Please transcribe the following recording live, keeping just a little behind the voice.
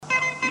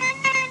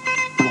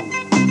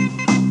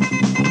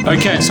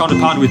Okay, it's time to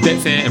partner with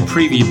Betfair and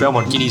preview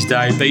Belmont Guineas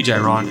Day.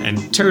 BJ Ryan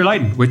and Terry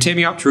Leighton. We're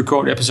teaming up to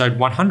record episode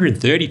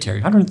 130,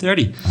 Terry.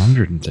 130.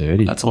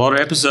 130. That's a lot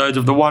of episodes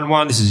of the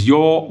 1-1. This is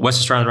your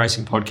West Australian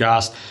Racing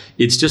podcast.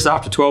 It's just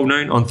after 12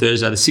 noon on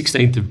Thursday, the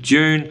 16th of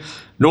June.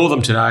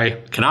 Northam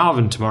today,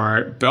 Carnarvon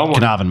tomorrow, Belmont.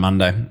 Carnarvon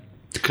Monday.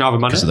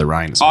 Carnarvon Monday? Because of the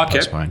rain. It's okay,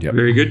 postponed, yep.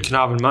 Very good.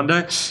 Carnarvon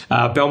Monday.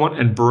 Belmont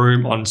and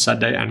Broome on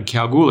Saturday and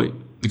Kalgoorlie,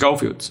 the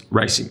Goldfields,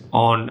 racing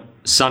on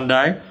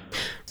Sunday.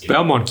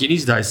 Belmont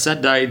Guineas Day,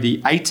 Saturday the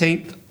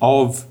 18th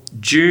of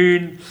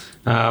June.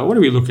 What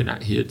are we looking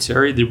at here,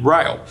 Terry? The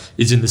rail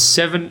is in the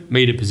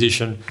 7-metre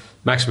position,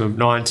 maximum of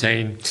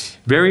 19.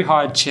 Very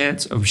high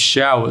chance of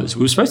showers.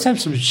 We were supposed to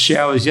have some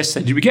showers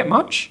yesterday. Did we get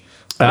much?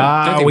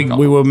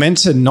 We were meant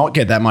to not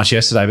get that much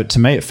yesterday, but to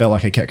me it felt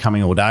like it kept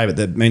coming all day.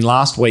 But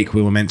last week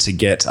we were meant to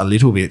get a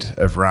little bit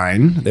of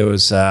rain. There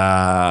was, we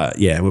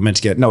were meant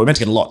to get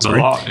a lot.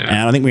 Sorry.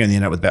 And I think we only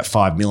ended up with about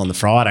 5 mil on the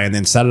Friday, and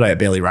then Saturday it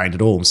barely rained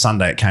at all, and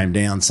Sunday it came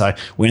down. So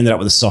we ended up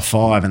with a soft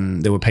 5,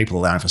 and there were people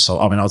allowing for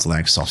soft. I mean, I was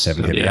allowing for soft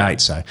 7, heavy 8.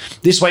 So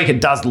this week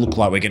it does look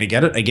like we're going to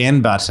get it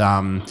again, but.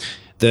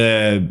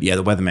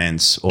 The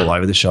weatherman's all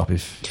over the shop.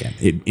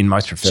 In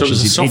most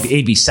professions,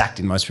 he'd be sacked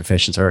in most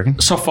professions, I reckon.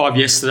 Soft 5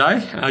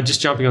 yesterday. Just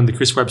jumping on the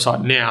Chris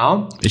website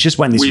now. It's just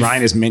when this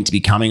rain is meant to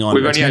be coming on.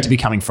 It's meant to be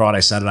coming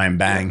Friday, Saturday, and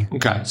bang.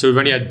 Okay, so we've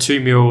only had 2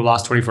 mil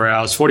last 24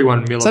 hours,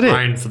 41 mil of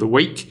rain for the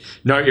week.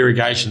 No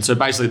irrigation. So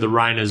basically, the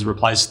rain has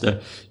replaced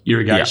the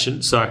irrigation.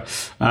 Yep. So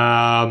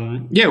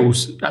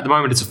at the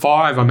moment it's a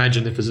 5. I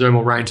imagine if there's no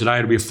more rain today,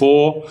 it'll be a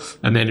 4,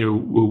 and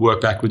then we'll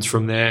work backwards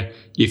from there.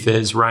 If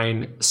there's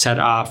rain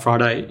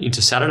Friday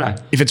into Saturday.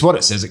 If it's what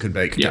it says it could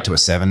be, it could get to a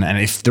 7. And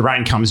if the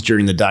rain comes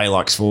during the day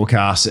like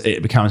forecast,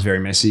 it becomes very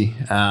messy.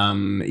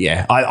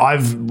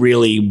 I've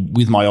really,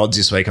 with my odds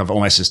this week, I've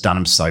almost just done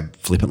them so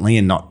flippantly,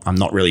 and I'm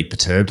not really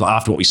perturbed.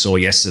 After what we saw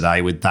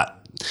yesterday with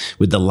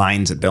the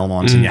lanes at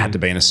Belmont, and you had to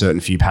be in a certain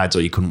few pads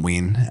or you couldn't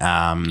win.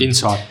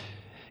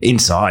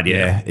 Inside,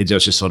 yeah. It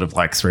was just sort of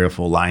like 3 or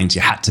 4 lanes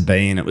you had to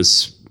be in. It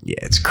was... Yeah,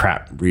 it's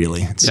crap,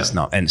 really. It's just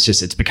not, and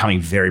it's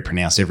becoming very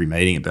pronounced every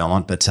meeting at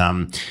Belmont. But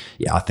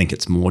I think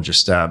it's more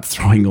just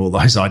throwing all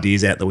those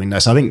ideas out the window.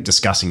 So I think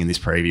discussing in this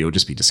preview will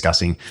just be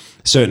discussing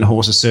certain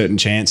horses, certain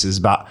chances,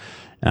 but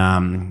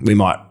we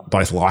might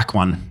both like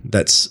one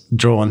that's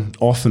drawn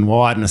off and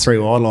wide and a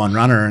 3-wide line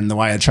runner, and the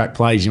way a track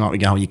plays, you might be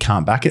going, you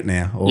can't back it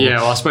now. Or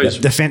I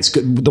suppose the fence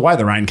the way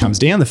the rain comes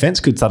down, the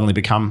fence could suddenly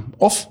become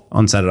off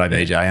on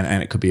Saturday, BJ,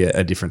 and it could be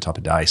a different type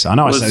of day. So I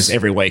know I say this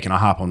every week and I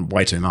harp on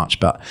way too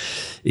much, but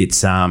it's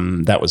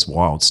that was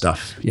wild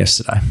stuff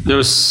yesterday. There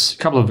was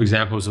a couple of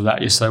examples of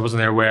that yesterday,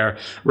 wasn't there, where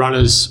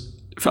runners,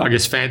 I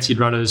guess fancied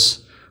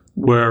runners,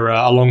 were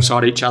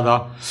alongside each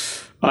other.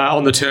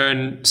 On the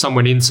turn, some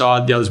went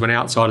inside, the others went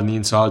outside, and the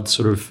inside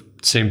sort of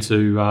seemed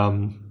to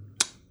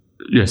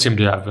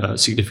have a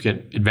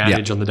significant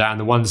advantage on the day. And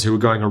the ones who were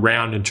going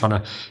around and trying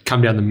to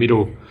come down the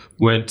middle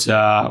they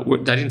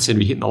didn't seem to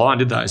be hitting the line,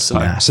 did they? So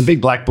it's a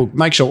big black book.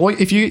 Make sure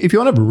if you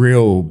want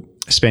to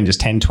spend just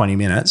 10, 20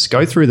 minutes,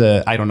 go through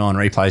the 8 or 9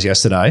 replays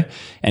yesterday,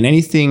 and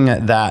anything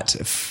that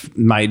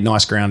made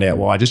nice ground out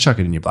wide, just chuck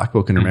it in your black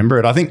book and remember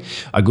it. I think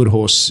a good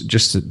horse,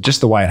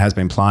 just the way it has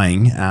been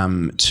playing,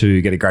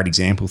 to get a great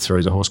example through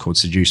is a horse called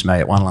Seduce Me.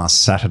 It won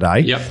last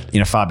Saturday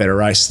in a far better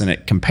race than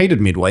it competed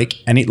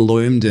midweek, and it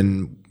loomed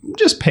and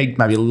just peaked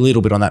maybe a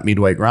little bit on that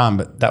midweek run,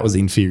 but that was the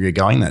inferior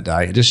going that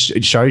day.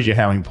 It shows you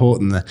how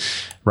important the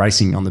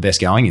racing on the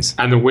best going is.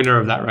 And the winner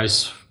of that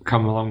race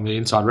come along the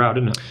inside route,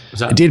 didn't it?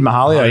 It did,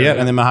 Mahalia,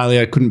 and then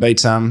Mahalia couldn't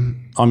beat I'm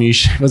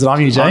Eugene?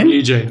 I'm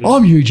Eugene.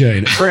 I'm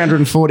Eugene.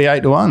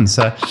 348 to 1.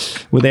 So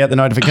without the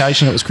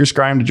notification, it was Chris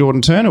Graham to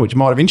Jordan Turner, which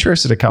might have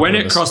interested a couple of us.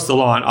 When it crossed the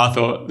line, I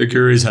thought the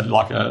Gurus had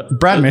like a...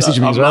 Brad messaged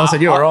me as well. I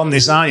said, you were on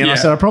this, aren't you? And I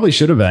said, I probably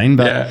should have been,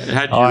 but... Yeah, it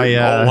had you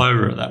all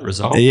over that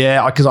result.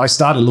 Yeah, because I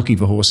started looking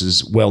for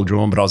horses well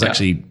drawn, but I was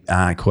actually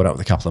caught up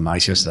with a couple of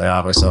mates yesterday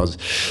after, so I was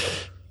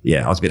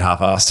a bit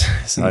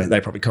half-assed. So they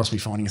probably cost me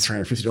finding a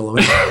 $350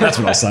 win. That's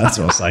what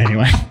I'll say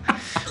anyway.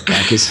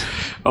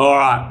 All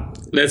right,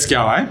 let's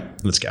go, eh?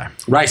 Let's go.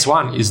 Race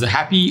 1 is the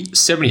happy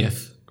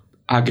 70th.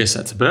 I guess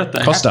that's a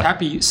birthday. Costa.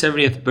 Happy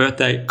 70th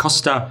birthday,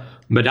 Costa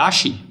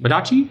Madashi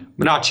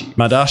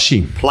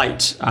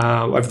plate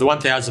over the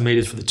 1,000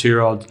 metres for the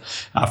 2-year-old.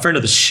 Friend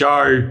of the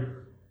show,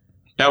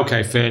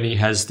 LK Fernie,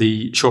 has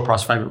the short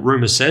price favourite,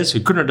 Rumour Says, who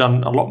couldn't have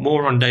done a lot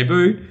more on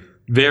debut.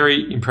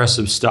 Very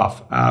impressive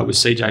stuff with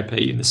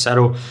CJP in the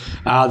saddle.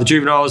 The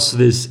juveniles, so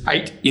there's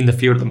 8 in the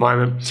field at the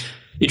moment.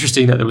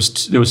 Interesting that there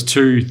was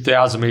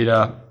 2,000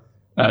 metre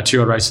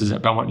 2-year-old races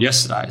at Belmont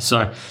yesterday.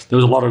 So there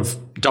was a lot of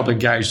double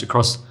engaged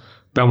across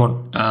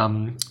Belmont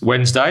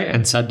Wednesday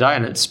and Saturday,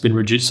 and it's been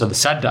reduced. So the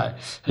Saturday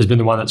has been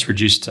the one that's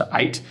reduced to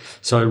 8.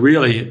 So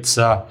really it's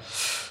the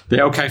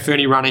LK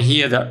Fernie runner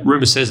here that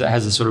Rumour Says that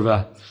has a sort of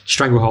a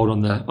stranglehold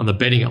on the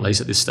betting, at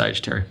least at this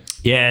stage, Terry.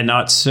 Yeah, no,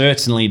 it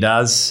certainly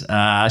does.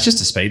 It's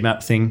just a speed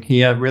map thing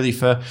here, really,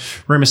 for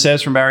Rumour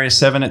Says from barrier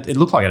 7. It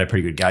looked like it had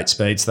pretty good gate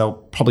speed, so they'll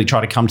probably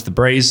try to come to the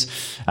breeze.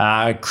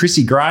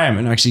 Chrissy Graham,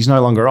 and actually he's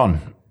no longer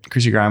on.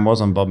 Chrissy Graham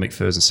was on Bob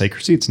McPherson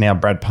Secrecy. It's now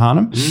Brad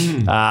Parnham.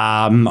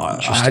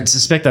 I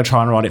suspect they'll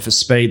try and ride it for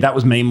speed. That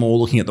was me more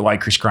looking at the way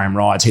Chris Graham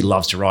rides. He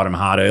loves to ride them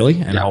hard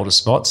early and hold a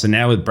spot. So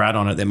now with Brad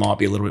on it, there might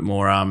be a little bit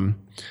more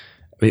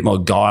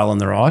guile on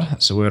the ride.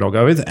 That's the word I'll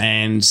go with.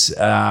 And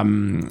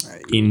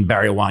in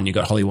Barrier 1, you've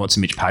got Holly Watts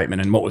and Mitch Pateman.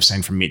 And what we've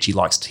seen from Mitch, he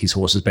likes his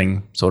horses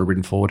being sort of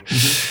ridden forward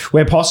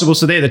where possible.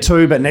 So they're the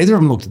two, but neither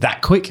of them looked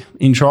that quick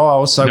in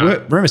trials. So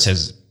rumour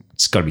says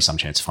it's got to be some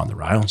chance to find the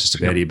rail. Just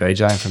about here,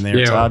 BJ. And from there,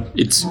 it's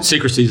hard.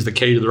 Secrecy is the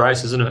key to the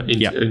race, isn't it?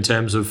 In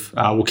terms of,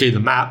 key to the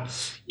map.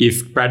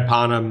 If Brad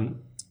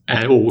Parnham,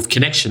 or with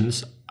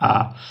connections,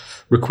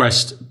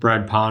 request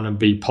Brad Parnham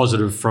be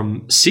positive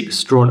from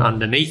 6, drawn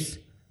underneath,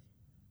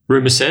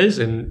 rumour says,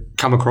 and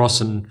come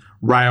across and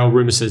rail,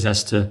 rumour says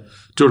has to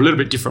do it a little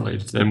bit differently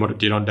than what it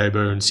did on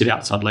debut and sit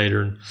outside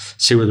leader and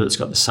see whether it's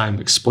got the same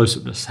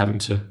explosiveness having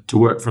to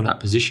work from that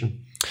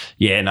position.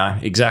 Yeah, no,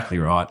 exactly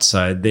right.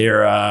 So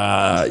there,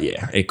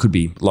 it could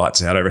be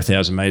lights out over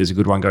 1,000 metres. A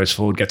good one goes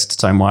forward, gets it the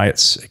same way.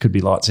 It could be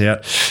lights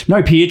out.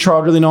 No Pier tried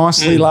really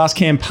nicely last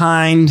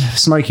campaign.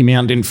 Smoky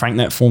Mountain didn't frank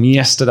that form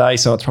yesterday,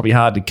 so it's probably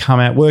hard to come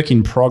out. Work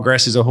in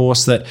Progress is a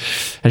horse that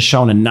has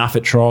shown enough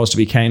at trials to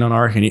be keen on.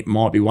 I reckon it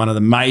might be one of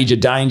the major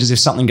dangers if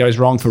something goes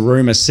wrong, for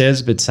rumour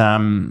says. But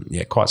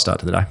quite start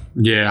to the day.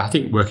 Yeah, I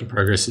think Work in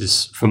Progress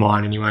is, for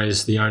mine anyway,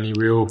 is the only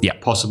real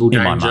possible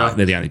danger.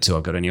 They're the only two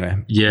I've got anyway.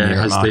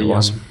 Yeah,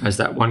 as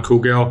that one cool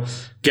gal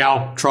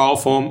trial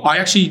form. I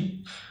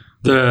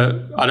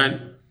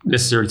don't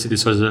necessarily see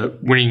this as a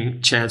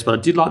winning chance, but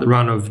I did like the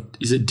run of,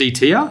 is it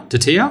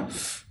DTA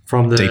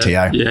from the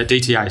DTA? Yeah,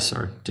 DTA.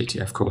 Sorry,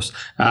 DTA, of course.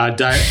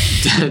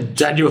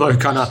 Daniel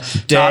O'Connor.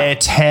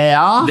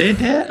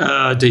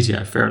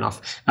 DTA. Fair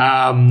enough.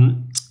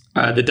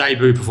 The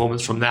debut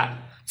performance from that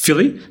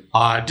filly.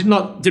 I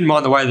didn't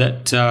mind the way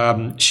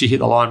that she hit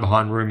the line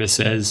behind, rumour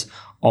says,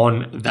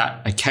 on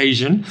that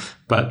occasion,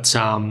 but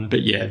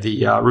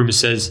the rumour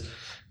says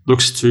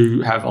looks to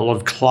have a lot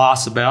of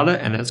class about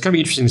it, and it's going to be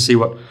interesting to see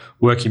what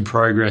Work in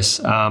Progress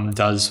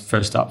does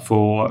first up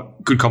for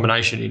good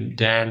combination in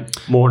Dan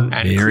Morton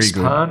and Chris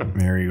Parnham.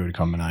 Very good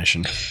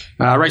combination.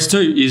 Race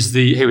 2 is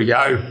here we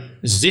go.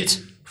 This is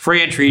it.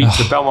 Free entry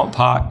to Belmont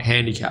Park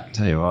Handicap.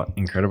 Tell you what,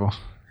 incredible.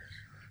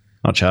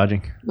 Not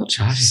charging.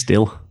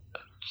 Still.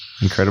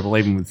 Incredible,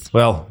 even with,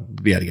 we'll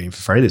be able to get him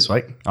for free this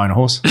week. Own a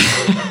horse.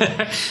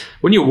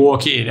 When you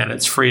walk in and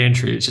it's free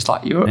entry, it's just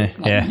like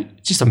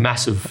it's just a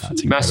massive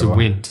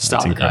win to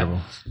start the day.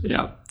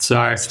 Yeah.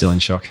 So still in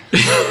shock.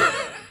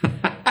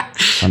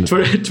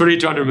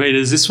 2,200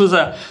 metres. This was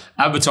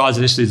advertised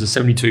initially as a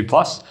 72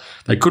 plus.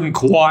 They couldn't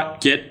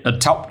quite get a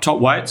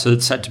top weight, so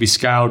it's had to be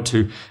scaled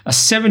to a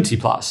 70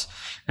 plus.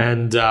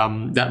 And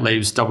that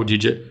leaves double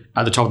digit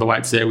at the top of the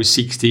weights there with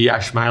 60,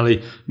 Ash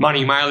Maley,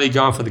 Money Maley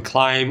going for the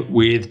claim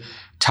with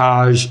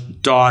Taj,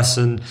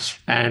 Dyson,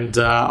 and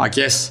I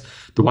guess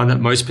the one that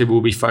most people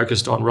will be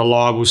focused on,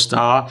 Reliable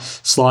Star,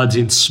 slides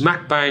in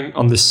smack bang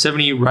on the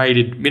 70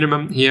 rated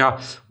minimum here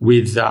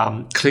with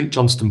Clint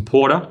Johnston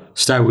Porter,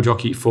 stable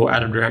jockey for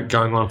Adam Durant,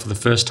 going on for the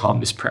first time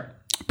this prep.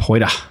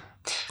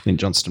 Clint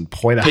Johnston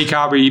Poiter.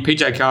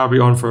 PJ Carberry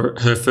on for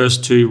her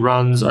first 2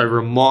 runs over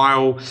a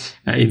mile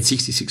in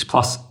 66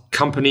 plus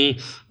company.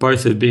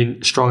 Both have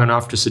been strong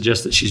enough to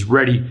suggest that she's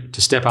ready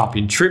to step up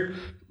in trip.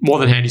 More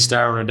than handy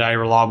star on a day,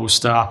 Reliable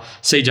Star.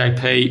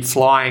 CJP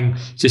flying,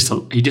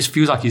 he just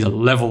feels like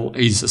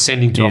he's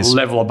ascending to a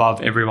level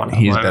above everyone.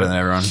 He is better than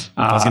everyone.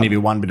 I was going to give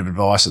you one bit of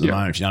advice at the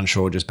moment. If you're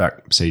unsure, just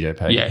back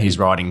CJP. Yeah, he's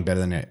riding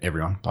better than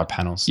everyone by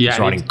panels. Yeah, he's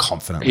riding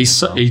confidently.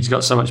 He's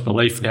got so much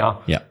belief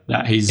now. Yeah,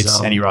 that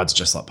and he rides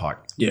just like Pike.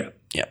 Yeah.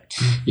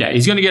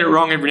 He's going to get it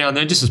wrong every now and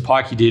then, just as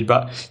Pikey did.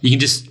 But you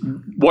can just,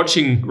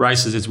 watching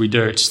races as we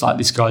do, it's just like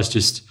this guy's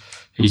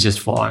he's just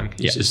flying.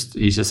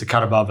 He's just a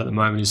cut above at the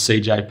moment. Is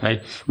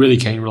CJP really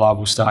keen?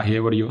 Reliable Star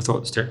here. What are your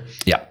thoughts, Terry?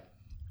 Yeah.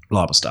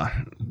 Reliable Star.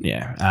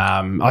 Yeah.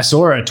 I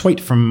saw a tweet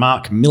from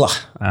Mark Miller.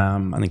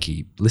 I think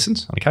he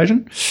listens on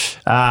occasion. He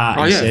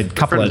said a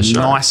couple of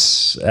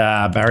nice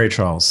barrier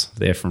trials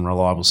there from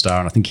Reliable Star,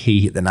 and I think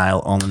he hit the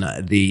nail on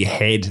the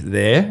head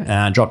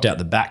there. Dropped out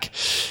the back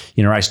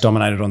in a race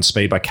dominated on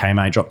speed by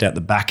K-May. Dropped out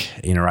the back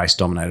in a race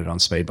dominated on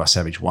speed by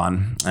Savage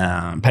One.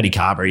 Paddy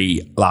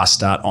Carberry last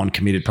start on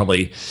committed.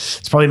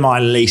 It's probably my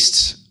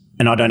least.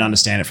 And I don't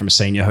understand it from a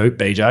senior hoop,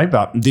 BJ,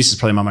 but this is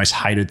probably my most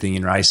hated thing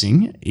in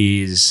racing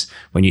is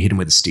when you hit them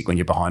with a stick when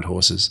you're behind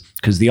horses.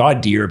 Because the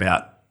idea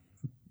about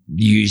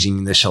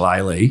using the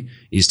shillelagh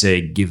is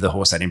to give the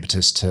horse that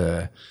impetus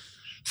to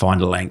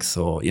find a length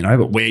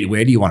but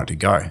where do you want it to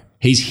go?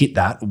 He's hit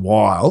that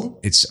while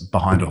it's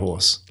behind a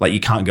horse. Like, you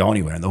can't go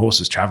anywhere and the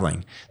horse is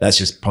travelling. That's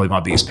just probably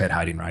my biggest pet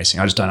hate in racing.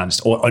 I just don't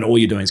understand. And all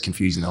you're doing is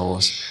confusing the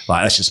horse.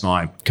 Like, that's just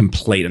my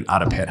complete and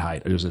utter pet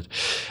hate. It was a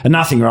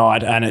nothing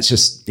ride, and it's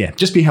just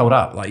be held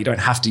up. Like, you don't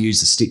have to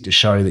use the stick to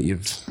show that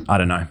you've, I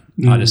don't know.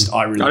 I'd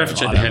have to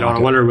check the head on. I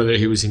wonder whether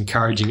he was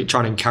trying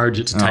to encourage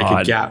it to take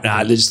a gap.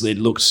 It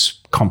looks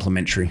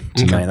complimentary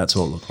to me. That's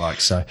what it looked like.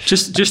 So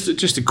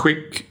just a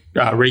quick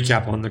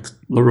recap on the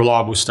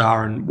Reliable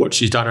Star and what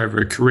she's done over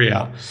her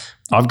career.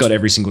 I've got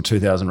every single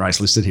 2000 race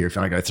listed here if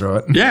you want to go through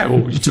it. Yeah.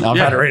 Well, I've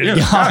had it ready to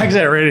go. I've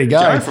had it ready to go.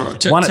 Go for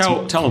it.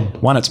 Tell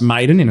them. One, it's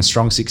maiden in a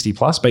strong 60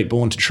 plus, beat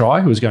Born to Try,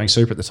 who was going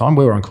super at the time.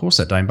 We were on course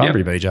that day in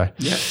Bunbury, BJ.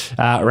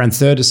 Yeah. Ran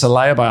third to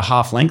Soleil by a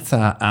half length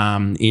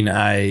in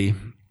a...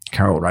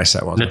 Carol race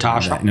that was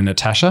Natasha. In a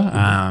Natasha,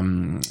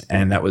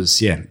 and that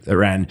was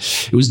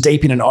it was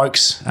deep in an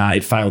Oaks.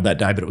 It failed that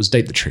day, but it was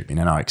deep the trip in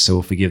an Oaks, so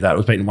we'll forgive that. It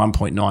was beaten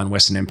 1.9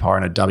 Western Empire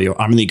in a W.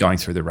 I'm only going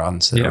through the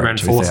runs. So ran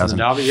fourth in the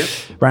Derby.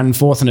 Ran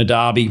fourth in a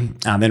Derby,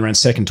 then ran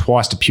second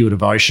twice to Pure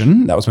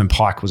Devotion. That was when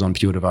Pike was on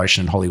Pure Devotion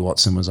and Holly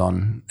Watson was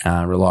on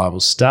Reliable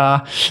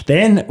Star.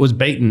 Then was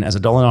beaten as a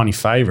 $1.90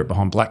 favourite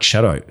behind Black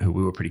Shadow, who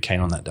we were pretty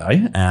keen on that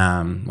day.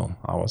 Well,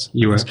 I was.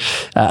 You were.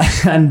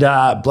 And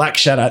Black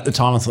Shadow at the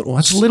time, I thought, well,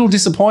 that's a little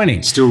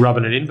disappointing. Still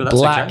rubbing it in, but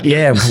that's okay.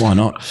 Yeah, why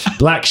not?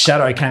 Black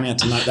Shadow came out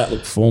to make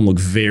that form look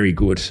very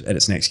good at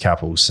its next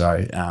couple.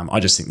 So I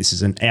just think this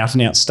is an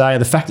out-and-out stayer.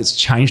 The fact it's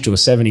changed to a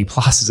 70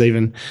 plus is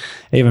even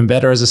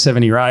better as a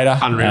 70 raider.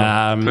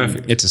 Unreal.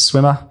 Perfect. It's a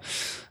swimmer.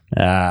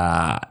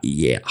 Yeah.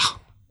 Okay.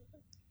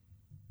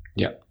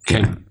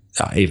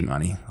 Even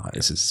money.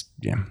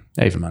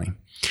 Even money.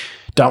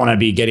 Don't want to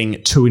be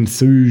getting too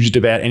enthused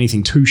about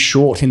anything too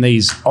short in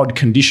these odd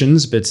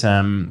conditions, but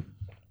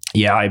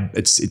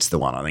it's the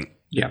one, I think.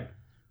 Yeah.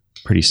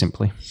 Pretty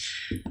simply.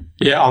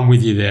 Yeah, I'm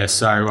with you there.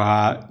 So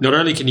not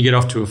only can you get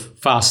off to a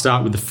fast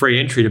start with the free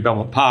entry to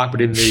Belmont Park, but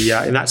in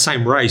that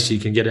same race, you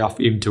can get off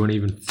into an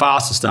even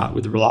faster start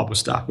with the Reliable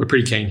Star. We're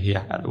pretty keen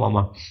here at the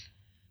 1-1.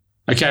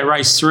 Okay,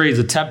 race 3 is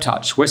a Tab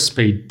Touch West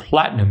Speed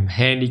Platinum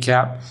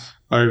Handicap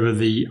over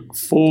the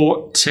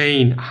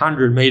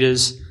 1,400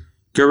 metres.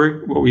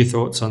 Guru, what were your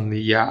thoughts on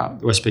the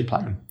West Speed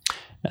Platinum?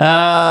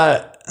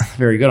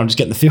 Very good. I'm just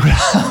getting the field.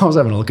 I was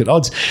having a look at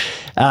odds.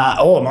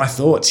 My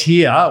thoughts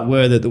here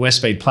were that the West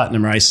Speed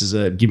Platinum races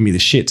are giving me the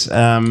shit.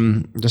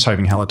 Just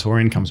hoping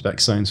Halatorian comes back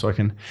soon so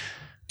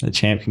the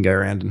champ can go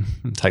around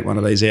and take one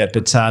of these out.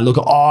 But look,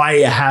 I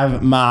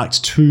have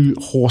marked 2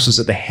 horses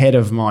at the head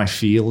of my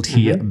field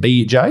here.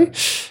 BJ,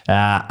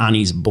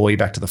 Arnie's boy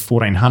back to the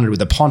 1,400 with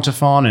the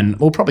Pontifon, and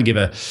we'll probably give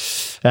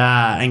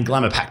and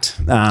Glamour Pact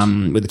with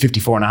the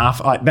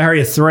 54.5.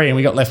 Barrier 3, and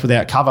we got left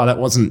without cover. That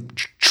wasn't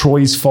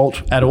Troy's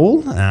fault at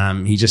all.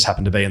 He just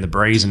happened to be in the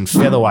breeze, and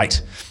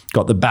featherweight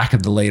got the back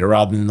of the leader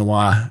rather than the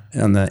wire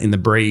in the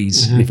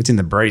breeze. Mm-hmm. If it's in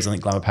the breeze, I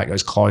think Glamour Pact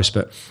goes close,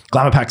 but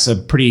Glamour Pact's a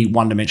pretty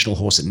one-dimensional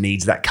horse that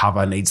needs that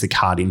cover, needs the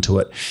card into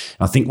it.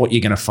 I think what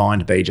you're going to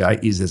find,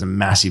 BJ, is there's a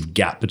massive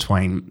gap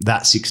between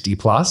that 60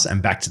 plus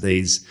and back to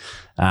these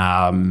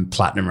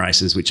platinum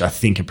races, which I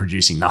think are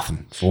producing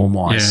nothing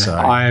form-wise. Yeah, so.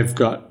 I've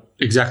got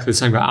exactly the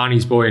same. Got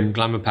Arnie's boy and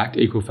Glamour Pact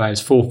equal phase,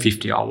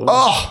 450 I was.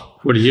 Oh!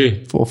 What are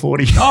you?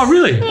 440. Oh,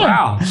 really?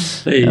 Wow.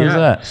 There you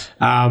go.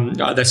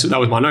 That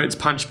was my notes.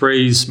 Punch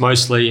Breeze,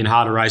 mostly in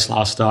harder race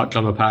last start.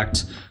 Glamour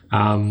Pact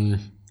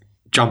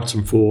jumps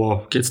from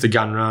 4, gets the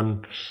gun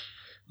run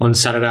on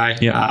Saturday.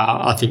 Yeah.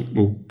 I think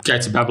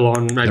Gates of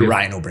Babylon. Maybe the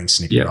rain will bring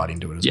Snippy right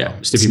into it as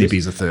well.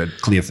 Snippy's a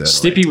clear third.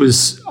 Snippy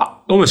was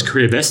almost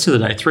career best of the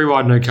day. 3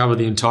 wide, no cover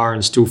the entire,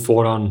 and still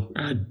fought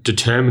on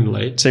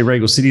determinedly. See,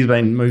 Regal City's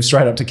been moved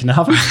straight up to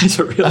Carnarvon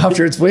really?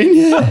 After its win.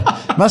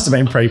 Yeah, must have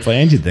been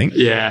pre-planned, you'd think.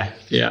 Yeah.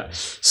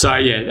 So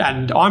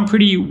and I'm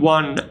pretty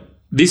won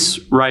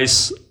this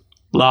race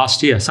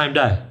last year, same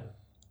day.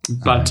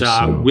 But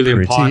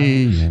William Pike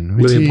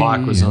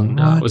was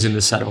in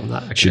the saddle on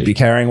that. Actually. Should be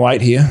carrying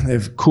weight here.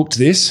 They've cooked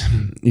this.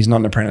 He's not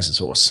an apprentice's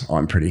horse.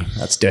 I'm Pretty.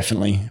 That's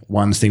definitely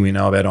one thing we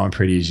know about I'm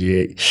Pretty is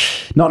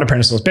not an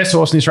apprentice horse. Best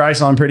horse in this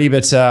race, I'm Pretty.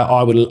 But if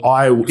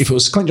it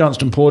was Clint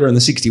Johnston Porter in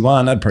the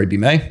 61, that'd probably be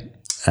me.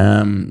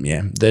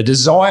 The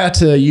desire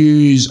to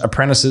use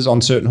apprentices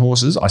on certain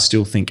horses, I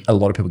still think a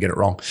lot of people get it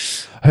wrong.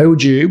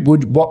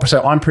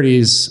 So I'm Pretty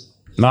is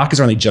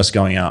markers are only just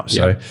going up.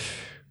 So. Yeah.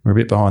 We're a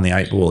bit behind the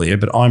 8 ball here,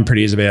 but I'm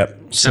Pretty is about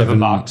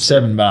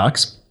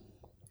 $7.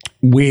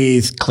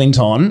 With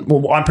Clinton,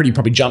 well, I'm Pretty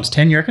probably jumps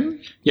 10, you reckon?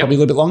 Yep. Probably a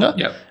little bit longer.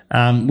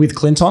 Yep. With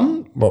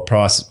Clinton, what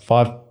price?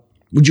 5?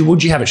 Would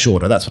you have it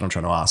shorter? That's what I'm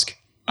trying to ask.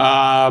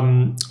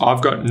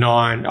 I've got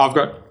 9. I've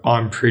got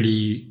I'm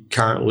Pretty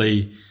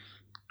currently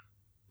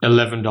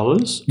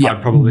 $11.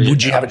 Yeah.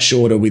 Would you have it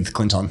shorter with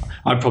Clinton?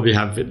 I'd probably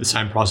have it the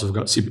same price I've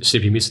got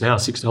Sippy Miss now,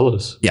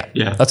 $6.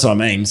 Yeah. That's what I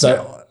mean.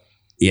 So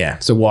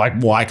So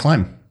why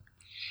claim?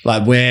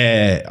 Like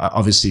we're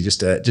obviously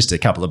just a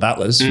couple of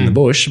battlers from the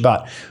bush,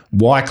 but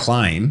why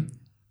claim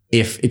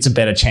if it's a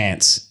better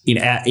chance in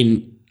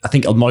I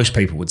think most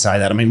people would say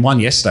that. I mean, one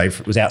yesterday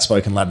was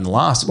Outspoken Lad in the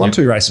last. Won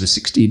 2 races to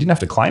 60. You didn't have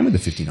to claim with the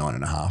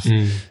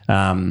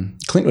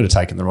 59.5. Clint would have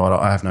taken the right.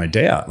 I have no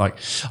doubt. Like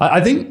I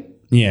think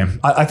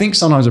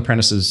sometimes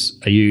apprentices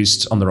are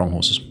used on the wrong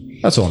horses.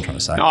 That's all I'm trying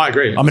to say. No, I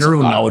agree. I'm in a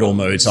real know-it-all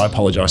mood, so I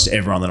apologise to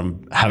everyone that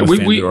I'm having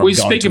offended or we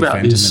speak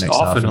about this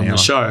often on the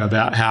show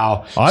about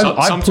how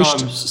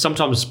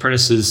sometimes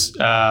apprentices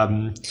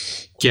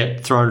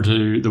get thrown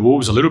to the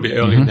wolves a little bit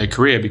early in their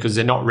career because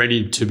they're not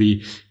ready to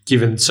be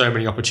given so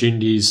many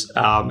opportunities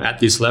at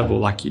this level.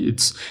 Like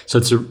it's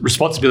a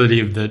responsibility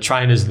of the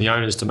trainers and the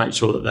owners to make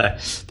sure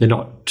that they're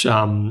not,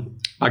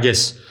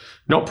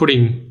 not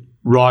putting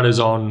riders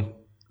on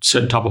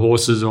certain type of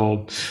horses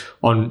or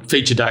on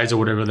feature days or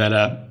whatever that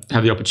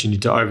have the opportunity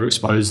to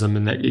overexpose them,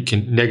 and that it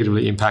can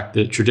negatively impact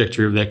the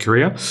trajectory of their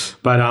career.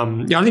 But I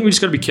think we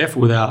just got to be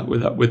careful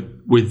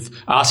with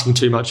asking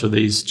too much of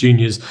these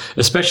juniors,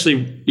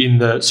 especially in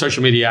the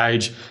social media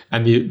age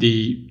and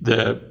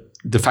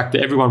the fact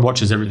that everyone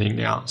watches everything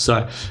now.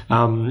 So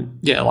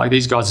like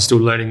these guys are still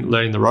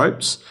learning the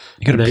ropes.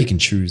 You got to pick and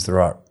choose the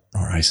right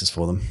races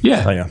for them.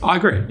 Yeah, I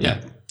agree.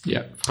 Yeah,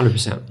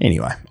 100%.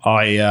 Anyway,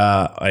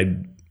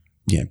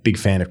 big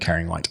fan of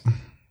carrying weight.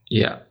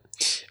 Yeah.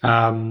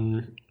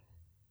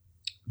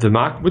 The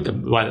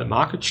way the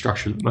market's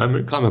structured at the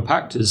moment, Glamour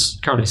Pact is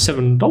currently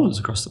 $7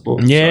 across the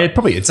board. Yeah,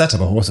 it's that type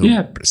of horse.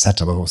 It's that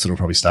type of horse that'll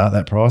probably start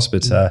that price.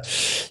 But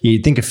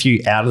you'd think a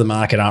few out of the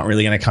market aren't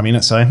really going to come in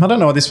it. So I don't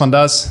know what this one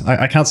does.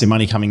 I can't see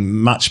money coming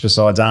much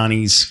besides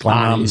Arnie's.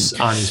 Arnie's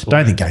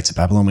don't think Gates of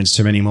Babylon wins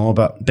too many more,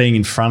 but being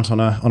in front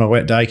on a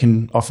wet day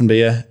can often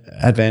be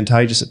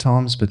advantageous at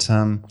times. But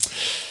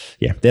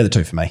they're the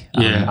two for me.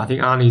 I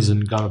think Arnie's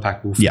and Glamour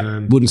Pact will firm.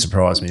 Yeah, wouldn't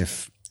surprise me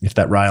if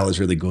that rail is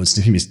really good.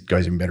 Sniffy Mist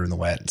goes even better in the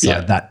wet.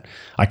 So that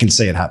I can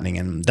see it happening,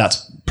 and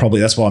that's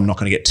why I'm not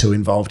going to get too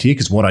involved here,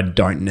 because what I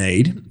don't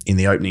need in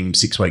the opening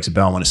 6 weeks of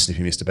Belmont is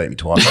Sniffy Mist to beat me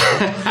twice.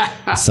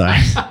 So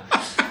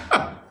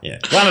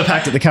Glamour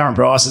Pact at the current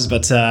prices,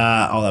 but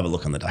I'll have a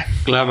look on the day.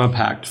 Glamour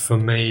Pact for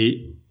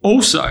me.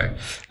 Also,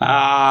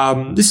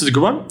 this is a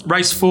good one.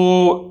 Race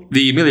 4,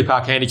 the Amelia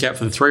Park Handicap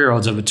for the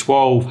 3-year-olds over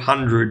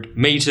 1,200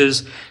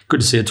 metres. Good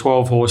to see a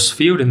 12-horse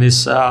field in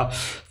this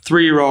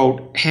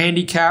 3-year-old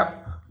handicap.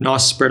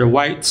 Nice spread of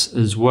weights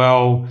as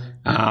well.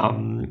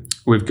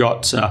 We've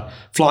got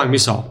Flying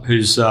Missile,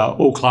 who's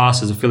all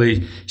class as a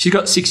filly. She's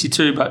got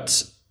 62, but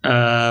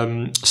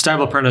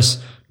stable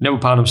apprentice, Neville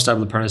Parnham,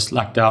 stable apprentice,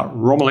 Lactar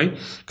Romilly,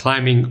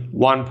 claiming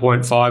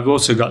 1.5. We've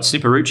also got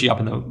Snipperucci up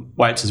in the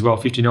weights as well,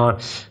 59.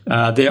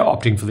 They're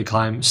opting for the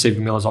claim.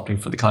 Stephen Miller's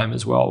opting for the claim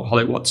as well.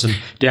 Holly Watson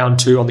down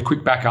 2 on the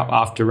quick backup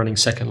after running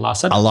second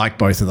last Saturday. I like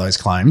both of those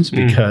claims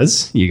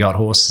because you got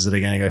horses that are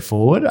going to go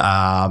forward.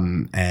 I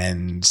don't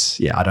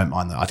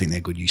mind that. I think they're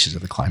good uses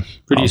of the claim.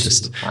 Good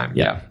uses of the claim,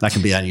 yeah. That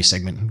can be our new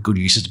segment. Good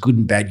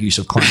and bad use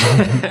of claim.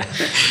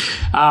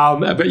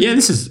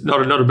 This is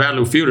not a bad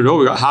little field at all.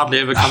 We've got Hardly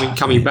Ever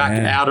coming back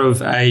out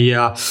of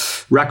a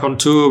rack on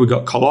tour. We've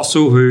got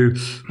Colossal, who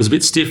was a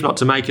bit stiff not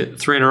to make it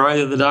 3 in a row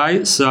the other day.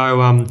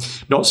 So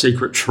Not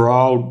Secret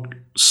Trial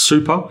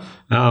Super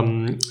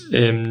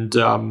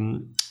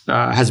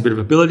has a bit of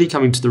ability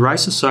coming to the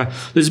races. So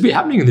there's a bit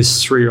happening in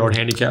this 3-year-old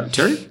handicap,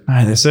 Terry.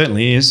 There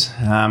certainly is.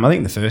 I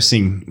think the first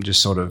thing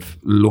just sort of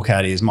look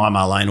at is My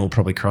Marlena will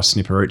probably cross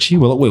Snipperucci.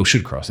 Well, it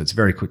should cross. It's a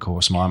very quick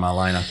horse, My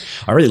Marlena.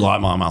 I really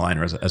like My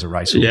Marlena as a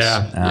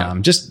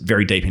racehorse. Just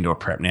very deep into a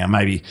prep now,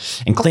 maybe.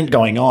 And Clint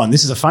going on,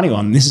 this is a funny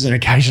one. This is an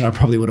occasion I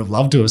probably would have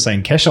loved to have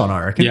seen Kesh on,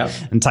 I reckon,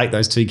 and take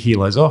those 2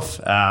 kilos off.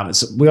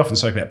 We often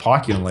spoke about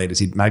Pikey on leaders.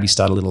 He'd maybe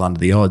start a little under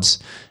the odds.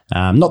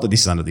 Not that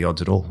this is under the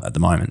odds at all at the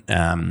moment.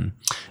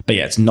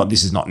 This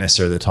is not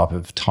necessarily the type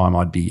of time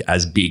I'd be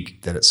as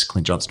big that it's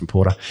Clint Johnston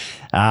Porter.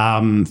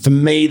 For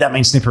me, that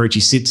means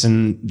Snipperucci sits,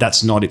 and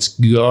that's not its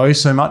go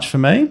so much for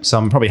me. So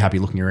I'm probably happy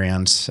looking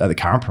around at the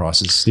current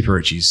prices.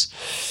 Snipperucci's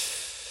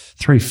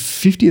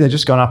 $350. They've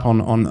just gone up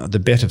on the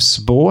Bet of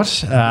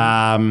Sport.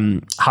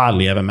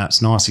 Hardly Ever maps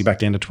nicely back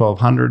down to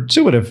 $1,200.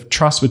 Still a bit of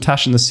trust with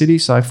Tash in the City,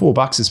 so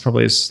 $4 is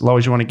probably as low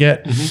as you want to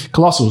get.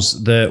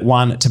 Colossal's the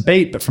one to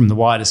beat, but from the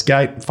widest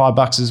gate,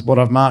 $5 is what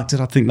I've marked it.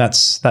 I think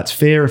that's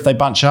fair if they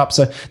bunch up.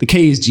 So the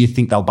key is, do you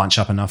think they'll bunch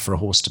up enough for a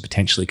horse to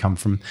potentially come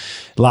from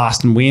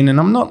last and win? And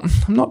I'm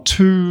not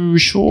too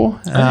sure.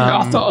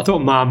 I thought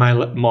My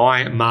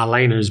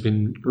Marlena has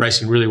been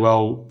racing really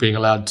well, being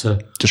allowed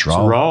to just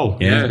roll.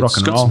 Yeah, rock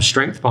and roll. Some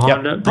strength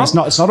behind it. It's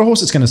not a horse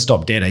that's going to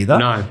stop dead either.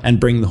 No. And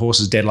bring the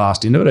horses dead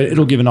last into it.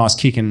 It'll give a nice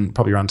kick and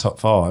probably run top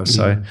 5.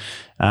 So is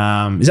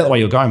that the way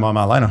you're going, My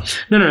Marlena?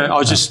 No. I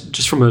was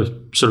just from a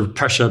sort of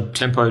pressure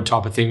tempo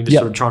type of thing,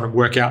 sort of trying to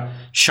work out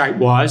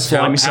shape-wise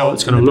how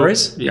it's going to look.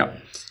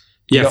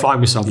 Yeah,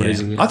 Flying Missile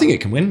amazing. I think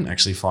it can win,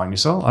 actually, Flying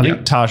Missile. I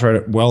think Taj rode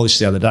it well-ish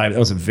the other day, but that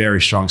was a very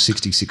strong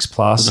 66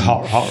 plus. It was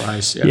a hot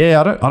race,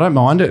 I don't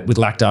mind it with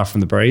Lactar from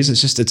the breeze.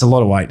 It's a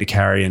lot of weight to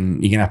carry, and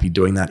you're going to have to be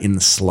doing that in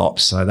the slop,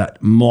 so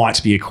that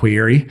might be a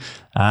query.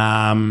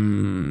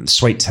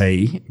 Sweet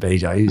Tea,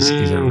 BJ, is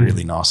a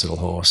really nice little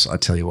horse, I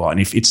tell you what. And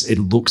if it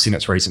looks in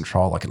its recent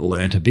trial like it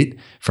learnt a bit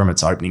from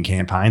its opening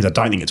campaigns. I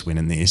don't think it's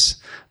winning this,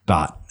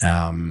 but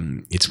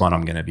it's one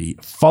I'm going to be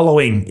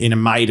following in a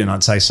maiden,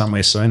 I'd say,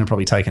 somewhere soon. I'm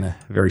probably taking a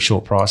very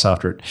short price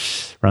after it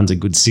runs a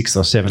good 6th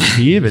or 7th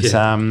here. But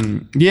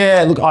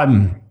look,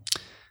 I'm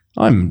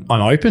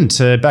open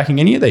to backing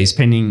any of these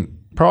pending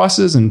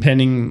prices and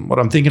pending what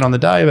I'm thinking on the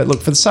day. But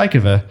look, for the sake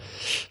of a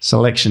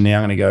selection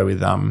now, I'm going to go with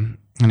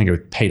I'm going to go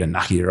with Peter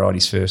Nucky to ride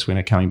his first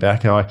winner coming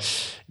back.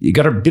 You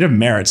got a bit of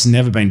merit. It's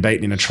never been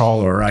beaten in a trial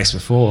or a race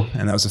before,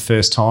 and that was the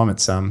first time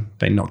it's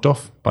been knocked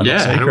off by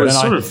Not Secret. And it was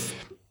sort of...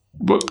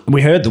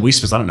 We heard the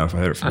whispers. I don't know if I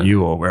heard it from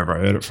you or wherever I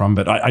heard it from,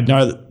 but I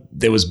know that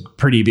there was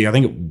pretty big. I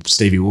think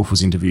Stevie Wolf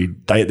was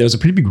interviewed. There was a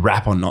pretty big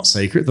rap on Not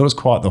Secret. Thought it was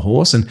quite the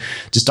horse, and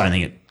just don't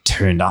think it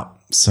turned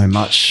up so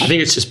much. I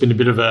think it's just been a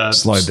bit of a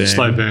slow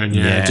burn.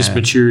 Just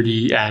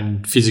maturity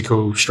and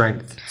physical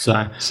strength. So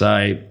I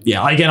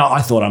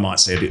thought I might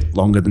see a bit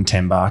longer than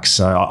 $10.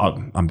 So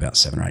I'm about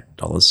 $7 or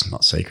 $8,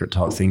 Not Secret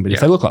type thing. But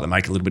if they look like they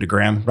make a little bit of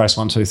ground, race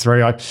 1, 2,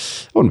 3, I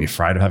wouldn't be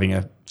afraid of having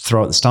a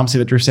throw at the stumps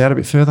if it drifts out a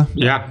bit further.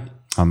 Yeah.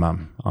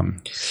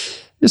 I'm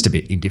just a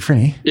bit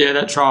indifferent here. Yeah,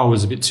 that trial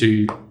was a bit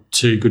too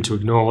good to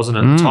ignore, wasn't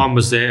it? Time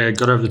was there,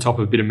 got over the top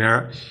of a bit of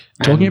merit.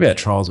 Talking about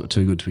trials that were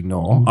too good to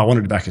ignore, I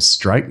wanted to back a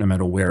straight no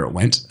matter where it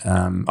went.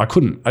 I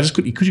couldn't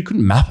because you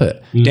couldn't map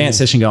it. Dance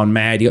session going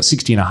mad. You got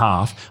 60 and a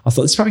half. I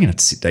thought it's probably going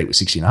to sit deep with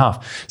 60 and a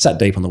half. Sat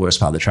deep on the worst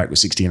part of the track with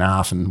 60 and a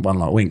half and one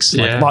like Winks,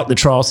 like the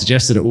trial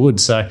suggested it would.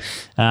 So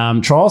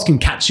trials can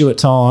catch you at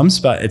times,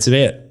 but it's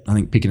about, I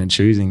think, picking and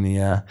choosing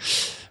the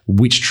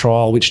which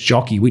trial, which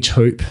jockey, which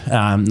hoop,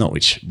 not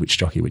which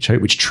jockey, which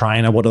hoop, which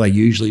trainer, what do they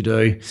usually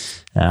do?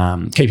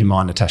 Keep in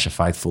mind Natasha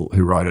Faithfull,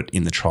 who rode it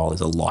in the trial,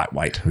 is a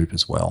lightweight hoop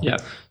as well. Yeah.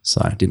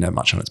 So it didn't have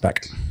much on its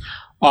back.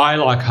 I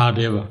like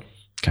Hardly Ever.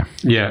 Okay.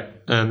 Yeah,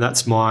 and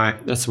that's the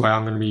way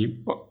I'm going to be,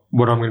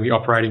 what I'm going to be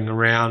operating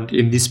around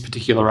in this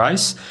particular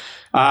race.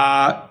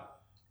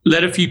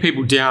 Let a few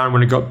people down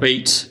when it got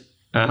beat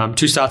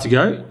 2 starts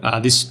ago.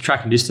 This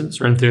track and distance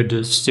ran third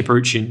to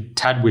Stipperucci and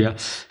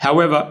Tadweer.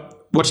 However,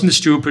 watching the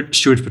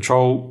Stewards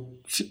Patrol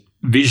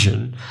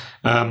vision,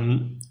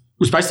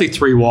 was basically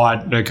 3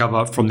 wide, no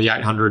cover from the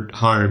 800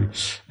 home.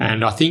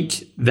 And I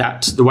think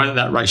that the way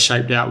that race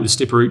shaped out with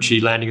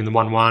Stipperucci landing in the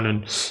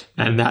 1-1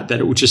 and that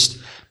it would just,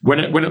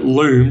 when it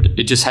loomed,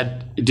 it just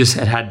had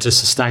to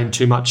sustain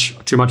too much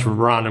of a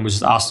run and was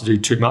just asked to do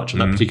too much on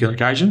that particular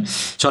occasion.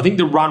 So I think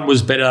the run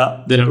was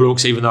better than it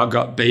looks, even though it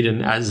got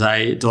beaten as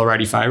a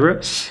Dillerati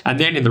favourite. And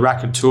then in the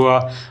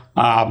Raconteur,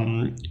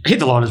 hit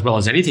the line as well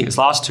as anything. Its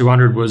last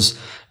 200 was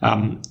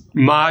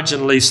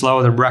marginally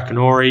slower than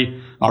Roccanori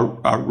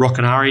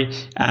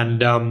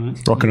and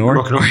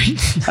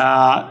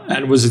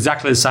and was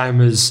exactly the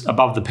same as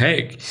Above the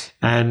Peg.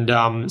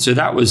 And so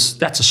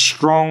that's a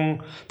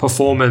strong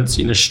performance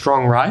in a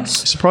strong race.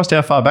 Surprised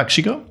how far back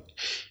she got?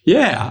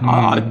 Yeah,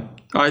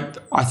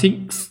 I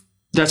think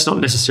that's not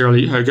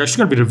necessarily her go. She's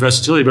got a bit of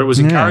versatility, but it was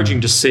encouraging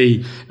to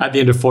see at the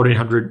end of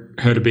 1400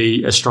 her to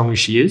be as strong as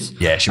she is.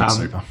 Yeah, she was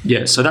super.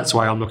 Yeah, so that's the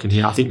way I'm looking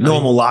here. I think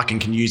Normal Larkin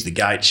can use the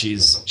gate.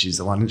 She's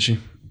the one, isn't she?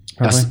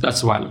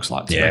 That's the way it looks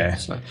like to me.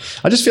 So.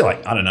 I just feel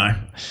like, I don't know,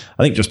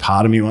 I think just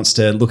part of me wants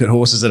to look at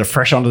horses that are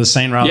fresh onto the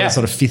scene rather than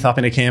sort of fifth up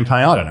in a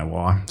campaign. I don't know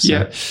why.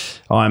 So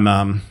I'm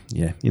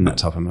in that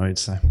type of mood.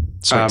 So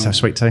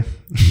sweet tea.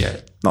 Yeah.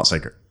 Not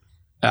Secret.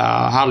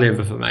 Hardly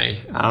Ever for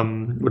me.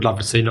 Would love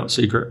to see Not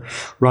Secret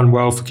run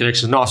well for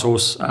connections. Nice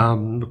horse.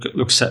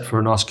 Looks set for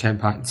a nice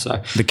campaign.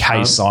 So the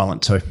K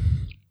silent too.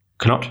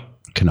 Cannot.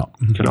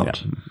 Yeah.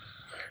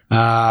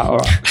 All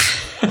right.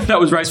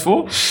 That was race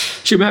 4.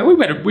 Shit, mate,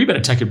 we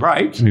better take a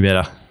break. We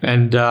better.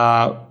 And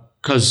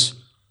because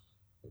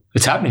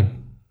it's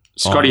happening.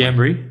 Scott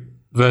Embry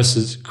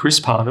versus Chris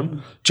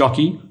Parnham,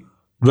 jockey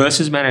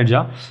versus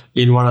manager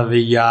in one of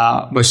the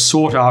most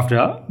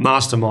sought-after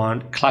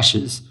mastermind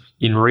clashes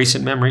in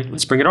recent memory.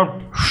 Let's bring it on.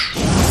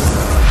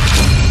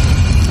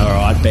 All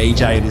right,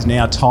 BJ, it is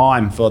now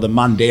time for the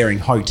Mundaring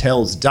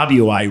Hotels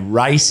WA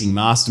Racing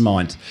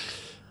Mastermind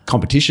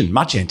competition.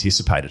 Much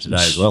anticipated today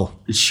as well.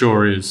 It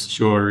sure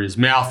is.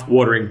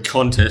 Mouth-watering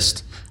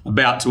contest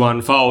about to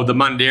unfold. The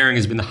Mundaring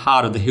has been the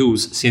heart of the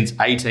hills since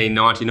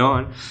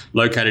 1899,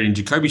 located in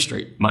Jacoby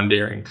Street,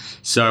 Mundaring.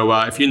 So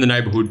if you're in the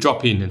neighbourhood,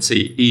 drop in and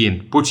see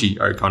Ian Butchie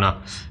O'Connor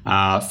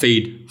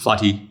feed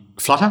Flutty.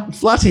 Flutty,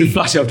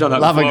 I've done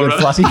that Love before. Love a good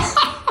Flutty.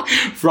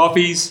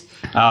 Frothies.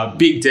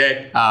 Big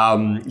deck.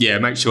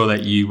 Make sure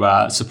that you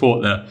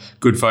support the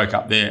good folk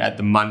up there at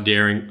the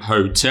Mundaring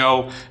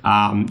Hotel.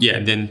 And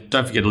then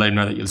don't forget to let them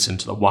know that you listen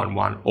to the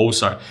 1-1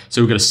 also.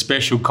 So we've got a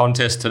special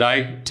contest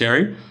today,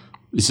 Terry.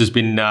 This has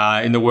been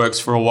in the works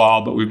for a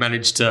while, but we've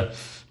managed to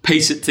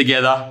piece it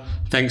together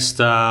thanks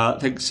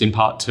in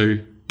part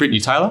to Brittany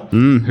Taylor,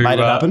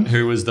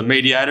 who was the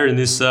mediator in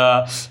this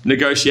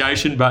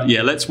negotiation. But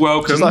let's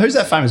welcome. Who's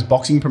that famous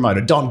boxing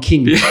promoter? Don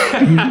King. He's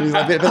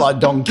a bit like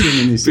Don King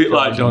in this. Bit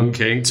like Don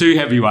King. 2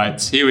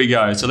 heavyweights. Here we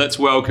go. So let's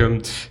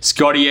welcome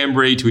Scotty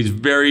Embry to his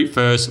very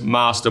first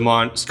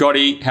mastermind.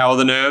 Scotty, how are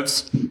the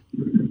nerves?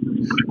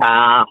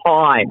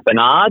 Hi,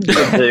 Bernard.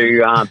 Good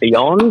to be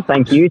on.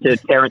 Thank you to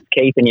Terence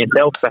Keith and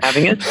yourself for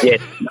having us. Yes,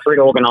 we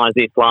organised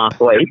this last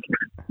week,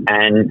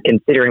 and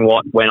considering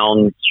what went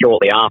on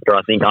shortly after,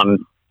 I think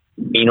I'm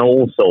in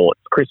all sorts.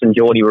 Chris and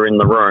Geordie were in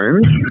the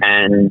room,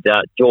 and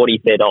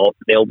Geordie said,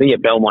 there'll be a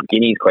Belmont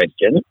Guineas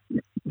question.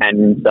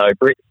 And so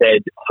Britt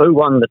said, who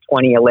won the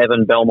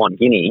 2011 Belmont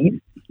Guineas?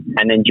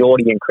 And then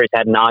Geordie and Chris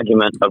had an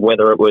argument of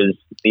whether it was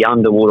the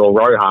Underwood or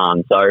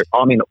Rohan. So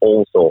I'm in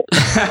all sorts.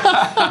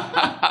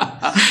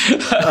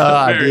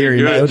 Oh,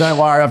 dearie, mate. Well, don't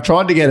worry. I've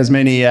tried to get as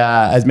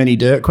many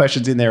dirt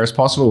questions in there as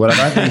possible, but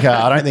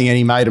I don't think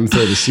any made them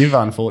through the sieve,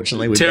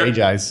 unfortunately, with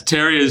BJ's.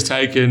 Terry has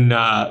taken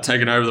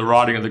over the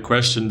writing of the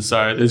questions,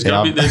 so there's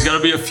going to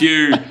be a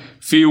few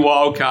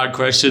wildcard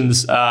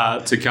questions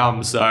to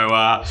come.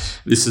 So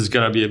this is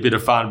going to be a bit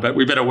of fun, but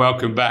we better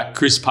welcome back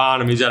Chris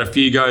Parnham. He's had a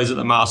few goes at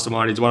the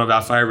Mastermind. He's one of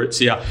our favourites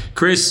here.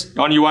 Chris,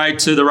 on your way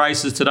to the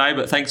races today,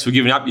 but thanks for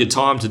giving up your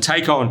time to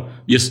take on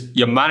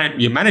your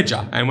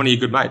manager and one of your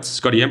good mates,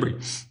 Scotty Embry.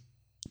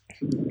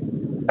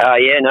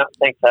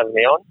 Thanks for having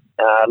me on.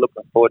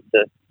 Looking forward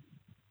to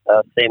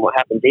seeing what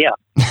happens here.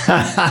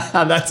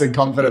 That's a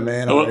confident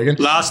man, I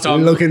reckon. Last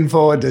time, looking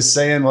forward to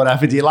seeing what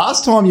happened to you.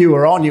 Last time you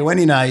were on, you went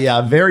in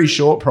a very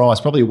short price,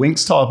 probably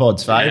Winks type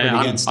odds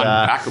favourite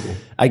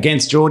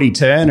against Geordie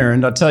Turner.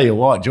 And I tell you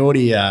what,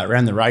 Geordie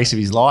ran the race of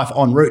his life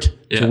en route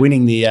to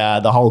winning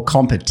the whole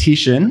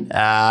competition.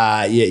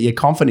 You're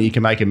confident you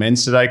can make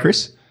amends today,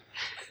 Chris?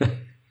 My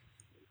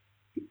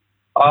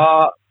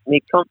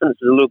confidence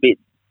was a little bit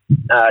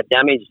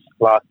damaged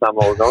last time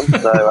I was on,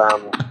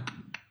 so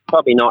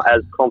probably not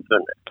as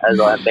confident as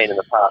I have been in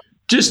the past.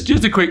 Just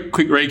a quick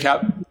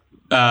recap,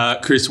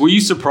 Chris. Were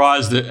you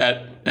surprised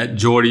at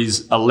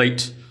Geordie's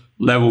elite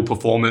level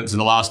performance in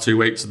the last 2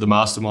 weeks of the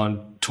Mastermind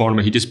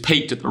tournament? He just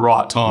peaked at the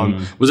right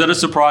time. Was that a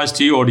surprise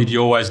to you, or did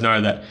you always know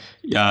that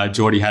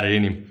Geordie had it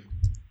in him?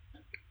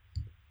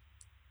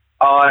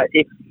 I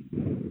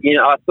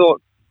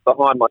thought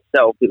behind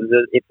myself,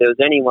 if there was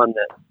anyone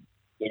that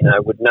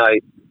would know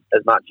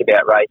as much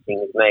about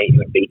racing as me, it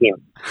would be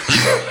him,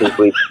 because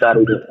we've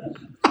studied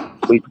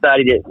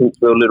it since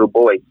we were little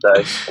boys, so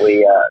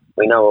we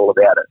know all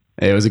about it.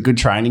 It was a good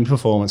training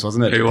performance,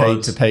 wasn't it?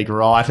 To peak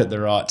right at the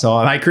right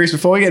time. Hey, Chris,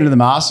 before we get into the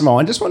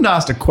Mastermind, I just wanted to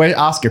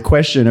ask a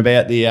question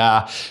about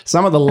the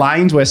some of the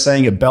lanes we're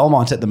seeing at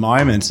Belmont at the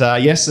moment.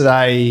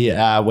 Yesterday,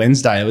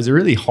 Wednesday, it was a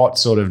really hot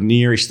sort of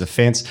nearish the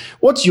fence.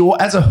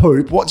 As a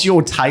hoop, what's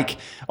your take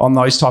on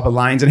those type of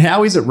lanes, and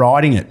how is it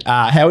riding it?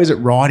 How is it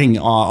riding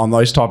on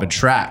those type of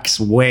tracks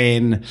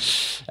when,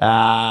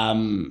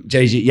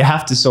 you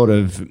have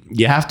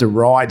to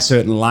ride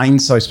certain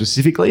lanes so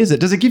specifically?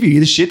 Does it give you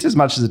the shit as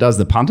much as it does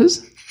the punters?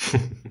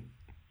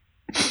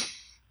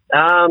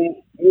 I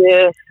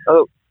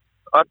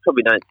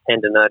probably don't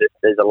tend to notice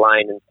there's a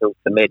lane until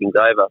the meeting's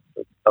over.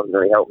 It doesn't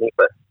really help me,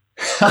 but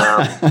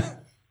I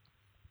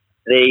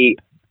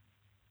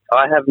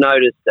have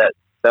noticed that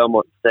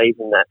Belmont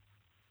season that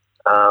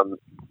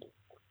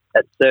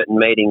at certain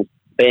meetings,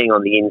 being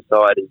on the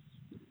inside is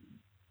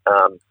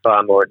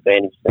far more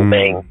advantage than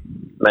making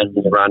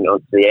the run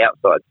onto the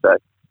outside. So,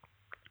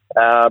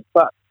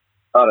 but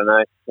I don't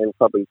know. It'll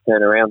probably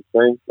turn around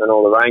soon when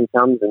all the rain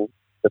comes and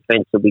the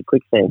fence will be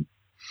quicksand.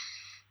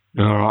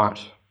 All right.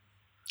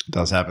 It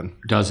does happen.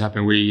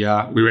 We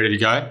ready to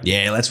go?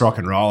 Yeah, let's rock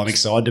and roll. I'm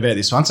excited about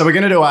this one. So we're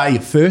going to do a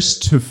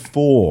first to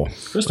four.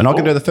 We're not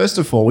going to do the first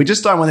to four. We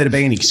just don't want there to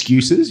be any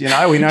excuses. We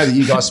know that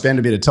you guys spend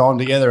a bit of time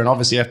together and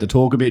obviously have to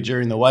talk a bit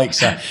during the week.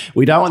 So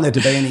we don't want there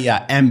to be any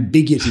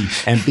ambiguity.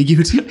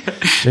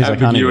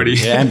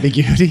 Jeez,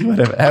 ambiguity,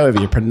 whatever,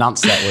 however you pronounce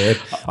that word.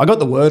 I got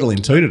the Wordle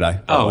in too today.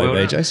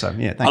 BJ. So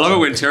yeah, thanks. I love it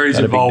when Terry's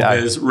involved.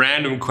 There's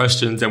random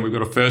questions and we've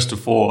got a first to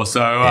four.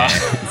 So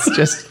it's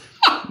just.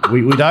 We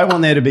don't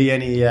want there to be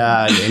any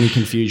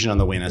confusion on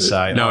the winner.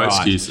 So no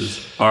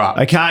excuses. All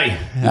right. Okay.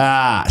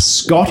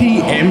 Scotty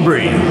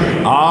Embry,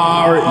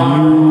 are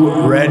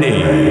you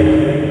ready?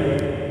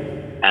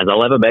 As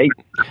I'll ever be.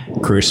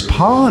 Chris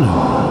Parnham,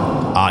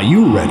 are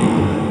you ready?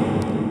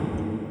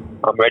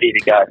 I'm ready to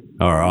go.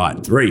 All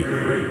right. 3,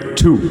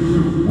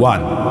 2,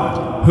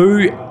 1.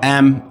 Who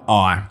am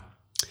I?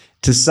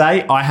 To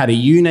say I had a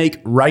unique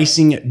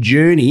racing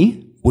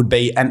journey would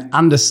be an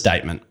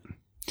understatement.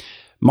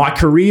 My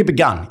career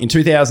began in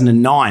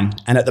 2009,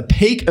 and at the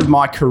peak of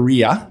my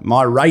career,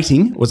 my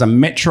rating was a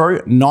Metro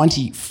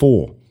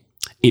 94.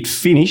 It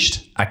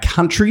finished a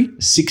Country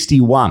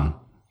 61.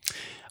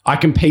 I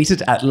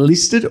competed at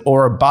listed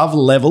or above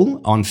level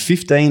on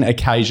 15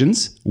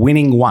 occasions,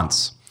 winning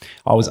once.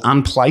 I was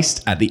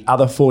unplaced at the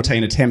other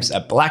 14 attempts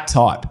at black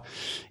type.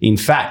 In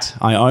fact,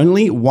 I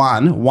only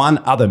won one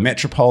other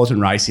Metropolitan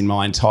race in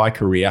my entire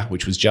career,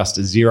 which was just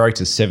a 0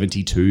 to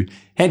 72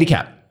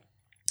 handicap.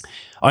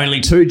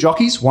 Only 2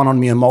 jockeys won on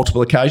me on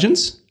multiple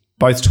occasions,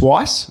 both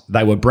twice.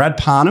 They were Brad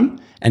Parnham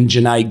and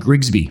Janae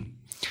Grigsby.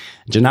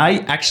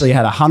 Janae actually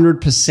had a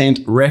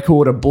 100%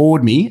 record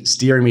aboard me,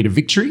 steering me to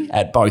victory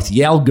at both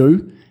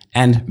Yalgoo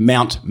and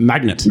Mount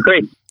Magnet.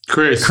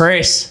 Chris.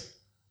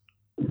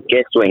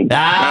 Guest wing.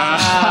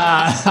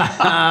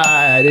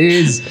 It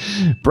is.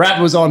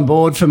 Brad was on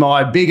board for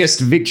my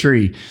biggest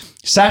victory.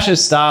 Sasha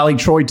Starley,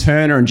 Troy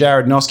Turner and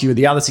Jared Noski were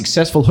the other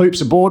successful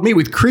hoops aboard me,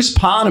 with Chris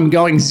Parnham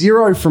going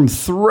 0 from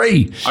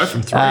 3. 0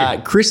 from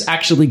 3. Chris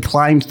actually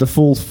claimed the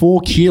full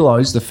 4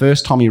 kilos the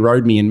first time he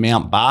rode me in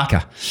Mount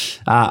Barker.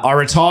 I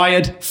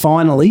retired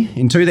finally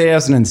in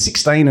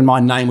 2016, and my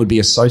name would be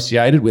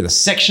associated with a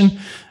section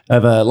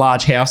of a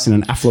large house in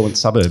an affluent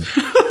suburb.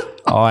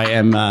 I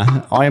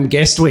am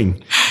guest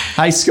wing.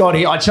 Hey,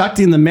 Scotty, I chucked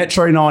in the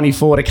Metro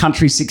 94 to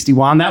Country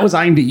 61. That was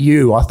aimed at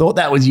you. I thought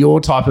that was your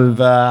type of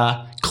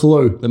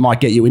clue that might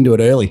get you into it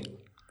early.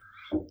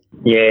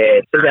 Yeah,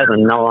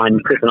 2009,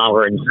 Chris and I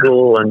were in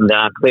school, and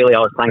clearly I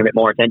was paying a bit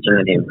more attention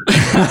than him.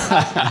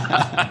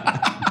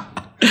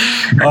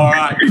 All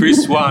right,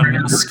 Chris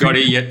won.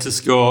 Scotty yet to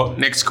score.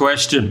 Next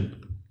question.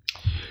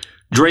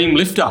 Dream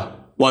Lifter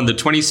won the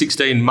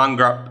 2016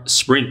 Mungup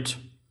Sprint.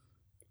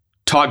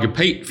 Tiger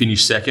Pete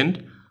finished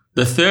second.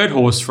 The third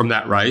horse from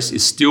that race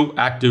is still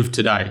active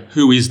today.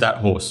 Who is that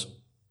horse?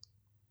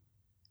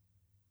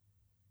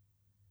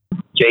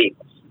 Gee.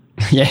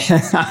 Yeah.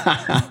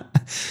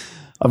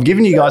 I've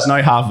given you guys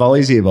no half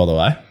volleys here, by the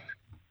way.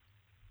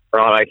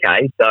 Right,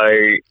 okay. So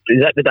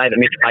is that the day that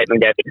Mitch Capeman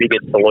gave the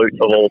biggest salute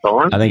of all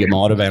time? I think it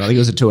might have been. I think it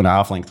was a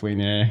 2.5 length win,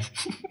 yeah. I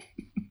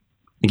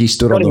think he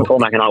stood on the...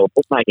 McCormack and I were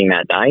bookmaking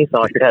that day,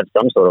 so I should have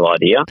some sort of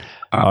idea.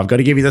 I've got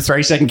to give you the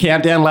 3-second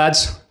countdown,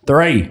 lads.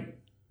 3,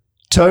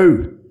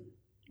 2,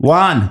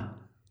 1.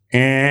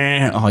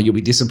 Oh, you'll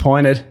be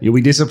disappointed. You'll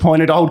be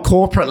disappointed. Old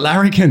Corporate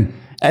Larrikin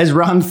has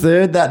run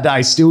third that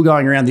day, still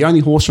going around. The only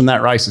horse from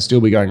that race will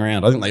still be going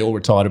around. I think they all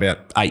retired about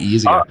 8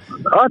 years ago.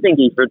 I think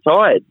he's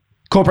retired.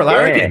 Corporate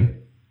Larrikin?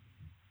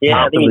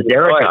 Yeah, I think he's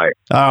Jericho.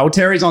 Well,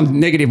 Terry's on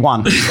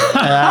 -1.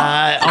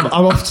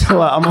 I'm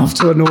off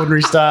to an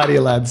ordinary start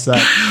here, lads. So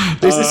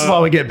this is why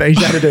we get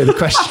BJ to do the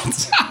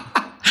questions.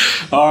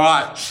 All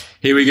right,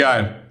 here we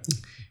go.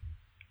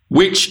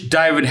 Which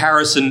David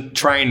Harrison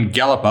trained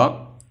galloper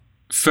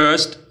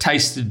first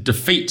tasted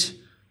defeat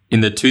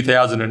in the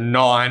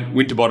 2009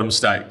 Winterbottom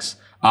Stakes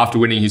after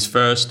winning his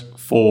first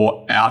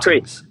 4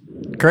 outings?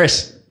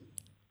 Chris.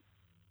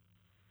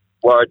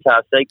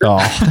 Waratah Secret. Oh,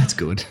 that's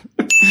good.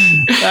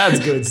 That's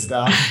good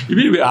stuff. You've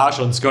been a bit harsh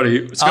on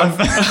Scotty.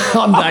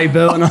 On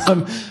debut, and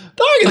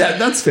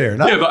that's fair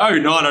enough. Yeah, but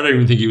 09, I don't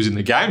even think he was in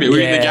the game. Were you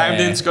in the game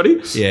then,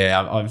 Scotty?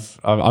 Yeah,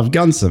 I've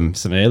gone some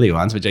early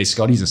ones, but gee,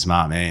 Scotty's a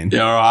smart man.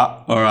 Yeah,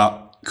 all right.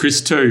 Chris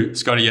 2,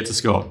 Scotty yet to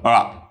score. All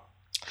right.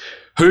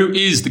 Who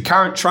is the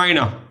current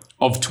trainer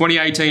of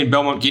 2018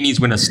 Belmont Guineas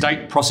winner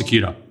State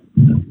Prosecutor?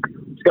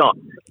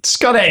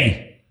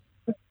 Scotty.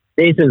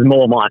 This is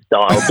more my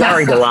style.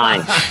 Gary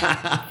Delane.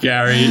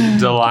 Gary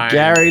Delane.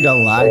 Gary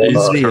Delane is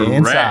the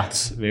Correct.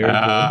 answer. Very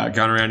good.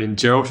 Going around in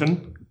Geraldton.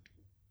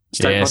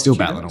 Still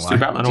battling away.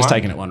 Just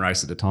taking it one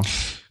race at a time.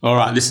 All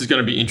right, this is going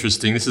to be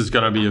interesting. This is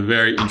going to be a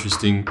very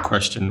interesting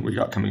question we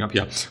got coming up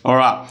here. All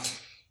right.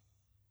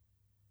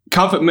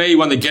 Comfort Me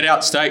won the Get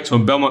Out Stakes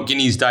on Belmont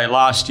Guineas Day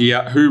last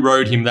year. Who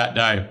rode him that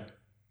day?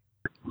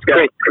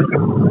 Scotty.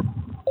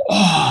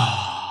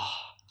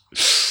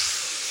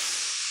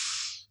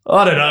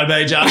 I don't know,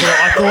 BJ. I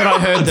thought I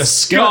heard the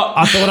skirt.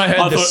 I thought I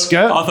heard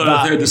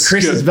the skirt.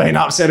 Chris has been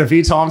upset a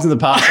few times in the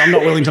past. I'm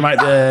not willing to make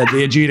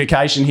the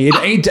adjudication here.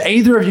 Do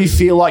either of you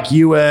feel like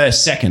you were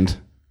second?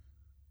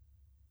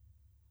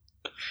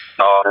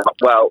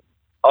 Well,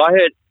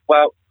 I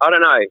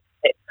don't know.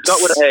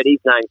 Scott would have heard his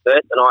name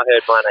first, and I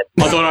heard my name.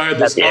 I thought I heard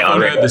this.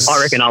 I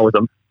reckon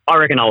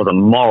I was a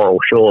moral,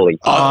 surely.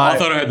 I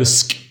thought I heard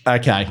this.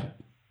 Okay.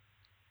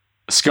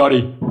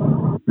 Scotty.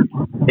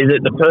 Is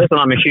it the person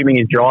I'm assuming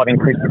is driving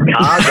Chris's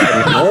car?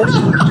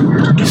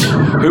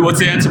 What's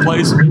the answer,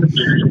 please?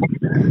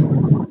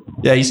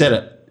 Yeah, he said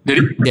it. Did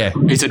he? Yeah.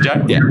 He said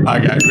Jack? Yeah.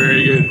 Okay,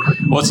 very good.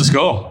 What's the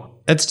score?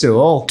 It's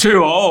 2-2.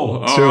 2-2. All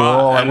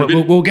right.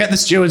 And we'll get the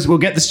stewards. We'll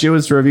get the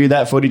stewards to review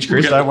that footage,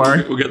 Chris. Don't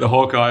worry. We'll get the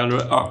Hawkeye onto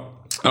it. Oh.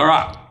 All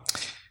right.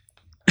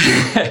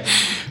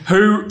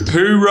 Who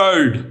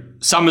rode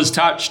Summer's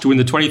Touch to win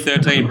the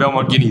 2013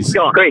 Belmont Guineas?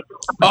 Scotty.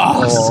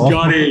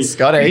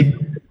 Scotty.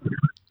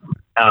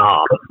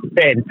 Oh,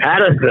 Ben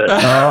Patterson.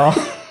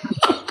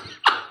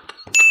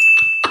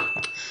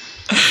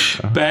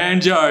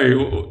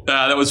 Banjo.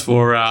 That was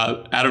for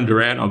Adam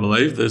Durant, I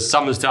believe. The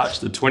Summer's Touch,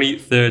 the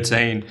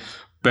 2013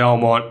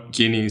 Belmont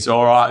Guineas.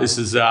 All right, this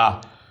is...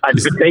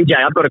 BJ,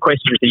 I've got a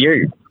question for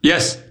you.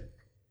 Yes.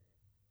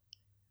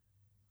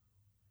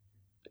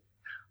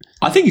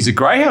 I think he's a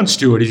greyhound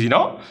steward, is he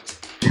not?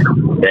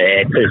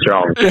 Yeah, too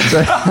strong.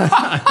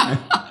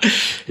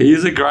 He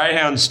is a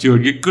greyhound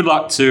steward. Good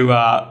luck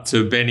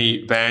to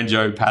Benny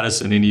Banjo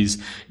Patterson in his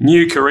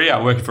new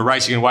career working for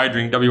Racing and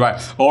Wagering WA.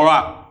 All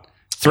right.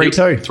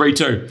 3-2.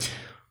 3-2.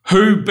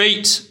 Who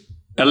beat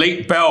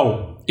Elite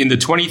Bell in the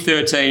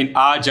 2013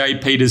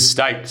 RJ Peters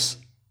Stakes?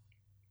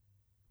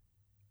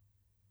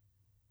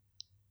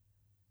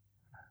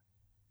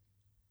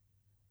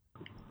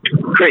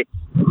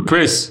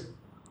 Chris.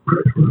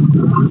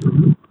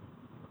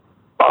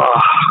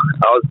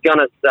 I was going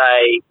to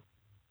say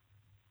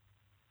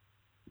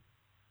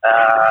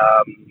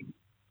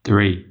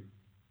 3,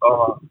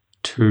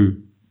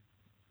 2.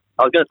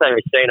 I was going to say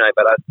Racino,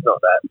 but that's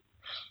not that.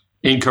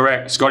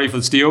 Incorrect. Scotty for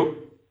the steal.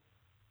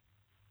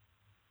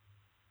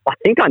 I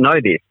think I know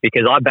this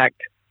because I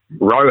backed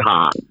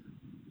Rohan,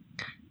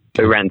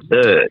 who ran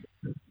third.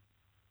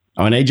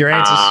 I need your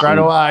answers straight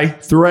away.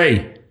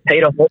 3.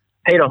 Peter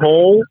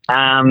Hall.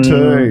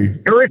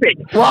 2. Terrific.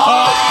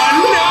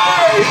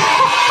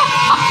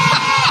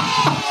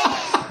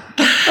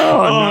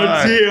 Oh,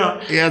 dear.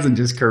 He hasn't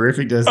just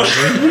terrific, does he?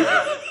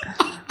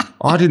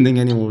 I didn't think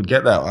anyone would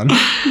get that one.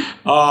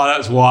 Oh,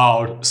 that's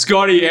wild.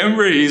 Scotty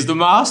Embry is the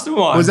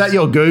mastermind. Was that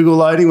your Google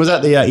loading? Was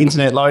that the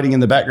internet loading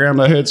in the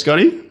background I heard,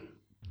 Scotty?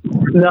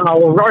 No,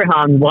 well,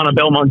 Rohan won a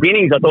Belmont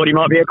Guineas. I thought he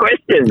might be a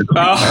question.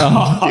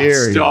 Oh,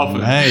 dearie stop it.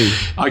 mate.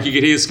 You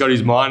could hear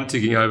Scotty's mind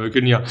ticking over,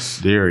 couldn't you?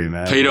 Deary,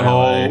 man. Peter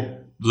Hall,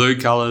 blue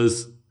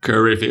colours,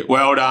 terrific.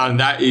 Well done.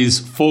 That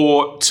is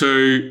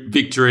 4-2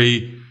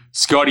 victory.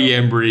 Scotty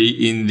Embry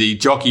in the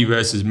jockey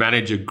versus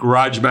manager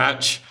grudge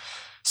match.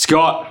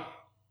 Scott,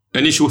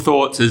 initial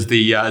thoughts as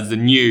the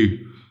new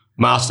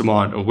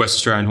mastermind of West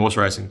Australian horse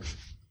racing?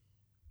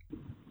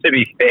 To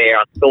be fair,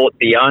 I thought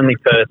the only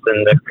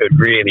person that could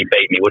really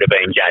beat me would have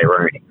been Jay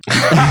Rooney.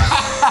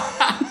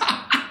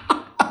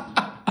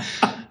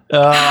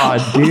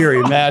 Oh,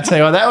 dearie, man. I tell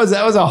you what, that was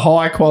a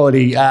high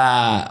quality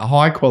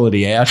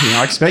outing.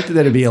 I expected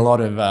there to be a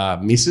lot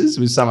of misses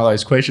with some of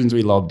those questions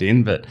we lobbed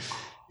in, but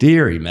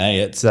dearie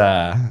me, it's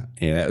that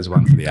was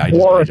one for the ages.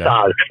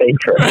 Waratah's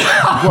secret.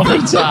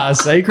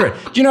 Waratah's secret.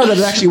 Do you know that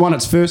it actually won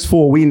its first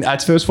four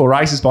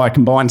races by a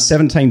combined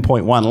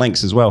 17.1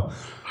 lengths as well?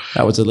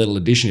 That was a little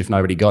addition if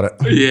nobody got it.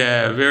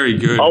 Yeah, very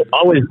good.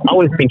 I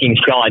was thinking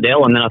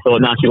Shydell, and then I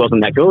thought, no, she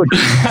wasn't that good.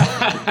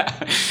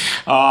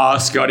 Oh,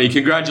 Scotty,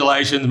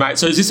 congratulations, mate.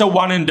 So is this a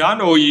one and done,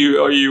 or are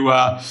you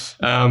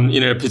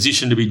in a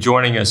position to be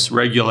joining us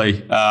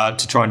regularly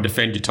to try and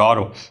defend your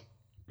title?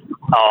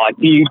 Oh,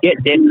 you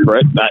get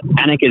desperate, but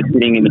Annika's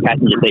sitting in the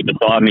passenger seat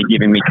beside me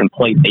giving me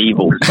complete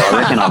evil, so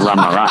I reckon I'd run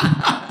my run.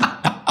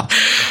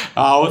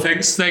 Oh, well,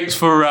 thanks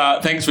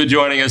for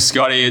joining us,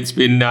 Scotty. It's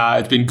been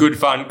good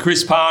fun.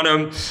 Chris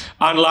Parnham,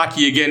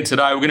 unlucky again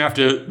today. We're gonna have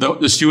to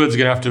the stewards are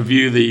gonna have to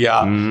view the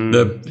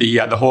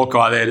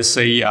Hawkeye there to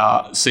see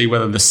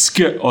whether the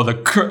sk or the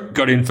k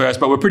got in first.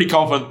 But we're pretty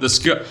confident the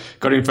sk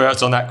got in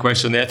first on that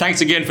question there.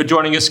 Thanks again for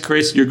joining us,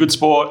 Chris. You're a good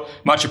sport.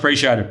 Much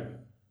appreciated.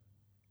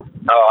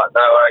 All right,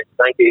 no worries.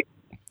 Thank you.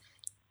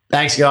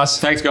 Thanks, guys.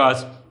 Thanks,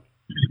 guys.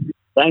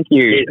 Thank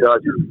you. Cheers, guys.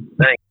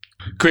 Thanks.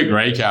 Quick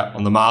recap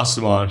on the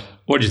mastermind.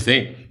 What did you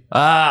think?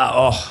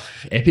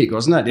 Epic,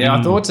 wasn't it? Yeah,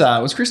 I thought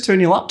was Chris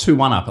 2-0 up,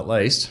 2-1 up at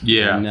least.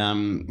 Yeah.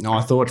 And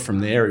I thought from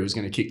there he was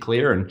going to kick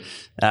clear and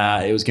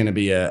it was going to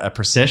be a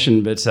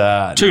procession, but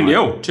 2-0.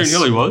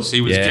 2-0 he was.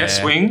 He was Jeff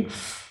Swing,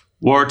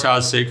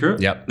 Waratah's secret.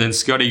 Yep. Then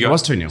Scotty got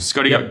 2-0.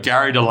 Scotty got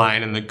Gary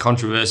Delane and the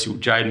controversial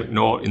Jade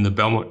McNaught in the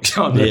Belmont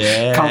on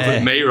the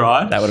Comfort Me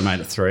ride. That would have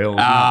made it 3-all.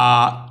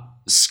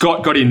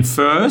 Scott got in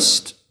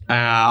first.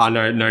 I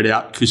know, no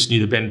doubt, Chris knew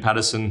the Ben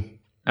Patterson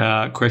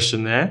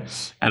question there,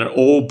 and it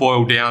all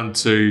boiled down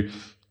to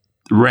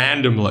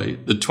randomly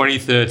the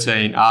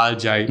 2013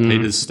 RJ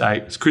Peters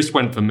Stakes. Chris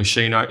went for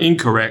Machino,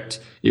 incorrect.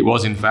 It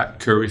was in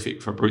fact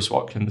terrific for Bruce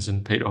Watkins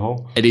and Peter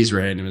Hall. It is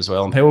random as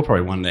well, and people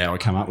probably wonder how we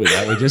come up with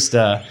that. We just,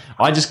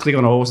 I just click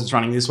on a horse that's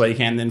running this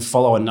weekend, then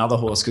follow another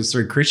horse because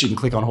through Chris you can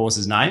click on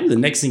horse's name. The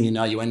next thing you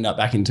know, you end up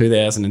back in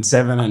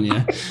 2007, and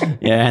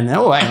and then,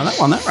 oh, hang on, that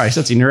won that race.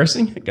 That's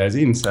interesting. It goes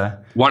in. So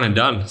one and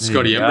done.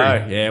 Scotty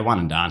Embry. Yeah, one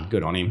and done.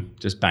 Good on him.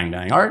 Just bang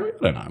bang. I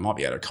don't know. I might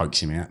be able to coax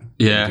him out.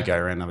 Yeah, to go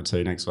around number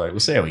 2 next week. We'll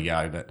see how we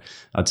go. But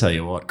I'll tell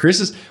you what,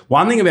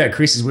 one thing about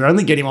Chris is we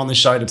only get him on the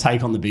show to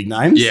take on the big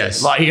names.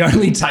 Yes, like he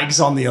only takes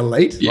on the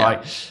elite.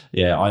 Yeah.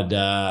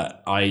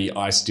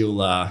 I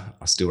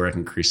still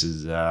reckon Chris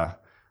is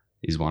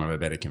one of our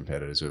better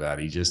competitors with that.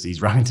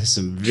 He's run into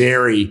some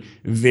very,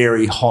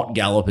 very hot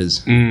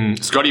gallopers.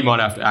 Scotty might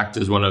have to act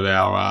as one of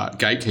our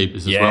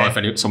gatekeepers as well.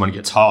 If someone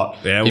gets hot,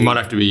 he might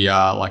have to be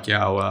like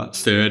our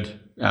third.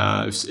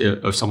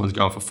 If someone's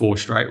going for 4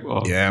 straight,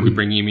 we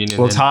bring him in.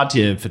 Well, it's hard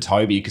for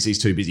Toby because he's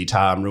too busy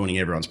ruining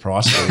everyone's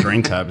price for a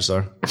green tab.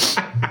 So.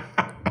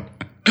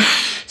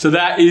 So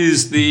that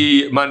is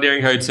the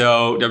Mundaring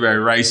Hotel WA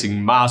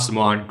Racing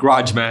Mastermind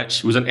grudge match.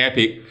 It was an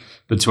epic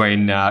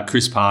between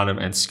Chris Parnham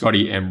and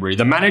Scotty Embry.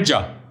 The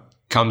manager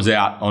comes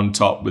out on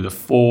top with a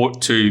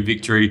 4-2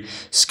 victory.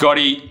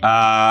 Scotty,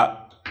 I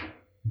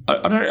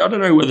don't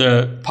know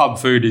whether pub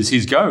food is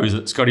his go. Is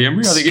it Scotty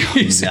Embry? I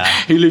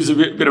think he lives a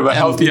bit of a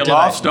healthier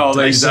lifestyle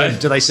these days.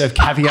 Do they serve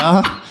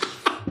caviar?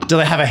 Do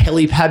they have a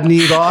helipad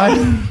nearby?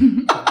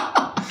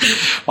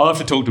 I'll have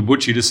to talk to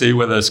Butchie to see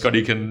whether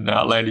Scotty can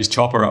land his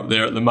chopper up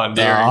there at the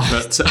Mundaring.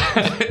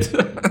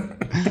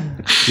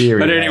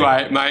 But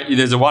anyway, mate,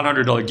 there's a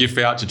 $100 gift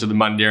voucher to the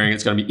Mundaring.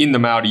 It's going to be in the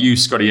mail to you,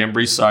 Scotty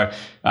Embry. So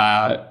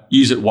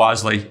use it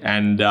wisely.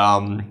 And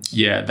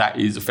that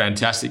is a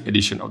fantastic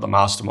edition of the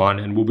Mastermind.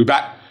 And we'll be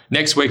back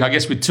next week, I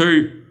guess, with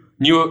 2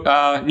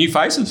 new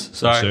faces.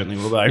 So certainly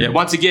will be. Yeah,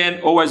 once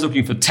again, always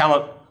looking for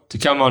talent to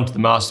come on to the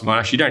Mastermind.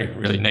 Actually, you don't even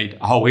really need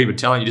a whole heap of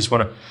talent. You just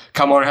want to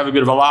come on and have a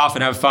bit of a laugh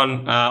and have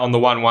fun on the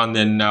 1-1,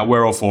 then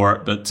we're all for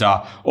it. But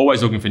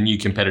always looking for new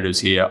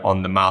competitors here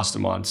on the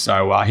Mastermind.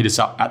 So hit us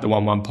up at the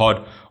 11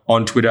 Pod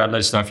on Twitter and let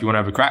us know if you want to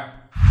have a crack.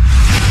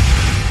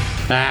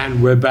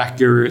 And we're back,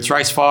 Guru. It's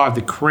race 5,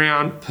 the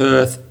Crown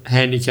Perth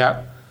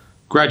Handicap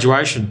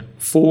Graduation.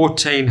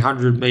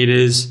 1,400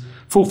 metres,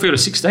 full field of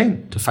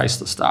 16 to face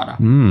the starter.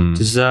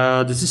 Does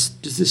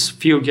this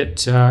field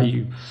get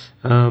you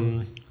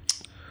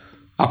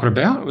up and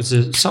about? Was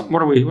there something?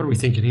 What are we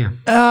thinking here?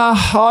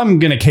 I'm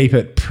going to keep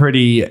it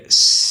pretty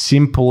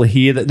simple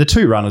here. The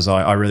two runners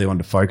I really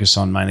wanted to focus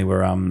on mainly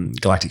were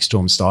Galactic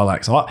Storm,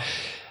 Stylax.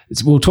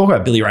 We'll talk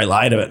about Billy Ray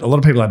later, but a lot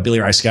of people have Billy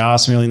Ray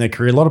scars from early in their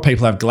career. A lot of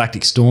people have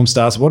Galactic Storm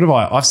stars.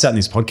 I've sat in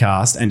this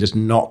podcast and just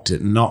knocked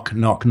it, knock,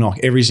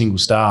 every single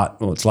start.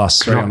 Well, it's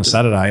last 3 on a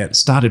Saturday. It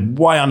started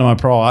way under my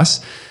price,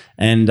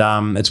 and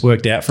it's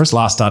worked out. For us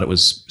last start, it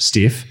was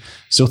stiff.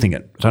 Still think I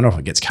don't know if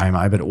it gets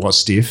KMO, but it was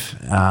stiff.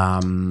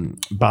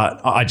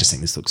 But I just think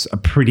this looks a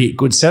pretty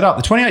good setup.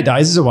 The 28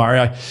 days is a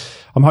worry.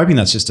 I'm hoping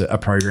that's just a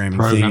programming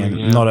thing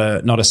and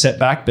not a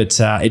setback, but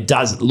it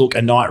does look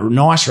a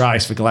nice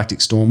race for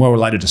Galactic Storm, well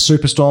related to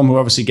Superstorm, who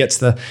obviously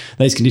gets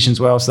these conditions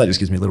well, so that just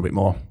gives me a little bit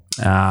more,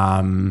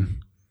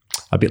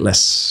 a bit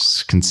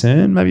less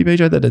concern maybe,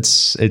 BJ, that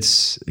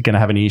it's going to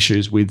have any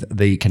issues with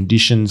the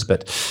conditions,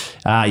 but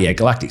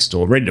Galactic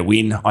Storm, ready to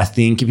win, I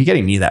think. If you're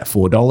getting near that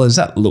 $4,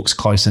 that looks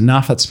close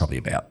enough. That's probably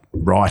about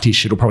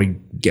rightish. It'll probably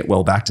get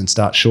well backed and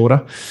start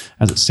shorter,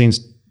 as it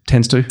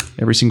tends to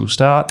every single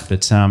start,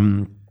 but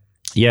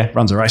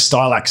runs a race.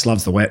 Stylax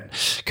loves the wet.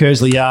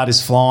 Kersley Yard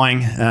is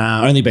flying.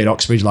 Only beat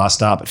Oxbridge last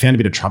start, but found a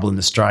bit of trouble in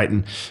the straight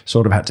and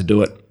sort of had to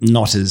do it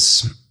not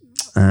as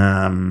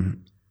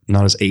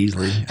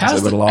easily as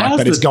I would like.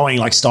 But it's going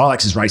like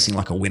Stylax is racing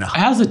like a winner.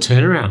 How's the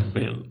turnaround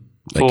been?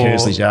 Like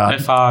Kersley's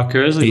Yard. FR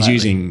Kersley.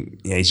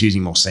 He's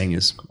using more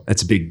seniors.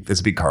 There's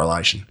a big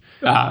correlation.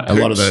 A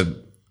lot of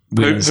the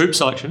hoop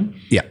selection.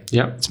 Yeah.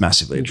 Yeah. It's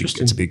massively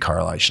interesting. It's a big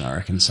correlation, I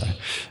reckon. So,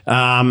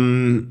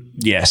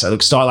 so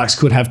look, Stylax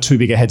could have too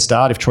big a head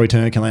start if Troy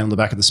Turner can land on the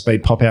back of the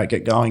speed, pop out,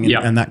 get going,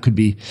 and that could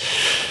be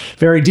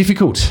very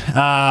difficult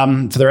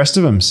for the rest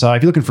of them. So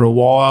if you're looking for a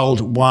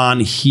wild one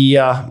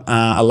here,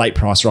 a late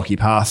price Rocky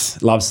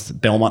Path, loves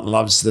Belmont,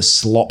 loves the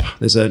slop.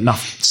 There's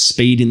enough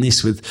speed in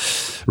this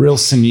with real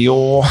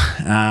senior,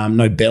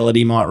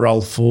 Nobility might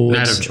roll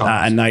forward,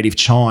 and Native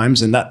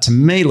Chimes, and that to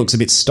me looks a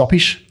bit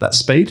stoppish, that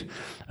speed.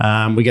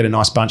 We get a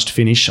nice bunch to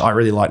finish. I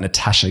really like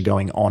Natasha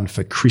going on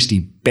for Christy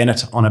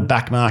Bennett on a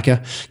back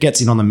marker. Gets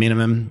in on the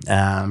minimum.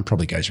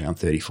 Probably goes around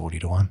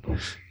 30-40 to 1.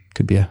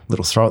 Could be a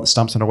little throw at the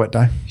stumps on a wet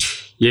day.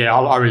 Yeah,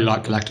 I really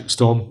like Galactic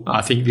Storm.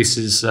 I think this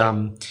is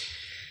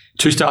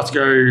 2 starts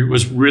ago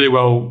was really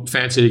well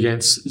fancied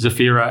against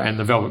Zafira, and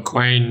the Velvet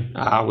Queen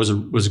was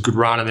a good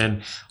run. And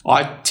then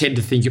I tend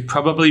to think it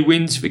probably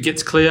wins if it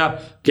gets clear.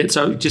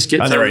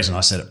 The reason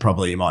I said it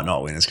probably might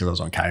not win is because I was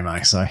on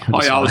KMO. So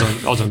I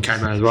was on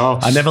KMO as well.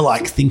 I never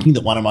like thinking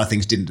that one of my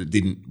things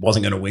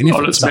wasn't going to win.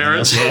 On its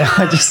merits. Yeah,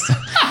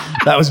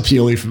 that was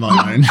purely for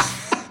my own.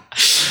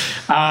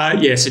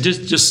 So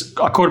just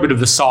I caught a bit of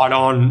the side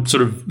on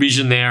sort of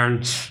vision there,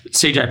 and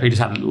CJP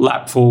just had a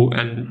lap full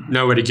and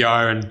nowhere to go.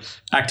 And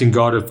Acting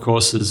God, of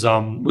course, was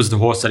the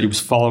horse that he was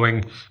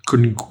following.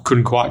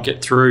 Couldn't quite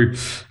get through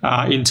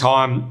in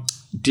time.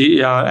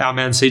 Our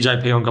man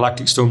CJP on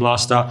Galactic Storm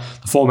last start.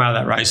 The form out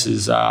of that race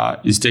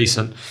is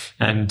decent,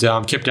 and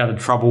kept out of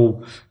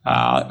trouble.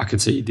 I can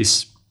see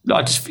this.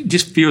 It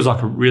just feels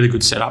like a really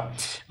good setup,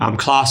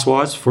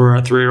 class-wise, for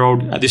a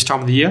 3-year-old at this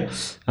time of the year.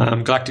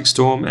 Galactic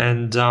Storm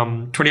and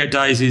 28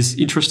 Days is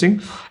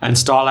interesting, and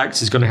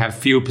Stylax is going to have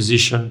field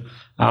position,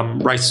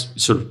 race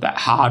sort of that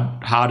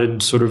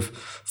hardened sort of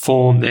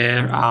form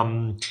there.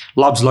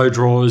 Loves low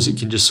draws. It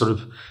can just sort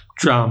of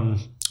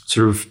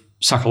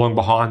suck along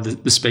behind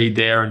the speed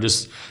there and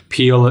just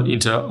peel it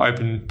into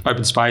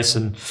open space.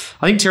 And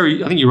I think,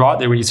 Terry, you're right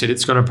there when you said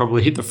it's going to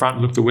probably hit the front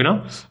and look the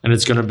winner, and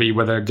it's going to be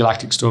whether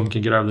Galactic Storm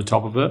can get over the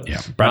top of it.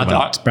 Yeah, Brad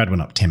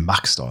went up $10,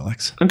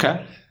 Stylax.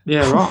 Okay.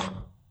 Yeah, right.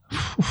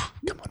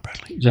 Come on,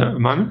 Bradley. Is that a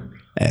moment?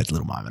 Yeah, it's a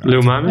little moment.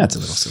 That's a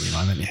little silly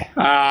moment,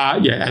 yeah.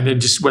 And then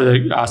just whether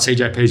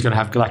CJP is going to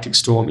have Galactic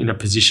Storm in a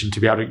position to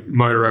be able to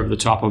motor over the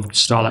top of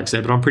Stylax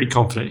there, but I'm pretty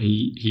confident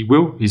he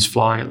will. He's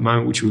flying at the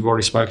moment, which we've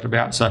already spoken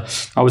about. So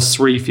I was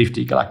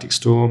 350 Galactic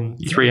Storm,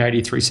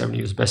 380, 370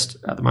 was best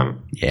at the moment.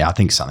 Yeah, I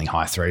think something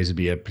high threes would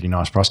be a pretty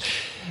nice price.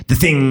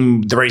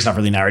 The reason I've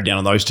really narrowed down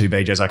on those two,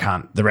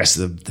 BJs, the rest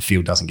of the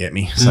field doesn't get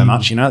me so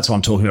much. That's why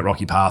I'm talking about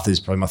Rocky Path is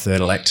probably my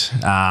third elect.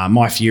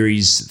 My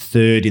Fury's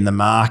third in the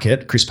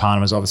market. Chris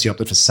Parnham has obviously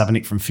opted for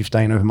Savanic from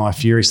 15 over My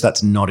Fury, so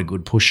that's not a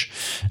good push.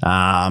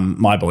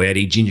 My Boy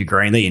Eddie, Ginger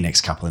Green, they're your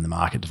next couple in the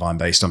market. Divine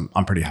Beast,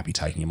 I'm pretty happy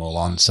taking them all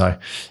on. So,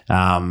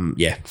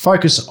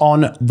 focus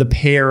on the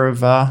pair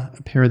of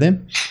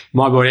them.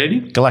 My Boy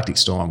Eddie? Galactic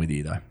Storm, I'm with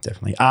you though,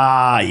 definitely.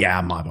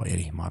 My Boy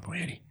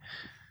Eddie.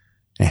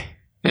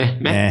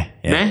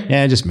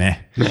 Yeah, just meh.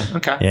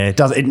 Okay. Yeah,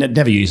 it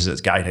never uses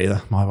its gate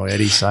either, My Boy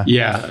Eddie. So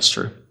yeah, that's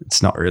true.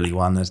 It's not really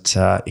one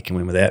that it can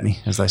win without me,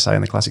 as they say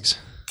in the classics.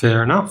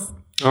 Fair enough.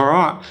 All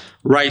right.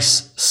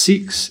 Race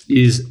 6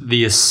 is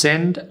the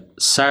Ascend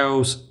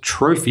Sales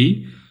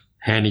Trophy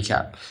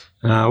Handicap.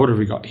 What have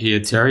we got here,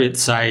 Terry?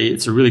 It's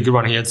a really good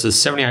one here. It's a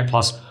 78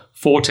 plus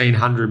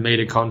 1,400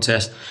 metre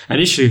contest.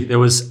 Initially, there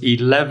was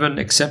 11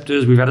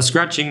 acceptors. We've had a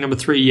scratching. Number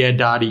 3, Yeah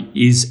Darty,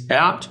 is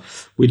out,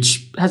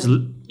 which has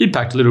an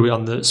impact a little bit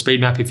on the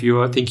speed map if you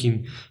were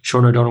thinking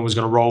Sean O'Donnell was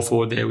going to roll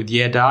forward there with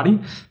Yeah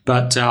Darty.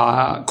 But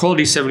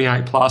quality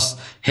 78 plus,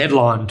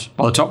 headlined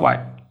by the top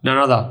weight, none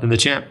other than the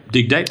champ,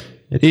 Dig Deep.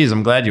 It is.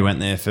 I'm glad you went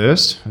there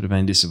first. It would have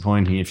been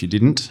disappointing if you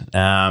didn't.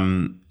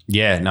 Blasphemy.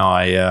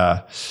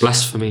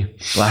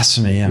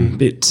 I'm a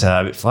bit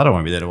flat. I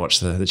won't be there to watch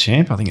the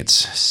champ. I think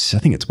it's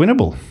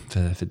winnable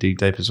for Dig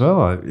Deep as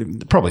well.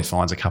 It probably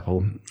finds a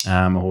couple.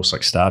 A horse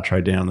like Star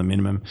Trade down the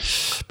minimum,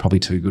 probably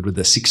too good with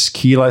the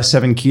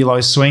 7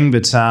 kilo swing.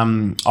 But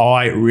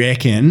I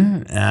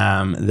reckon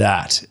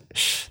that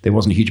there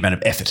wasn't a huge amount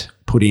of effort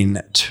put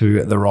in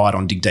to the ride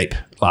on Dig Deep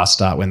last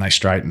start when they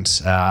straightened.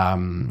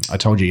 I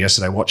told you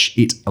yesterday, watch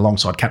it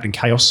alongside Captain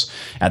Chaos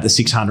at the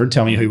 600.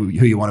 Tell me who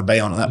you want to be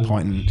on at that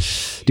point. And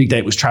Dig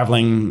Deep was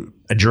travelling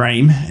a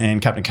dream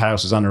and Captain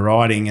Chaos was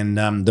underriding.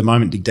 And the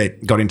moment Dig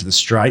Deep got into the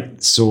straight,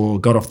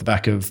 got off the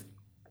back of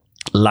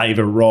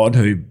Laver Rod,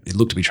 who it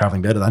looked to be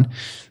travelling better than.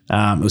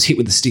 It was hit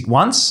with the stick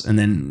once and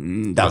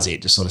then that was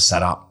it, just sort of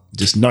sat up.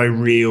 Just no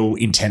real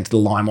intent to the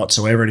line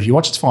whatsoever. And if you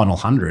watch its final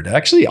 100,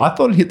 actually, I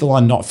thought it hit the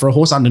line not for a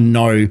horse under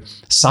no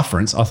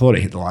sufferance. I thought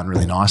it hit the line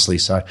really nicely.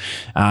 So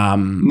I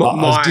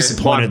was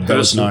disappointed there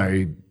was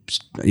no,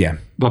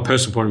 My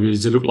personal point of view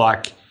is it looked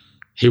like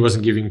he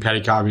wasn't giving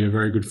Paddy Carvey a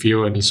very good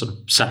feel and he sort of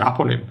sat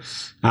up on him.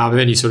 And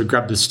then he sort of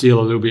grabbed the steal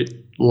a little bit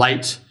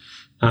late.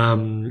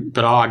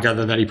 But I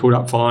gather that he pulled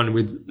up fine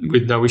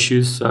with no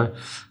issues. So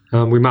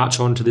we march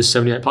on to this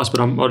 78 plus, but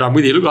I'm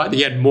with you. It looked like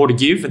he had more to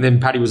give, and then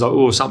Paddy was like,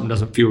 "Oh, something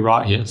doesn't feel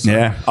right here." So,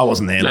 yeah, I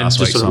wasn't there last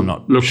week, so I'm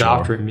not looked sure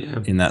after him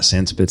in that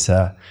sense. But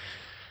something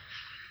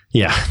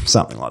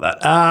like that.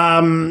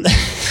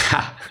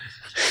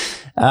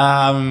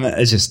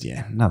 It's just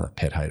another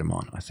pet hate of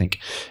mine, I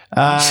think.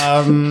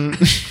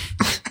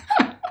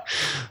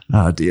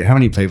 Oh dear, how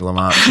many people am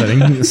I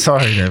upsetting?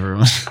 Sorry,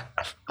 everyone.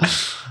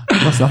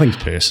 Nothing's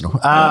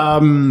personal.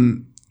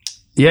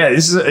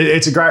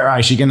 It's a great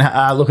race. You can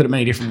look at it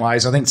many different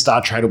ways. I think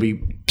Star Trade will be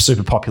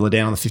super popular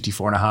down on the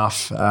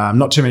 54.5.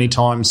 Not too many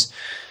times,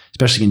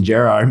 especially in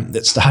Gero,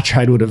 that Star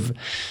Trade would have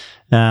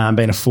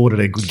been afforded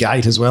a good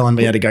gate as well and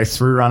be able to go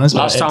through runners.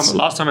 Last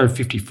time at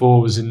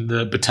 54 was in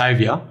the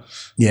Batavia.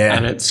 Yeah.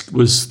 And it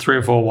was 3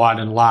 or 4 wide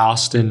and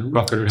last and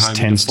rocketed home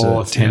into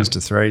fourth. 10s to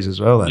 3s as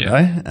well that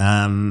day.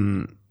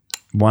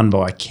 Won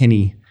by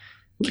Kenny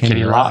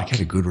Luck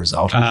had a good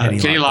result on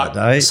Kenny Luck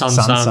that day.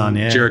 Sun,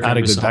 had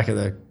a good back at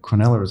the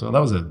Quinella as well. That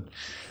was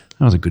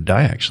a good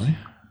day actually.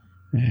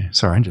 Yeah,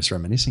 sorry, I'm just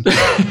reminiscing.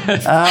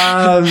 Thinking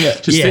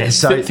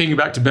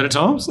back to better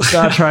times.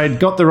 Star Trade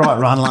got the right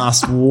run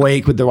last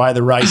week with the way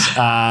the race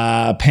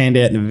panned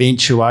out and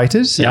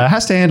eventuated.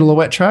 Has to handle a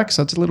wet track,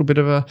 so it's a little bit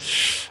of a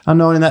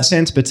unknown in that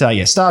sense. But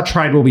Star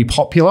Trade will be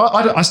popular.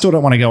 I still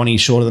don't want to go any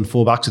shorter than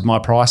 $4 with my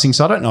pricing,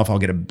 so I don't know if I'll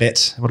get a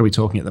bet. What are we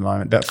talking at the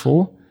moment? About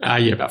 4?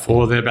 About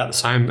 4. They're about the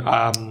same.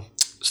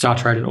 Star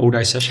Trade and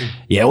all-day session.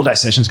 Yeah, all-day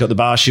session's got the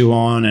bar shoe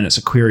on and it's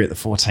a query at the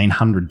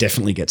 1,400.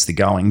 Definitely gets the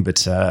going.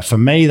 But for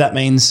me, that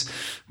means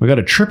we've got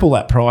to triple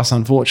that price,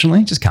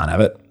 unfortunately. Just can't have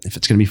it. If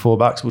it's going to be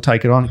 $4, we'll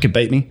take it on. It could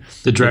beat me.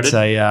 The dreaded.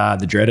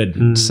 It's the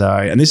dreaded. So,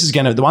 and this is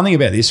going to, the one thing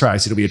about this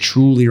race, it'll be a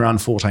truly run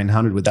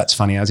 1,400 with That's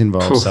Funny As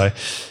involved. So,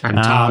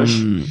 and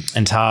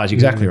Taj.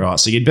 Exactly right.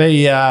 So you'd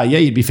be,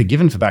 you'd be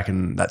forgiven for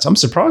backing that. So I'm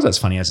surprised That's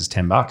Funny As is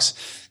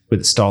 $10. With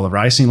its style of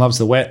racing, loves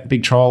the wet,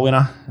 big trial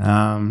winner.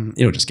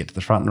 It'll just get to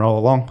the front and roll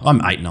along. I'm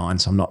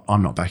 8-9, so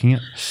I'm not backing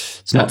it.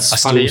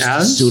 That's funny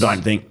as. Still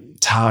don't think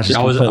Taj has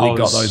completely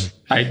got those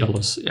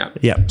 $8. Yeah.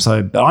 Yeah.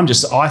 So, but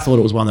I thought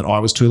it was one that I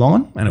was too long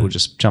on, and it would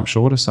just jump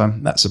shorter. So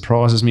that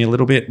surprises me a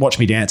little bit. Watch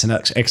Me Dance, an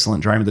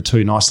excellent dream of the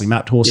 2 nicely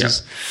mapped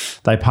horses. Yep.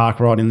 They park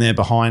right in there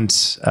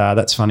behind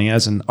That's Funny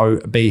As and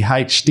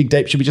OBH. Dig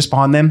Deep should be just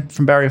behind them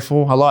from barrier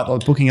 4. I like the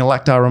booking of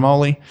Lactar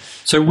Ramoli.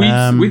 So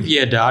with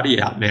Yardadi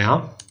out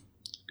now.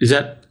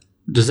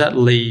 Does that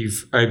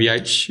leave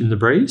OBH in the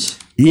breeze?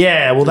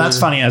 Yeah, well, That's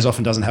Funny As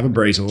often doesn't have a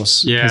breeze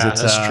horse. Yeah,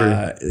 that's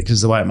true.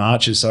 Because the way it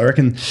marches. So I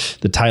reckon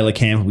the Taylor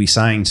camp will be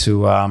saying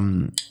to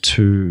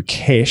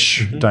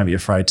Kesh, don't be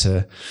afraid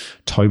to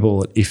toe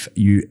ball it if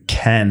you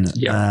can.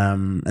 Yeah.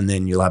 And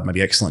then you'll have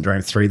maybe Excellent Dream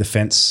 3, the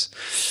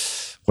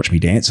fence. Watch Me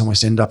Dance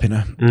almost end up in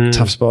a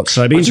tough spot.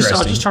 So it'd be interesting. I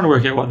was just trying to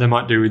work out what they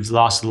might do with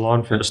last of the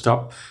line first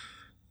up.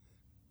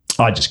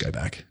 I'd just go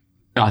back.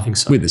 I think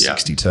so. With the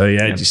 62,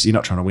 just you're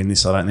not trying to win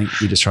this, I don't think.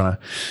 You're just trying to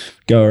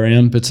go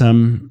around. But, I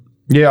don't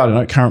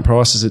know. Current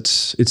prices,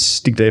 it's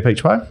Dig Deep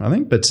each way, I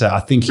think. But I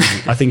think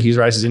his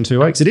race is in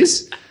 2 weeks. It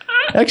is.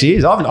 It actually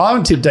is. I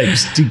haven't tipped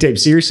Dig Deep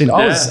seriously.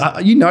 I was,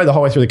 the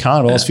whole way through the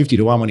carnival, I was 50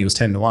 to 1 when he was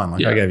 10 to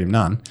 1. I gave him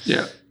none.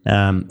 Yeah.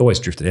 Always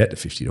drifted out to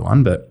 50 to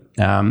 1. But,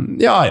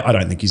 I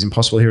don't think he's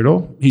impossible here at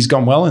all. He's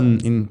gone well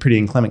in pretty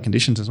inclement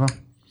conditions as well.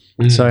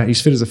 So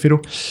he's fit as a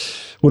fiddle.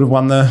 Would have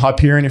won the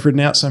Hyperion if ridden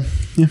out. So,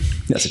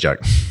 that's a joke.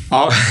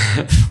 I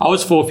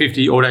was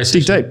 450 all-day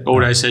session.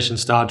 All-day session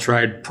Star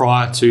Trade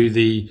prior to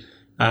the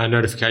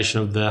notification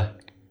of the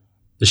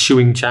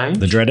shoeing change.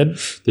 The dreaded.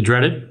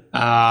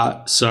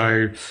 I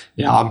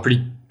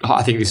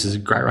think this is a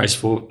great race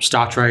for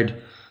Star Trade.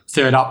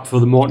 Third up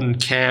for the Morton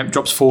camp.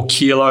 Drops 4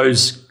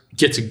 kilos.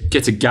 Gets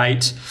a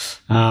gate.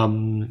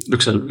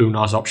 Looks a real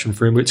nice option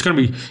for him. It's going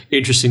to be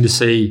interesting to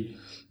see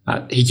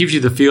he gives you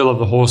the feel of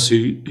the horse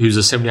who's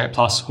a 78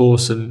 plus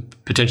horse and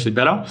potentially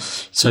better.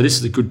 So this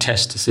is a good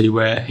test to see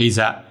where he's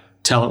at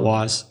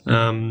talent-wise,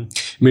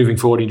 moving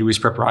forward into his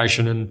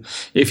preparation. And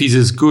if he's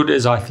as good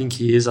as I think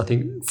he is, I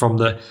think from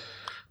the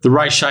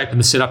race shape and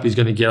the setup he's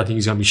going to get, I think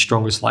he's going to be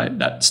strongest late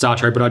at Star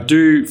Trade. But I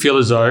do feel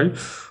as though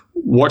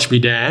Watch Me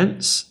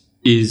Dance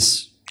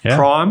is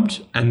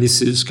primed, and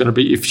this is going to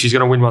be, if she's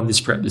going to win one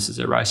this prep, this is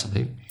her race, I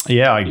think.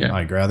 Yeah,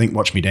 I agree. I think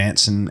Watch Me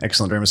Dance and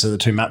Excellent Dream are the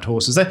two mapped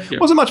horses. There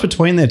wasn't much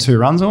between their two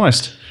runs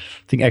almost.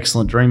 I think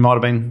Excellent Dream might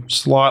have been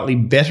slightly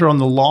better on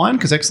the line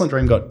because Excellent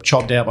Dream got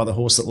chopped out by the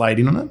horse that laid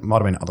in on it. Might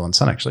have been Other One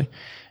Son, actually.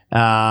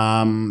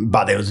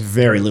 But there was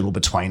very little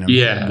between them.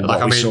 Yeah,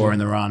 like we saw in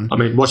the run. I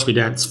mean, Watch Me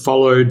Dance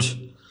followed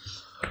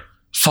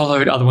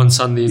Other One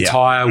Son the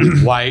entire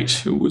with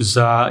weight. It was,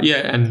 so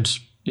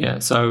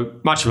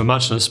much of a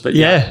muchness. But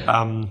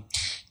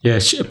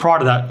prior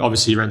to that,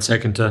 obviously, he ran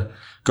second to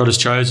God Has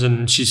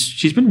Chosen.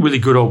 She's been really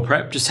good all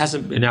prep, just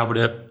hasn't been able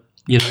to,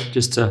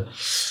 just to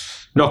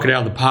knock it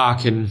out of the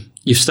park. And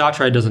if Star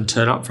Trade doesn't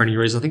turn up for any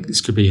reason, I think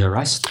this could be her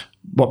race.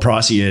 What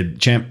price are you,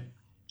 champ?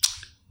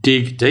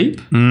 Dig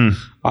Deep.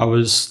 I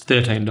was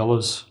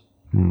 $13.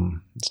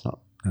 It's not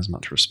as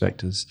much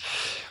respect as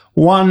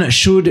one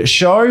should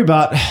show,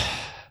 but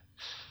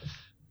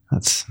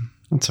that's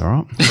all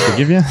right. I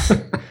forgive you.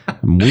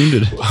 I'm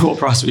wounded. What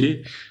price were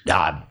you?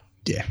 Yeah,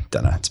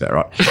 don't know. It's about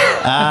right.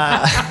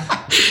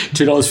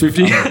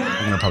 $2.50. I'm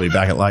going to probably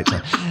back it later.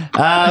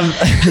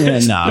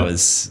 No, it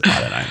was,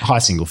 I don't know, high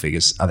single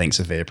figures. I think it's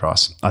a fair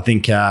price. I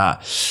think, I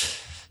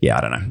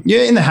don't know.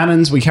 Yeah, in the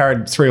Hannons, we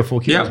carried 3 or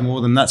 4 kilos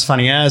more than That's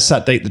Funny As.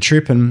 Sat deep the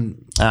trip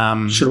and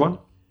should have won.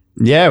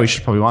 Yeah, we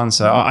should probably won.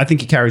 So I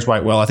think he carries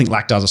weight well. I think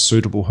Lactar's a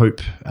suitable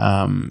hoop.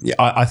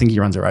 I think he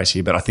runs a race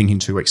here, but I think in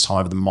 2 weeks' time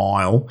over the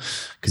mile,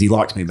 because he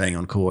liked me being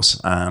on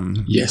course.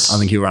 Yes. I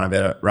think he'll run a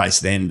better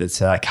race then. But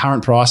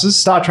current prices,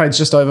 Star Trade's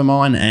just over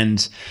mine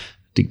and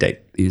Dig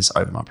Deep is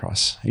over my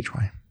price each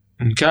way.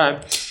 Okay.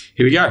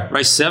 Here we go.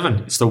 Race 7.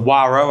 It's the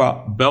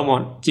Waroa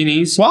Belmont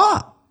Guineas.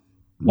 What?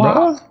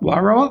 Waroa?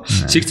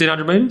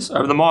 1,600 metres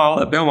over the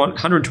mile at Belmont,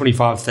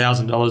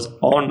 $125,000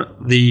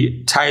 on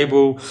the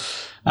table.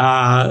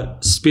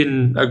 It's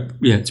been a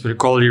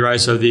quality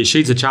race over there.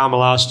 She's a charmer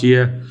last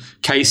year.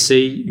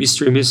 KC,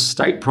 Mystery Miss,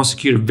 State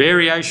Prosecutor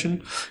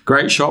Variation.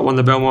 Great shot, won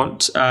the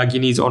Belmont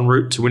Guineas en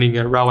route to winning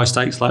a Railway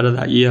Stakes later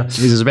that year.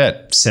 There's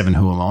about 7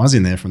 Who Am I's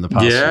in there from the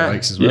past 2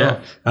 weeks as well.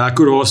 Yeah.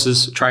 Good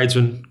horses,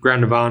 Tradesman, Grand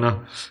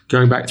Nirvana,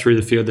 going back through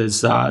the field.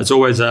 There's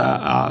always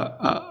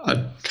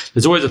a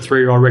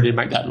 3-year-old ready to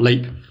make that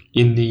leap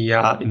in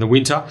the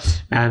winter,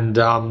 and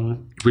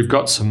we've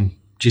got some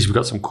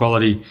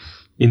quality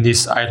in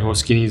this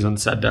 8-horse Guineas on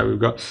Saturday. We've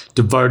got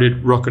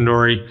Devoted,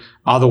 Rockanori,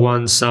 Other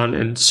One Son,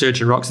 and Search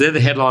and Rocks. They're the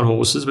headline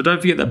horses, but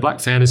don't forget that Black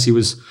Fantasy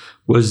was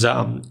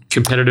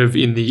competitive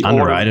in the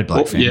underrated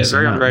Black Fantasy. Yeah,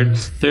 very underrated.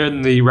 Third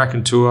in the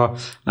Raconteur,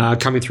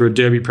 coming through a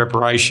Derby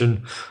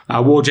preparation.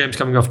 War Jam's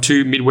coming off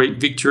 2 midweek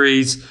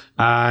victories,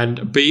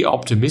 and Be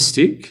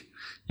Optimistic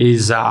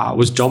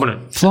was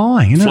dominant.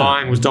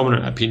 Flying was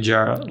dominant at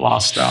Pinjarra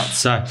last start.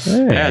 So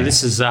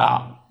this is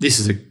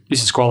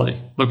quality.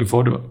 Looking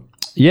forward to it.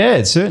 Yeah,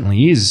 it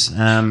certainly is.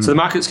 So the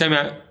markets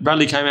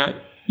Bradley came out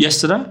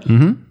yesterday.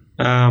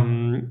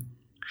 Where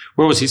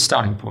was his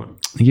starting point?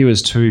 I think he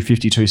was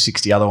 250,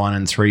 260, other one,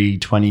 and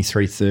 320,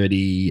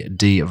 330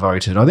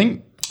 devoted.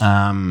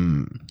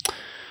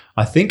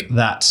 I think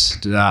that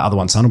Other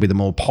One Son will be the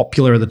more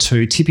popular of the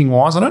two, tipping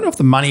wise. I don't know if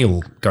the money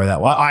will go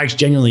that way.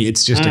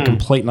 It's just a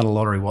complete and utter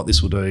lottery what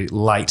this will do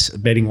late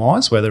betting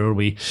wise, whether it'll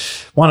be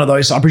one of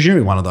those. I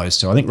presume one of those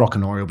two. I think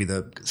Rockanori will be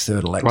the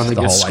third elect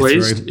the whole way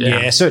through.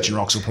 Yeah, Search and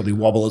Rocks will probably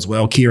wobble as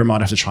well. Kira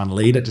might have to try and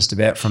lead it just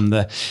about from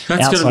the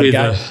outside gate.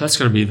 That's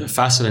going to be the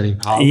fascinating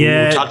part.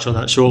 Yeah, we'll touch on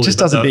that shortly. It just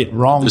does a bit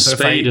wrong. The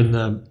speed and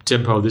the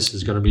tempo of this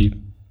is going to be...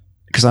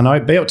 Because I know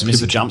Be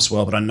Optimistic jumps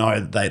well, but I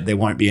know that there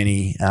won't be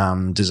any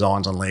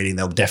designs on leading.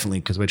 They'll definitely,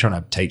 because we're trying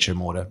to teach her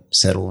more to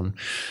settle and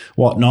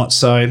whatnot.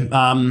 So,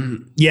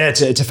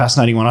 it's a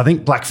fascinating one. I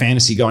think Black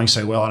Fantasy going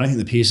so well, I don't think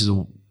the Pierces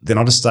they're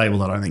not a stable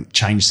that I don't think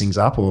change things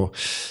up or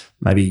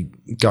maybe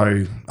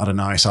go, I don't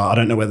know. So I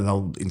don't know whether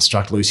they'll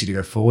instruct Lucy to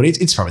go forward.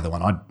 It's probably the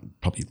one I'd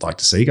probably like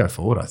to see go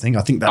forward, I think.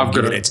 I think that'll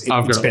give it its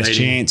best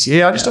chance.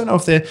 Yeah, I just don't know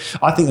if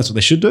I think that's what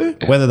they should do,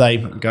 whether they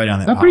go down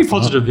that path. Pretty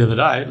positive the other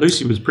day.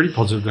 Lucy was pretty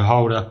positive to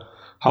hold a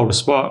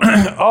spot.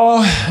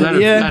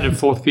 Landed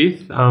 4th,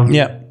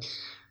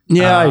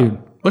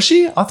 5th. Was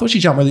she? I thought she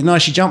jumped really. No,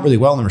 she jumped really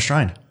well in the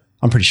restraint.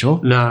 I'm pretty sure.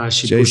 No,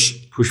 she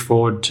pushed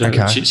forward.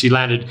 She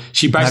landed.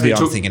 She basically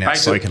took.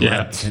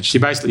 She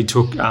basically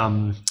took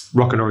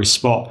Rockanori's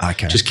spot.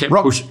 Okay. Just kept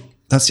pushing.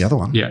 That's the other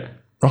one. Yeah.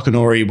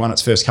 Rockanori won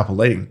its first couple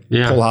leading.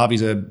 Yeah. Paul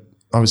Harvey's a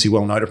obviously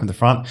well noted from the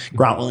front.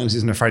 Grant Williams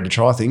isn't afraid to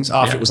try things.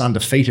 After it was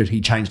undefeated,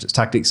 he changed its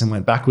tactics and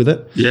went back with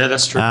it. Yeah,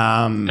 that's true.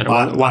 And it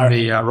won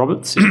the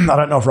Roberts. I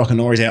don't know if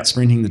Rock'n'Ori's out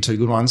sprinting the two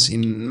good ones.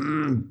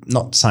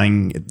 Not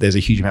saying there's a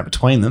huge amount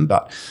between them,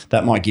 but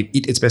that might give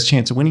it its best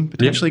chance of winning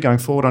potentially going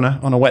forward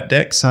on a wet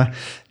deck. So,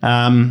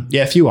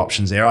 a few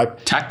options there.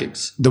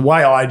 Tactics. The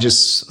way I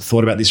just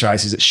thought about this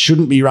race is it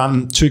shouldn't be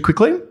run too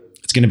quickly.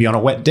 It's going to be on a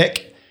wet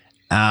deck.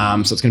 So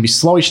it's going to be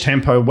slowish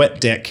tempo, wet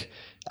deck.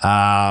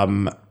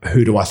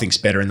 Who do I think's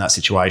better in that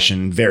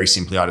situation? Very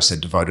simply, I just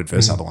said Devoted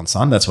versus Other One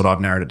Son. That's what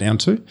I've narrowed it down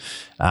to.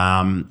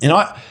 And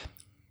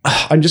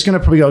I'm just going to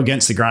probably go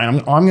against the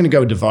grain. I'm going to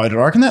go Devoted.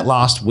 I reckon that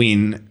last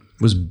win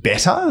was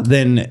better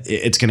than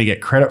it's going to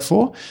get credit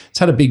for. It's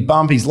had a big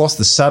bump. He's lost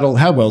the saddle.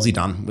 How well's he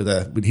done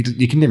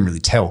you can never really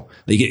tell.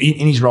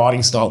 In his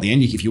riding style at the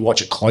end, if you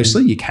watch it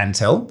closely, you can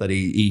tell that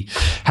he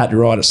had to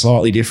ride it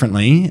slightly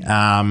differently.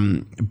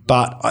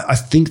 But I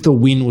think the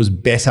win was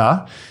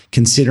better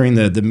considering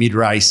the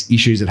mid-race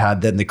issues it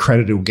had, then the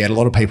credit it will get. A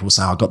lot of people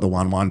say, I got the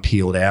 1-1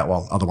 peeled out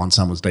while Other One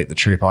Son was beat the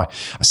trip. I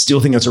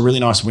still think it's a really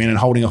nice win and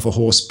holding off a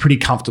horse pretty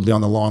comfortably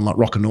on the line like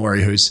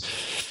Rock'n'Ori, who's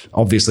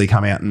obviously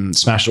come out and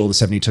smashed all the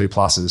 72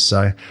 pluses.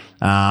 So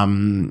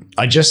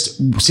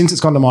since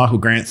it's gone to Michael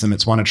Grantham,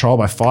 it's won a trial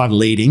by 5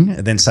 leading,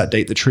 and then sat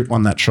deep the trip,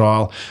 won that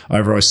trial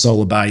over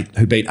Osola Bay,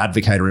 who beat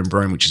Advocator in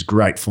Broome, which is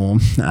great form.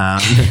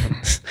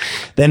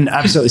 Then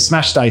absolutely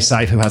smashed Stay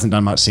Safe, who hasn't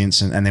done much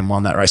since, and then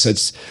won that race. So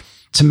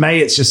to me,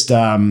 it's just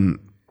I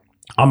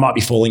might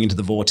be falling into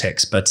the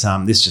vortex, but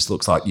this just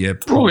looks like we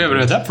haven't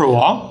heard that for a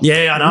while.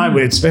 Yeah, I know.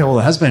 It has been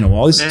a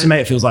while. To me,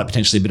 it feels like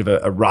potentially a bit of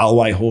a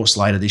railway horse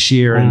later this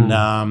year.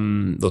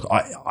 And look,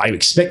 I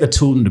expect the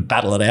Toulon to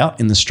battle it out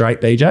in the straight,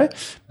 BJ.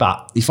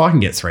 But if I can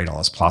get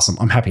 $3 plus,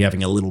 I'm happy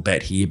having a little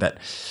bet here. But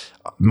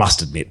I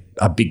must admit,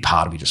 a big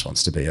part of me just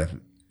wants to be a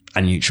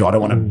neutral. I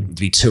don't want to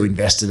be too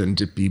invested and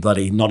to be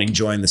bloody not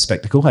enjoying the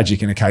spectacle, as you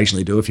can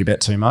occasionally do if you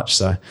bet too much.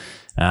 So,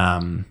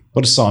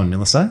 what does Simon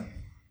Miller say?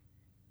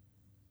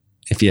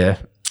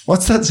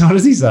 What's that? What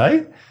does he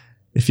say?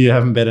 If you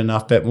haven't bet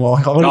enough, bet more.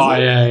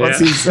 What's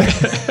he say?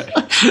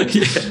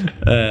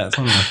 It's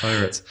one of my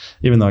favourites,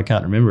 even though I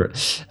can't remember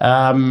it.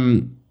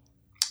 Anyway,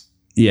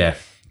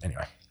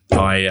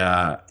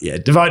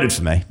 Devoted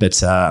for me,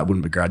 but I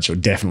wouldn't begrudge or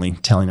definitely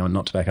telling anyone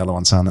not to back Other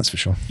One Son, that's for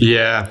sure.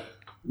 Yeah.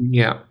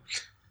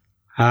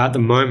 At the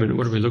moment,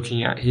 what are we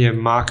looking at here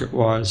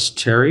market-wise,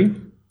 Terry?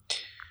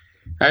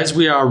 As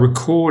we are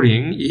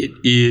recording, it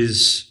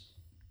is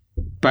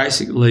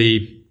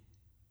basically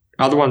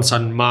Other One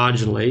Son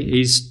marginally.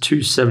 He's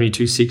 270,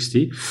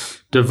 260.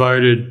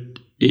 Devoted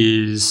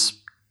is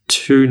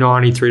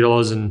 $290,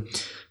 $3, and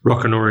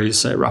Rock'n'Ori is,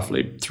 say,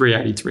 roughly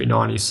 $380,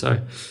 $390. So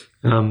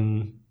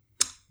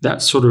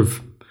that's sort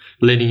of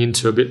leaning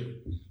into a bit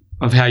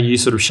of how you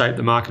sort of shape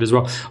the market as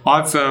well.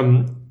 I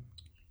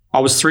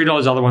was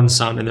 $3 Other One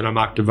Son, and then I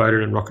marked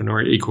Devoted and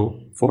Rock'n'Ori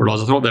equal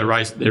 $4. I thought their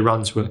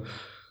runs were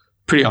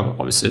pretty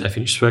obviously they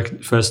finished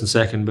first and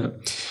second,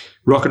 but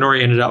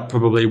Rock'n'Ori ended up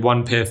probably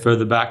one pair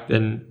further back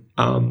than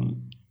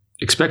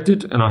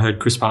expected. And I heard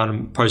Chris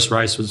Parnham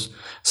post-race was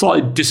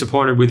slightly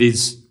disappointed with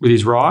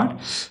his ride.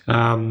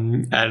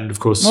 And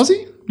of course, was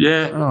he?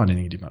 Yeah. Oh, I didn't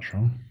think he did much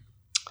wrong.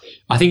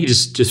 I think he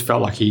just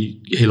felt like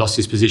he lost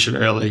his position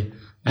early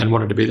and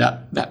wanted to be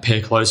that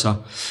pair closer.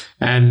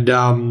 And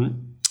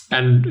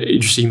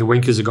interesting, the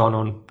winkers have gone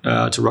on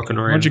to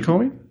Rock'n'Ori. What'd you call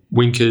me?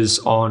 Winkers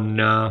on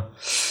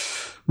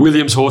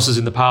Williams horses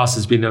in the past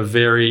has been a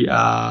very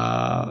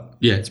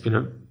it's been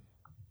a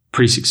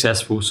pretty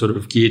successful sort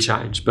of gear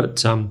change.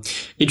 But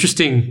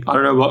interesting. I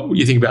don't know what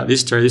you think about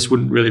this, Terry. This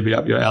wouldn't really be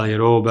up your alley at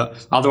all.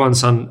 But Other One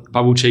Son,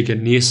 Bubble Cheek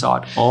and near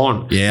side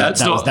on. Yeah,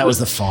 that was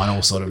the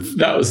final sort of.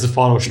 That was the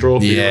final straw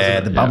for you, wasn't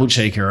it? The Bubble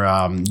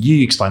Cheeker.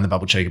 You explain the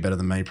Bubble Cheeker better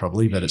than me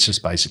probably, but it's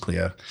just basically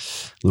a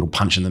little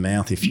punch in the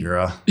mouth if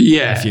you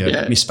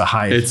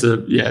misbehave.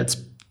 It's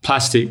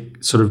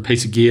plastic sort of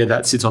piece of gear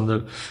that sits on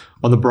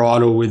the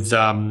bridle with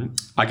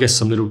I guess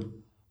some little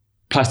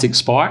plastic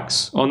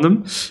spikes on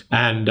them,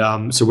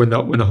 and so when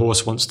the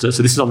horse wants to,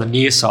 so this is on the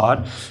near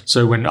side,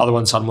 so when Other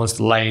One Son wants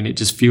to lay in, it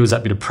just feels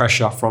that bit of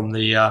pressure from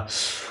the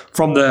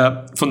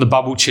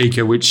Bubble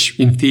Cheeker, which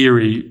in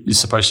theory is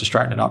supposed to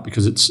straighten it up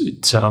because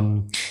it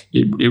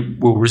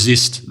will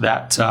resist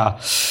that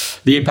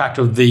the impact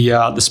of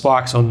the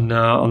spikes on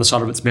the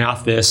side of its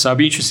mouth there. So it'll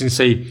be interesting to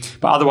see.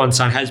 But Other One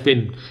Son has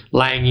been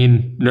laying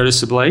in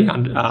noticeably,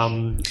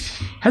 and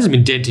hasn't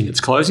been denting its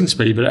closing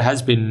speed, but it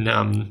has been.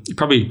 It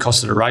probably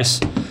costed a race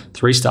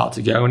 3 starts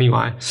ago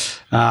anyway.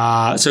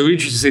 So we're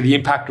interested to see the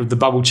impact of the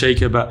Bubble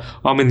Cheeker, but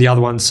I'm in the Other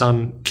One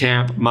Son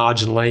camp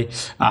marginally.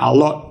 A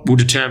lot will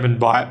determine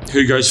by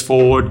who goes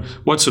forward,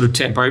 what sort of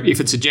tempo. If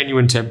it's a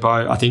genuine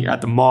tempo, I think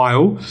at the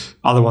mile,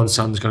 Other One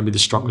Son's going to be the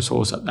strongest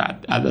horse at the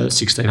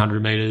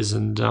 1,600 metres.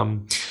 And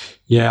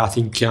I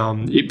think,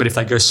 but if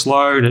they go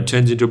slow and it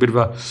turns into a bit of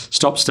a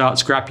stop-start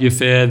scrappy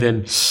affair,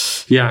 then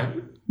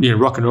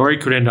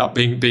Rock'n'Ori could end up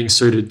being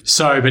suited.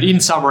 So, but in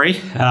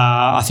summary,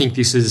 I think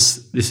this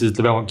is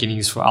the Belmont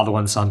Guineas for Other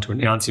One Son to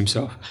announce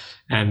himself,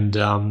 and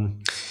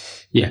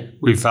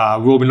we've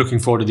all been looking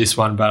forward to this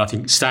one, but I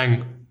think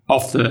staying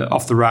off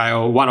the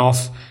rail, one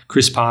off,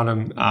 Chris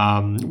Parnham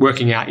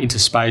working out into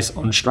space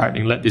on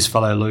straightening, let this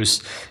fellow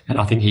loose, and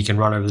I think he can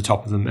run over the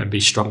top of them and be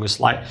strongest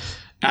late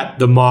at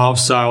the mile.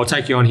 So I'll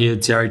take you on here,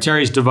 Terry.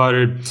 Terry's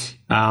devoted.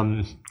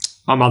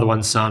 I'm Other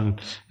One Son,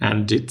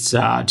 and it's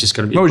just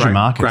going to be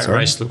a great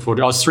race to look forward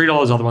to. I was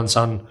 $3 Other One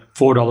Son,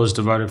 $4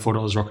 devoted,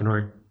 $4 Rock and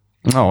Roll.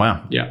 Oh,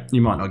 wow. Yeah. You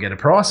might not get a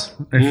price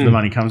if the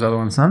money comes Other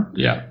One Son.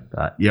 Yeah.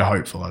 But you're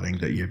hopeful, I think,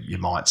 that you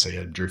might see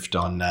a drift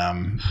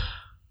on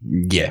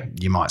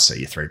you might see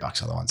your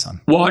 $3 Other One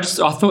Son. Well, I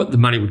thought the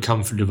money would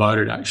come for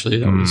devoted, actually.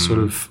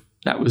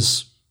 That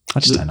was I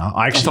just don't know.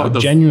 I thought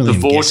genuinely the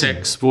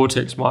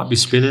vortex might be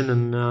spinning,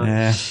 and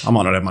I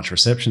might not have much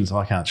reception, so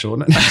I can't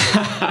shorten it.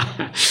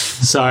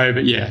 So,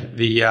 but yeah,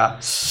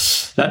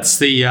 that's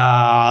the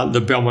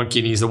Belmont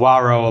Guineas, the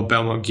Waro of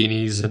Belmont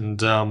Guineas,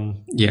 and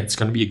it's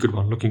going to be a good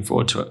one. Looking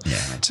forward to it.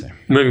 Yeah, me too.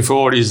 Moving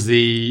forward is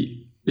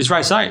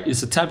race 8.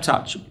 It's the Tab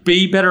Touch.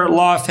 Be Better at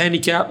Life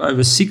handicap over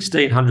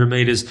 1,600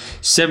 metres,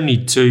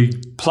 72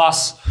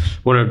 plus.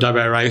 One of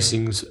WA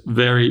Racing's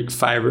very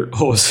favourite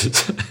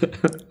horses.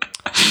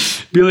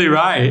 Billy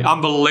Ray,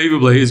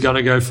 unbelievably,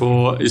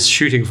 is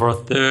shooting for a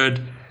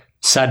third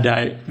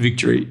Saturday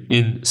victory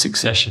in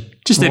succession.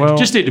 Just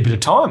need a bit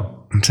of time.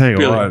 I'll tell you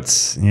Billy.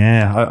 What,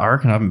 I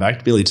reckon I haven't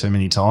backed Billy too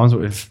many times,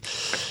 but we've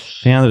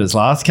found that his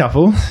last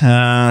couple.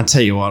 I'll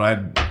tell you what,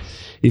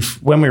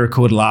 when we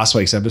recorded last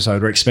week's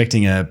episode, we're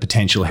expecting a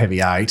potential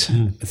heavy 8,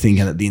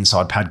 thinking that the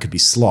inside pad could be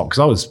slot, because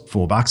I was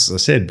 $4, as I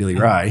said, Billy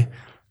Ray.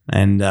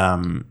 And,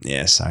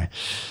 so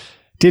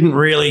didn't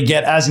really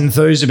get as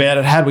enthused about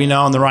it had we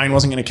known the rain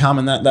wasn't going to come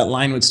and that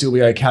lane would still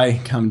be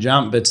okay come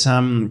jump. But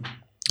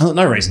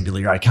no reason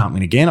Billy Ray can't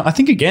win again. I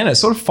think, again, it's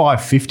sort of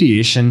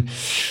 550-ish, and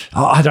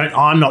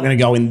I'm not going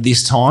to go in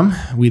this time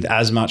with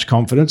as much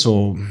confidence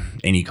or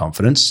any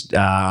confidence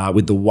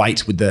with the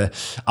weight, with the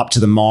up to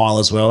the mile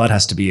as well. That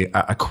has to be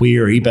a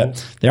query,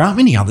 but there aren't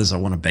many others I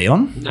want to be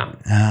on.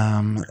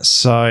 No.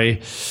 So,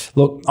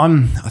 look,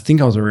 I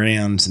think I was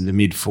around in the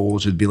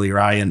mid-4s with Billy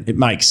Ray, and it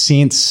makes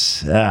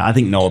sense. I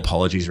think No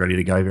Apologies ready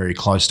to go, very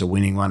close to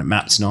winning one. It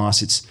maps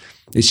nice.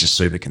 It's just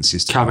super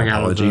consistent. Coming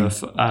out of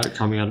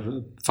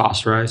a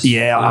fast race.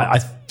 Yeah,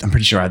 I'm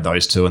pretty sure I had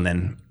those two, and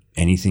then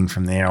anything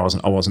from there,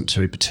 I wasn't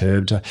too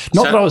perturbed.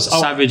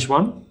 Savage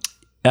won.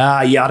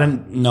 I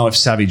don't know if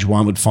Savage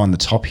 1 would find the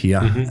top here.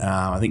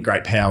 I think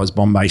Great Powers,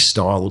 Bombay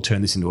Style will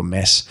turn this into a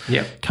mess.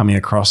 Coming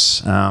across.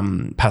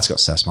 Pat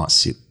Scott Sass might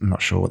sit. I'm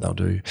not sure what they'll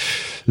do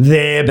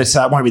there, but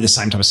it won't be the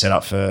same type of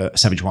setup for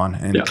Savage 1.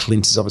 And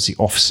Clint is obviously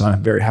off, so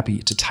I'm very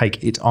happy to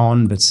take it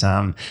on. But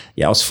I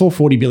was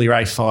 440 Billy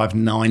Ray,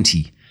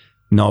 590.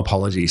 No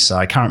Apologies.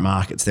 So current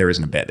markets, there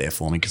isn't a bet there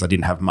for me because I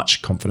didn't have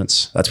much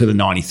confidence. That's with a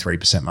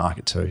 93%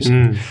 market too.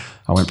 So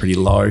I went pretty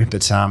low. But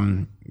it's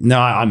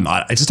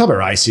a type of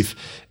race. If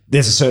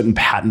there's a certain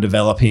pattern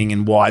developing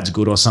and wide's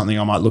good or something,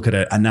 I might look at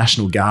a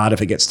National Guard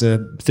if it gets to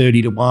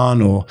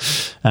 30-1, or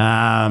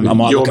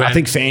I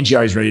think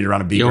Fangio's ready to run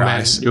a big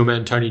race. Your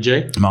man Tony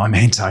G. My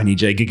man Tony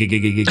G.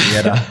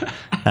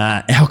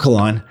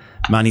 Alkaline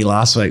money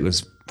last week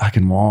was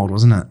fucking wild,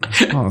 wasn't it?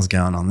 What was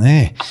going on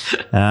there?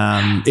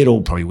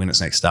 It'll probably win its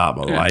next start,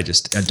 by the way. I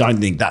don't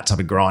think that type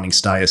of grinding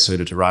stay is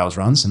suited to rails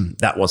runs, and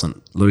that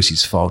wasn't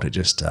Lucy's fault. It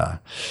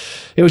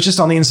was just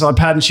on the inside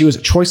pad, and she was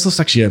choiceless.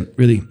 Actually, a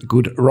really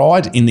good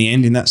ride in the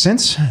end in that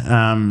sense.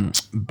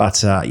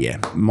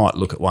 Might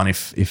look at one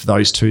if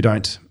those two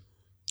don't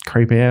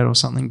creep out or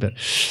something. But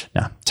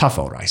tough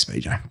old race,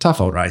 BJ.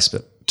 Tough old race,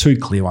 but 2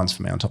 clear ones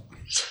for me on top.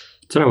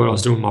 Don't know what I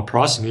was doing with my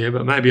pricing here,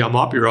 but maybe I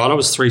might be right. I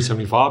was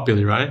 $3.75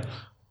 Billy Ray.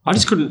 I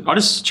just couldn't. I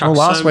just chucked. Well,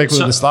 last week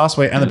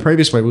and the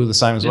previous week we were the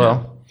same as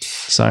well.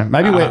 So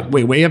maybe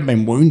we have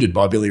been wounded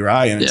by Billy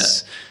Ray, and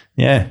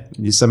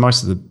so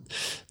most of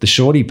the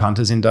shorty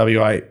punters in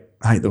WA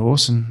hate the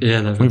horse, and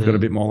we've got a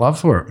bit more love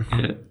for it.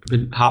 Yeah,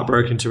 been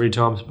heartbroken too many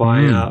times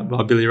by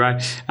Billy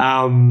Ray.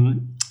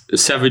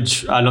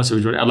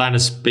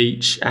 Atlantis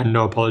Beach and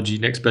No Apology,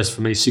 next best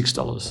for me,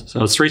 $6.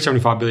 So it's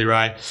 $3.75 Billy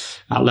Ray,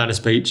 Atlantis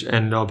Beach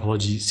and No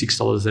Apology,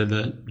 $6. They're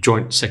the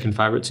joint second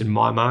favourites in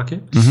my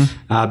market.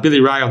 Billy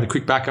Ray on the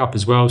quick backup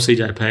as well,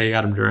 CJP,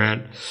 Adam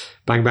Durant,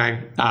 bang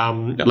bang.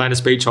 Atlantis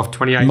Beach off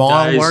 28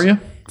 Mile days Warrior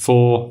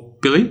for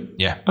Billy.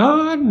 Yeah.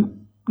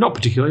 Not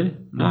particularly,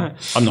 no.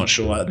 I'm not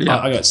sure.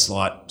 I got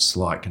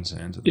slight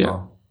concerns at the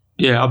mile.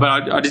 Yeah,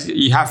 but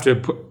you have to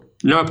put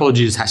No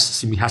Apologies has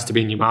to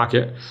be in your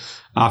market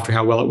after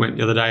how well it went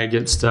the other day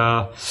against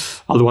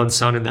Other One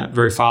Son in that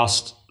very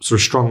fast, sort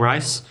of strong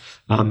race.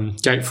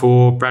 Gate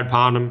 4, Brad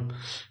Parnham,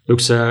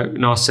 looks a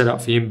nice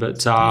setup for him,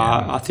 but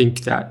I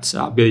think that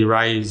Billy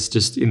Ray is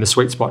just in the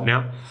sweet spot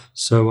now.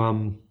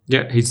 So,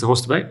 he's the horse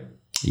to beat.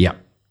 Yeah.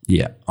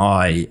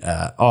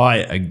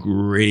 I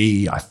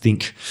agree. I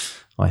think.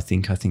 Yeah.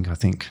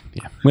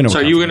 So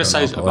you were going to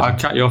say, I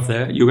cut you off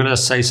there. You were going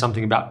to say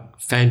something about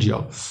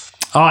Fangio.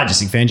 I just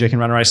think Fangio can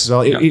run a race as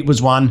well. It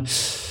was one.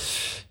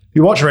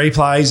 You watch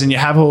replays and you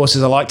have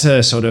horses. I like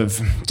to sort of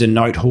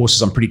denote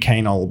horses I'm pretty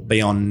keen I'll be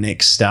on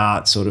next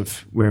start, sort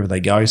of wherever they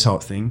go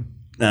type thing.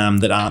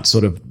 that aren't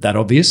sort of that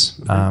obvious.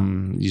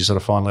 You sort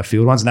of find left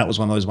field ones, and that was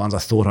one of those ones I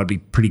thought I'd be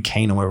pretty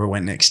keen on wherever I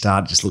went next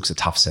start. It just looks a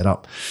tough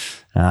setup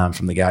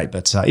from the gate,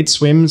 but it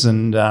swims,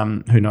 and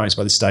who knows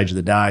by this stage of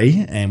the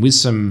day, and with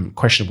some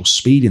questionable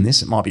speed in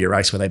this, it might be a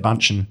race where they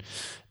bunch and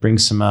bring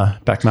some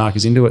back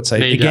markers into it. So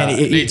again,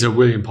 it needs a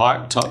William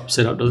Pike type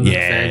setup, doesn't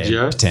it?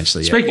 Yeah,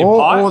 potentially. Speaking of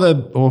Pike,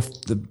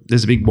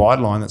 there's a big wide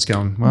line that's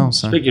going well.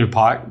 So speaking of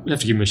Pike, we have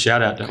to give him a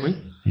shout out, don't we?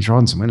 He's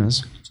riding some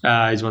winners.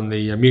 He's won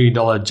the $1 million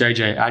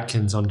JJ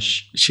Adkins on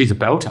She's a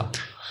Belter.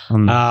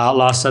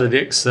 Last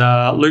Saturday,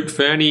 Luke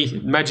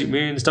Fernie, Magic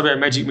Millions, WA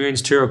Magic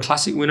Millions Tour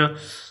Classic winner,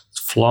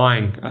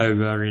 flying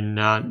over in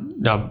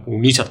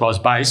New South Wales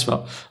base,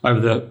 but over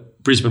the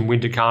Brisbane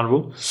Winter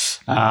Carnival,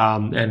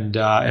 and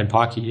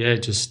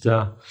Pikey, just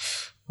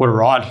what a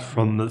ride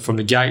from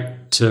the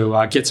gate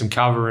to get some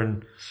cover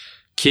and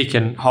kick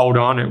and hold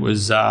on. It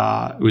was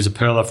a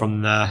perler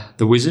from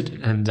the Wizard,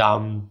 and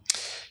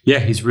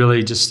he's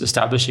really just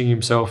establishing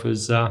himself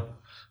as a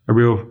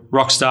real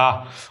rock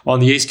star on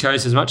the East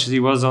Coast as much as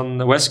he was on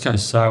the West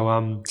Coast.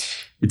 So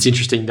it's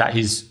interesting that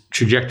his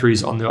trajectory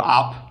is on the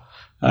up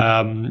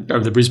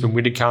over the Brisbane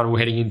Winter Carnival,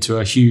 heading into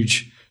a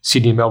huge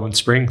Sydney and Melbourne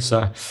spring.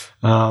 So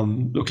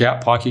look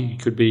out,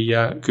 Pikey. Could be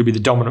the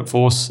dominant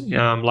force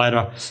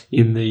later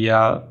in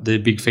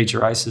the big feature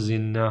races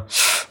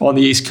on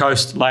the East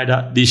Coast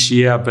later this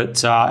year.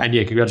 But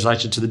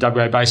congratulations to the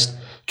WA based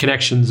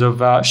connections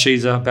of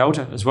She's a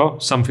Belter as well.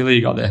 Some filly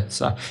you got there,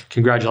 so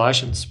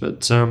congratulations.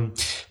 But so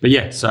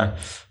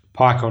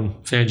Pike on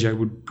Fangio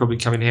would probably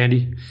come in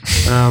handy.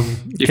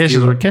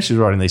 Kesh is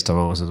riding these top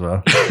horses as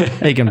well.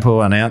 He can pull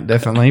one out,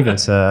 definitely,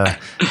 but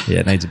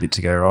it needs a bit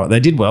to go right.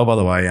 They did well, by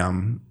the way,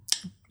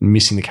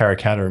 missing the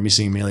Caracatta and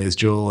missing Amelia's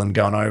Jewel and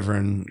going over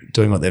and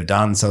doing what they've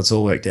done. So it's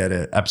all worked out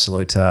an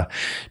absolute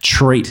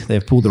treat.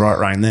 They've pulled the right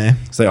rein there.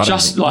 So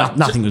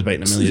nothing was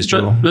beating Amelia's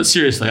Jewel. But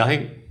seriously, I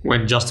think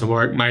when Justin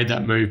Warwick made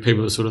that move,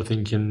 people were sort of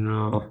thinking,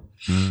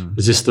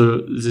 is this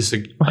a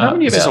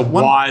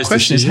wise question?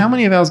 Decision? Is how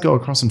many of ours go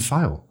across and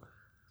fail?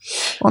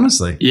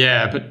 Honestly.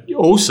 Yeah, but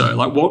also,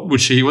 what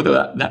would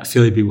that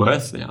filly be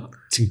worth now?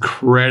 It's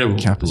incredible.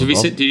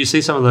 Did you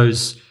see some of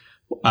those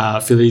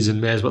fillies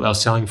and mares, what they were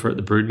selling for at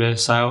the broodmare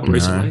sale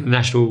recently?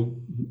 National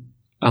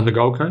on the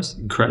Gold Coast?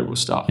 Incredible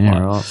stuff. Yeah,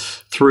 right.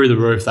 Through the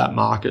roof, that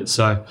market.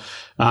 So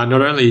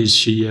not only is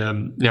she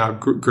now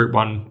Group 1,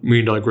 $1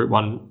 million Group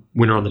 1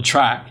 winner on the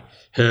track,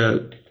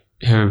 her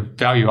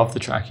value off the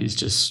track is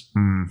just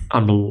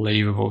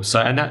unbelievable.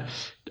 So, and that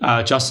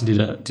Justin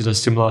did a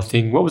similar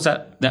thing. What was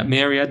that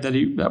mare he had that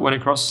went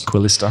across?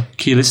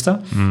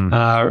 Keylista,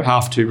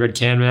 half to Red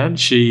Can Man.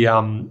 She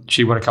won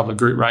a couple of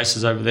group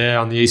races over there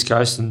on the East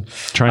Coast and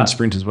trained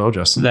sprint as well,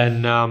 Justin.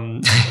 Then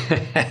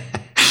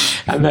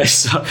and they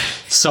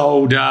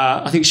sold.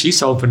 I think she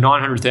sold for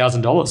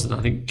 $900,000, and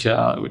I think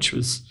which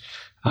was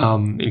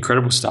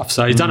incredible stuff.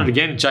 So he's done it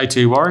again.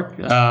 JT Warwick,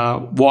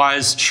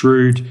 wise,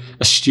 shrewd,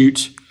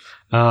 astute.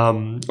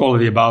 All of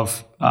the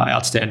above,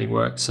 outstanding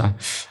work. So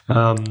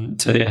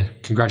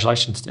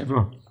congratulations to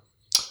everyone.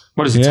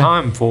 What is it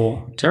time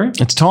for, Terry?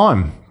 It's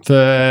time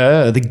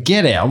for the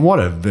Get Out. What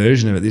a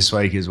version of it this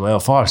week as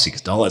well.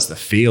 $5-6 the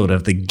field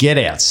of the Get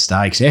Out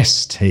Stakes,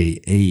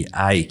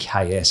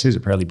 STEAKS. Who's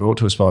it proudly brought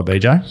to us by,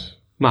 BJ?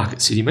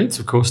 Market City Meats,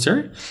 of course,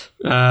 Terry.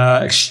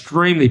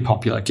 Extremely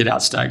popular Get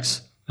Out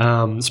Stakes.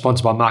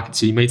 Sponsored by Market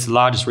City Meats, the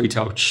largest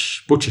retail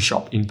butcher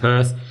shop in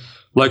Perth,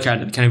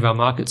 located at the Canning Vale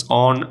Markets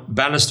on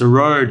Bannister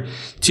Road.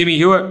 Timmy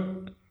Hewitt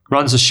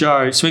runs the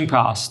show. Swing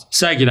past,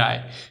 say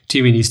g'day.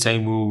 Timmy and his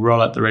team will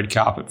roll out the red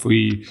carpet for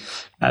you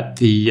at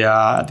the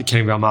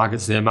Canning Vale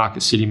Markets there.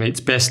 Market City Meats,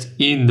 best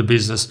in the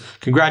business.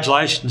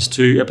 Congratulations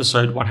to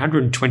episode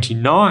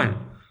 129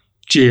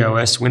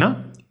 GOS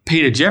winner,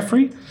 Peter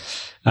Jeffrey.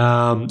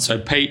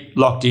 So Pete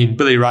locked in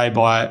Billy Ray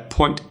by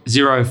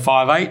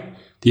 0.058.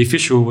 The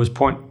official was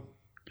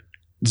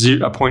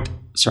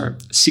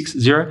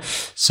 60.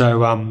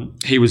 So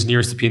he was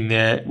nearest the pin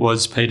there,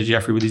 was Peter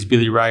Jeffrey with his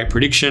Billy Ray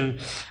prediction.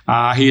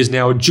 He is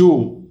now a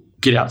dual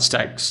Get Out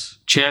Stakes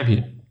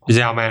champion, is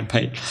our man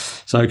Pete.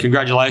 So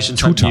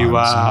congratulations. Hope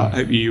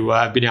you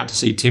have been out to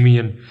see Timmy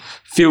and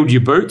filled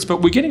your boots.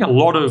 But we're getting a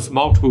lot of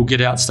multiple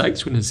Get Out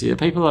Stakes winners here.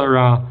 People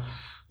are...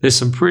 there's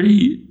some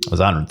pretty... It was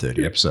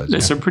 130 episodes.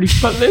 There's some pretty...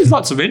 But there's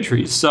lots of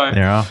entries. So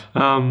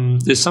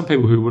there's some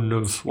people who wouldn't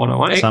have won.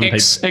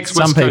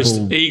 Ex-West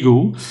Coast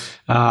Eagle,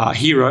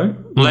 hero,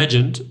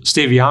 legend,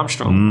 Stevie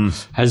Armstrong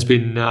has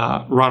been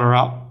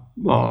runner-up,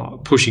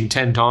 pushing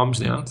 10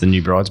 times now. The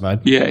new bridesmaid.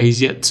 Yeah, he's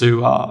yet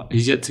to get off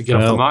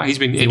the mark. He's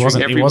been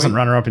entering every He wasn't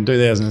runner-up in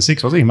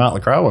 2006, was he? Mark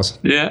Lacroix was.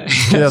 Yeah.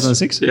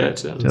 2006? Yeah,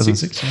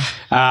 2006.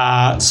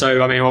 Yeah.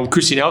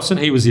 Chrissy Nelson,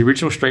 he was the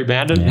original Street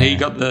Bandit. Yeah.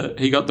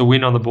 He got the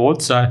win on the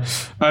board. So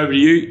over to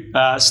you,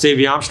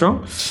 Stevie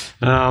Armstrong. So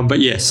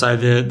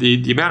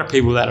the amount of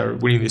people that are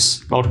winning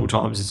this multiple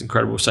times is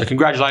incredible. So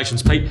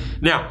congratulations, Pete.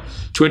 Now,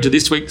 to enter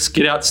this week's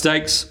Get Out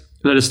Stakes,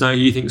 let us know who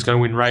you think is going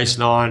to win race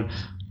 9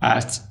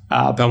 at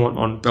Belmont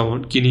on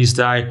Belmont Guineas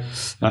Day,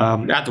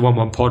 at the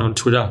 1-1 pod on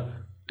Twitter.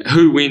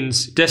 Who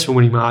wins? Decimal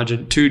winning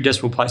margin, 2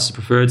 decimal places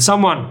preferred.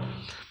 Someone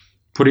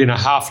put in a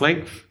half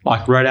length,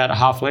 like rode out a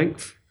half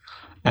length,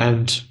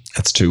 and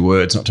that's 2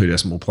 words, not 2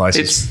 decimal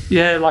places.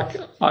 It's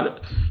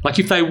like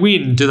if they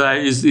win,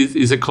 is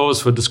it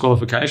cause for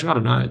disqualification? I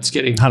don't know. It's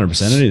getting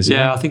 100%. It is.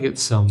 Yeah, I think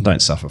it's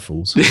don't suffer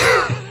fools.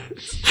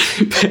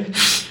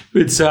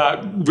 It's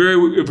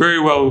very, very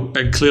well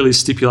and clearly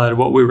stipulated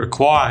what we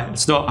require.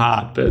 It's not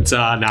hard, but it's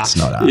not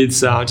hard. It's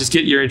just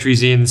get your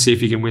entries in, see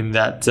if you can win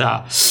that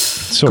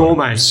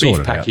gourmet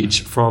beef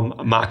package from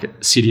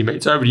Market City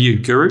Meats. Over to you,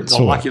 Guru.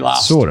 I'll like you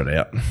last. Sort it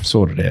out.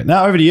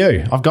 Now, over to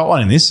you. I've got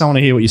one in this. I want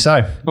to hear what you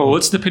say. Well,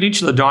 it's the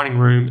Peninsula Dining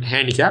Room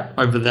Handicap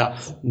over the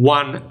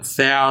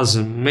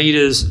 1,000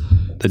 metres.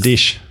 The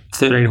dish.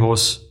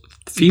 13-horse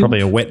field. Probably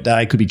a wet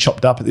day. Could be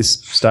chopped up at this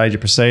stage of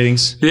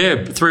proceedings. Yeah,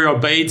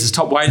 3-year-old Beads, his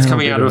top weights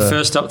coming out of a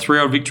first up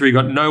 3-year-old victory.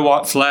 Got no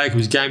white flag. He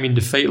was game in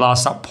defeat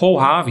last up. Paul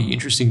Harvey,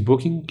 interesting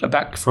booking,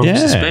 back from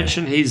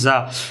suspension. He's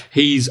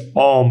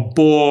on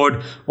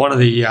board. One of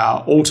the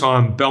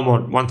all-time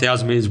Belmont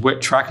 1,000 metres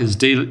wet trackers,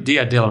 Dia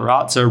De La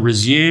Razza,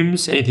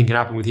 resumes. Anything can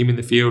happen with him in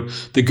the field.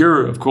 The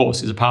Guru, of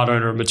course, is a part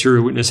owner of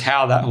Material Witness.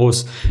 How that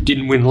horse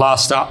didn't win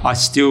last up, I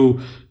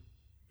still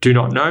do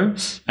not know.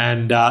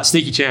 And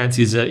Sneaky Chance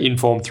is an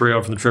informed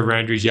 3-year-old from the Trevor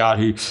Andrews yard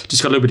who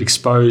just got a little bit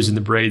exposed in the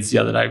breeds the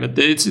other day. But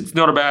it's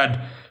not a bad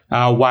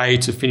way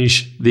to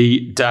finish the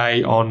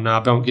day on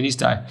Belmont Guineas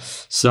Day.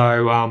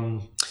 So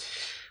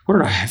what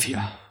did I have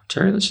here?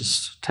 Terry, let's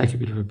just take a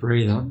bit of a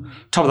breather.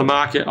 Top of the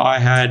market, I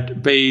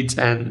had Beads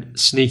and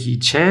Sneaky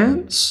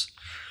Chance.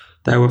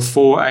 They were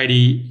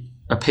 $4.80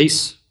 a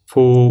piece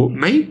for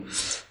me.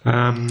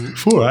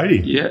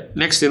 $4.80? Yeah.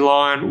 Next in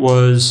line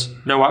was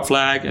No White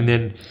Flag, and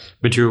then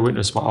Material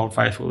Witness, my old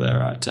faithful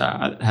there, had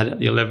at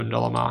the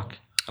 $11 mark.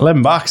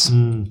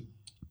 $11?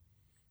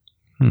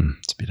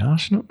 It's a bit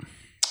harsh, isn't it?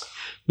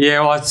 Yeah,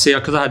 well, I'd see,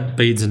 because I had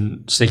Beads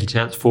and Sneaky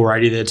Chance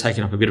 $4.80, they're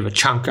taking up a bit of a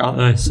chunk, aren't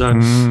they? So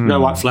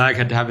No White Flag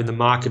had to have in the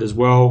market as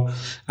well.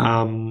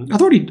 I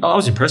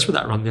was impressed with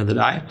that run the other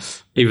day,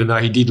 even though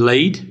he did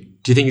lead.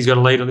 Do you think he's got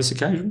a lead on this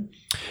occasion?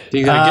 Do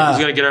you think he's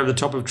going to get over the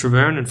top of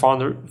Treverne and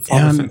find the?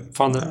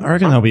 I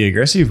reckon they'll be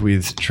aggressive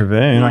with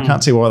Treverne. I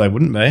can't see why they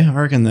wouldn't be. I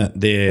reckon that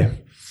they're.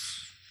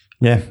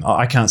 Yeah,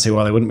 I can't see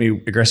why they wouldn't be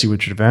aggressive with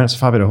Treverne. It's a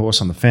far better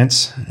horse on the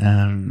fence.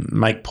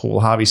 Make Paul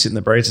Harvey sit in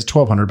the breeds. It's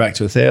 1,200 back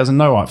to 1,000.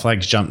 No White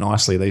Flags jumped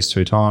nicely these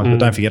 2 times, but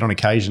don't forget on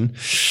occasion,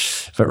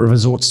 if it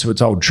resorts to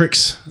its old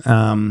tricks,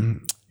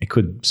 it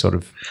could sort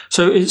of.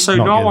 So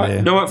No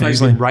White Flags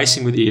been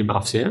racing with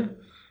earmuffs, yeah.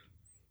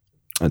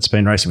 It's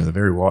been racing with a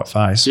very white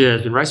face. Yeah,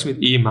 it's been racing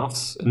with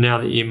earmuffs, and now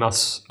the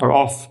earmuffs are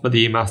off, but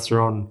the earmuffs are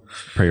on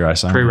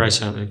pre-race only.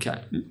 Pre-race only,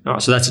 okay. All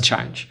right, so that's a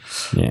change.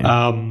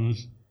 Yeah.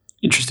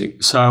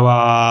 Interesting.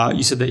 So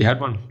you said that you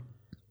had one.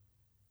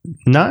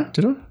 No,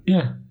 did I?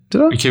 Yeah.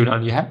 Did I? You keep it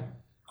on your hat?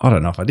 I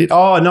don't know if I did.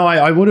 Oh, no,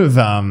 I would have.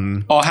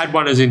 I had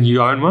one as in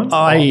you own one?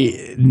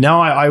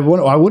 I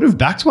would have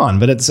backed one,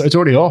 but it's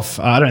already off.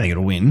 I don't think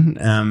it'll win.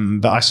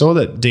 But I saw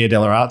that Dia De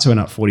La Razza went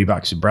up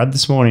 $40 with Brad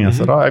this morning. I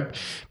thought I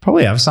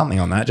probably have something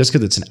on that just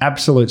because it's an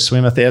absolute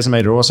swimmer, 1,000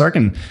 metre horse. I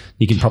reckon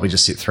you can probably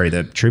just sit through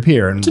the trip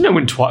here. And didn't it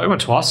win twice? It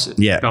went twice.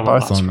 Yeah,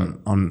 both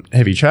on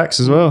heavy tracks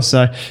as well.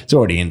 So it's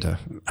already into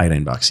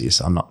 $18 here.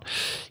 So I'm not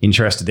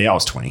interested there. I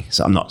was 20,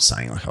 so I'm not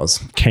saying like I was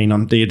keen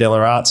on Dia De La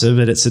Razza,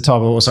 but it's the type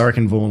of horse I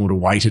reckon Vaughan would have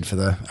waited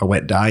for a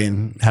wet day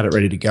and had it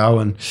ready to go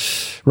and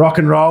rock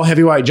and roll,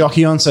 heavyweight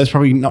jockey on, so it's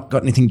probably not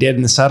got anything dead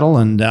in the saddle,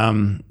 and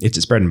it's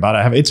its bread and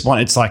butter.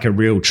 It's like a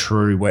real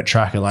true wet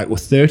tracker, like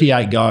with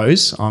 38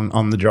 goes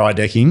on the dry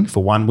decking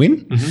for 1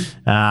 win,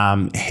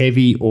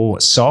 heavy or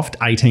soft,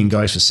 18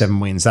 goes for 7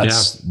 wins.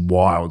 That's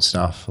wild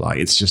stuff. Like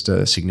it's just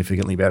a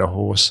significantly better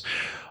horse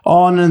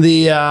on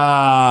the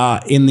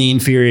in the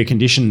inferior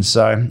conditions,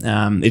 so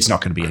it's not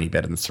going to be any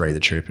better than 3 the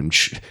trip, and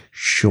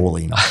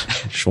surely not.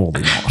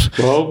 Surely not.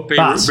 Well, B.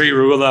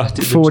 Ruler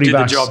did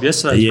the job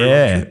yesterday.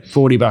 Yeah,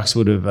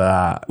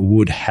 $40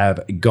 would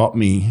have got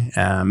me.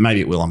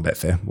 Maybe it will on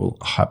Betfair. We'll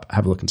have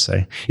a look and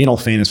see. In all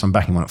fairness, I'm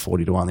backing one at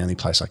 40-1. The only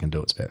place I can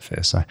do it's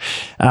Betfair. So.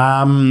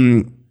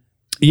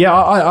 Yeah,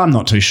 I'm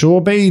not too sure.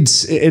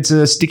 Beads, it's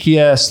a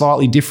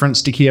slightly different,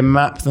 stickier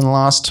map than the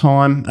last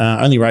time.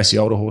 Only raced the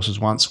older horses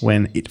once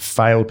when it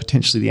failed,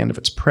 potentially the end of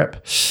its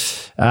prep.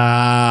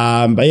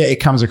 But yeah, it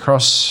comes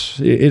across,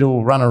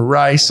 it'll run a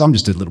race. I'm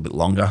just a little bit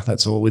longer,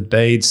 that's all with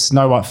Beads.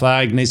 No White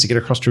Flag, needs to get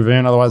across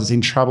Treverne, otherwise it's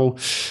in trouble.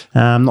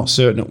 I'm not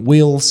certain it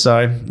will.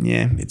 So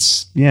yeah,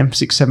 it's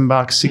 $6-7,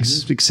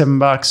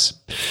 $6-7.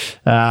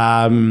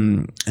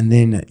 And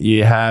then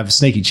you have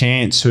Sneaky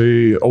Chance,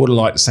 who I would have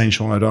liked to see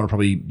Sean O'Donnell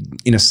probably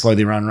in a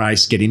slowly run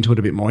race get into it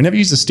a bit more. He never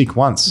used the stick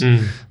once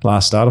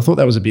last start. I thought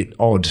that was a bit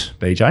odd,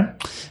 BJ,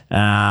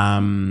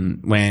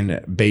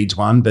 when Beads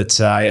won. But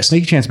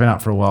Sneaky Chance been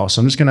up for a while,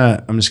 so I'm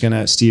just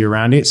gonna steer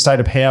around it.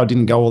 State of Power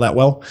didn't go all that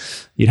well.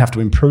 You'd have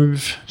to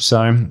improve.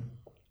 So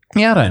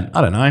Yeah,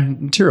 I don't know.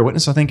 Material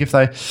Witness, I think if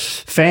they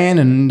fan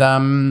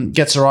and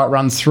gets the right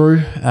run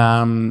through,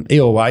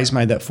 Earways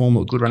made that form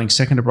look good running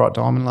second to Bright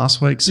Diamond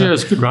last week. So. Yeah, it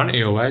was a good run at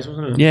Earways,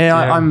 wasn't it? Yeah,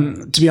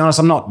 I'm to be honest,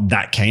 I'm not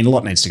that keen. A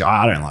lot needs to go.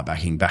 I don't like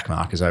backing back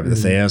markers over the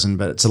 1,000,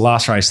 but it's the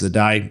last race of the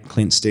day.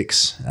 Clint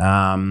sticks.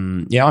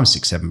 I'm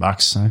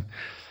 $6-7, so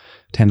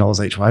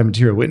 $10 each way.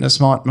 Material Witness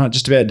might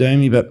just about do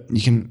me, but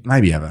you can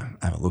maybe have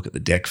a look at the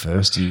deck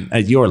first. And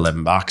at your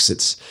 $11,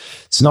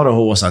 it's not a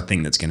horse I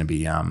think that's going to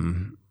be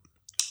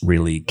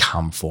really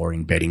come for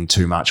in betting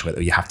too much,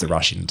 whether you have to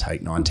rush in and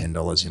take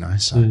 $9-10, you know.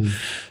 So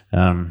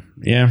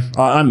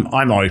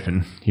I'm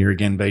open here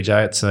again,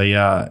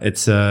 BJ.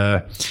 It's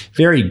a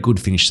very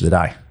good finish to the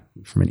day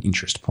from an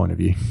interest point of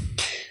view.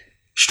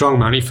 Strong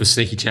money for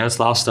Sneaky Chance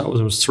last start.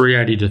 It was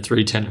 380 to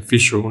 310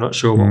 official. Not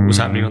sure what was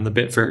happening on the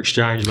Betfair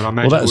exchange, but I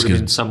imagine it would have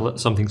been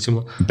something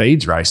similar.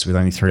 Beads race with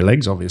only 3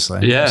 legs,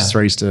 obviously. Yeah. It's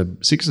 3s to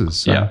 6s.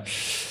 So.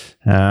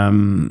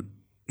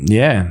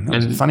 Yeah. That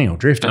was a funny old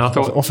drift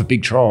off a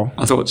big trial.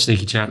 I thought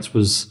Sneaky Chance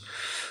was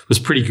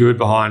pretty good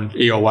behind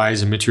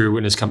Earways and Material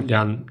Witness coming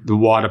down the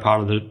wider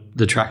part of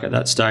the track at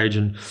that stage,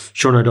 and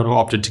Sean O'Donnell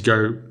opted to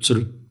go sort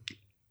of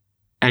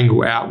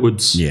angle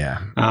outwards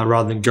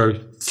rather than go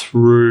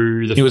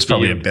through the field. It was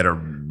probably a better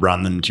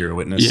run than Material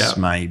Witness,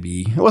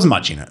 maybe. There wasn't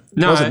much in it.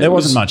 There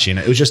wasn't much in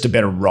it. It was just a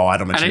better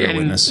ride on Material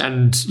Witness.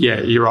 And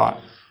you're right.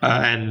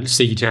 And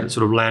Sneaky Chance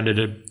sort of landed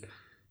a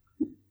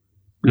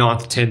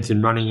 9th, 10th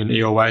in running, and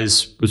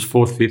Earways was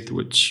 4th, 5th,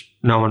 which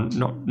not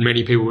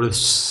many people would have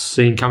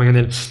seen coming. And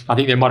then I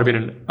think there might have been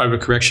an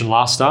overcorrection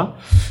last start.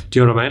 Do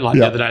you know what I mean? Like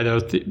the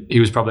other day, he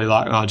was probably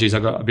like, oh, geez, I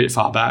got a bit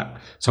far back,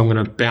 so I'm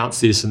going to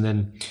bounce this. And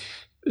then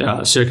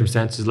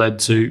circumstances led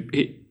to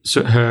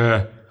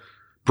her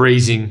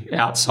breezing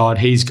outside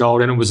He's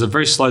Gold, and it was a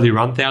very slowly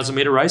run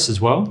 1,000-metre race as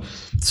well.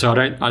 So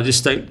I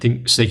just don't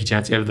think Sneaky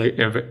Chance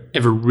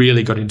ever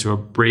really got into a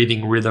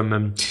breathing rhythm,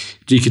 and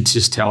you could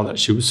just tell that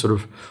she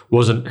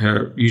wasn't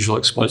her usual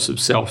explosive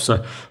self.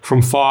 So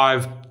from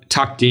 5,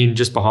 tucked in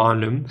just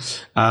behind him,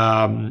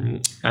 I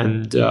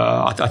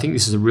think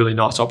this is a really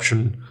nice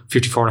option,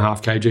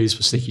 54.5 kgs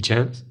for Sneaky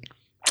Chance.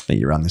 I think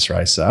you run this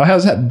race. So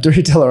how's that?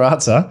 Della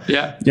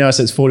Yeah.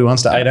 So it's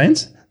 41s to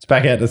 18s. It's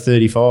back out to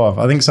 35.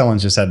 I think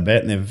someone's just had a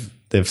bet and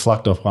they've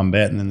flucked off one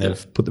bet and then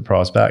they've put the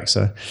price back.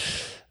 So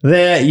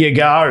there you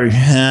go.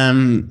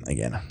 Again,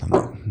 I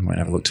won't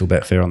have a look till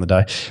Betfair on the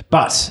day.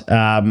 But,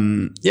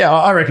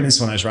 I reckon this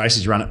is one of those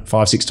races you run it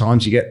 5-6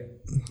 times, you get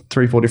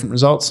 3-4 different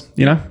results,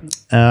 you know.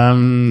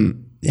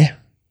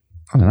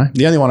 I don't know.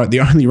 The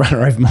only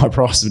runner over my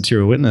price is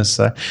Material Witness.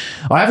 So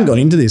I haven't got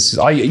into this.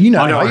 I usually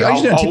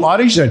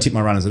don't tip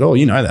my runners at all.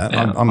 You know that.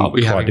 Yeah, I'm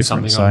be quite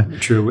different. Something on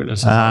Material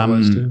Witness. A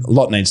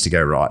lot needs to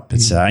go right.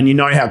 But and you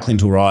know how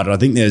Clint will ride it. I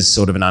think there's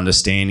sort of an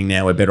understanding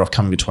now we're better off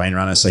coming between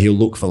runners. So he'll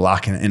look for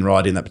luck and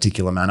ride in that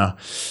particular manner.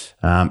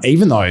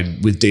 Even though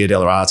with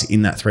Della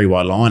in that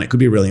 3-wide line, it could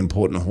be a really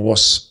important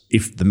horse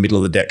if the middle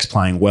of the deck's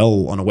playing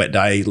well on a wet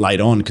day late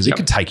on, because it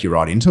could take you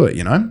right into it,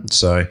 you know.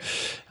 So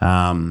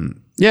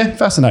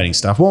fascinating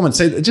stuff. Warman,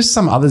 see, just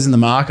some others in the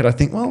market, I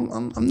think, well,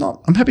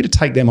 I'm happy to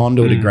take them on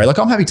to a degree. Like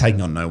I'm happy taking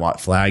on No White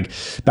Flag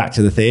back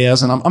to the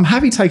 1,000. I'm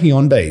happy taking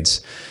on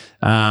Beads.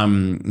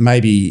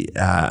 Maybe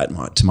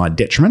to my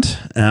detriment.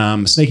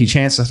 Sneaky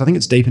Chance, I think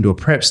it's deep into a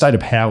prep. State of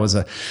Power was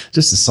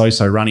just a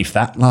so-so runny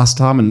fat last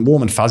time, and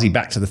Warm and Fuzzy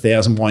back to the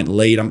 1,000 won't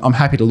lead. I'm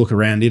happy to look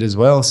around it as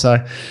well. So,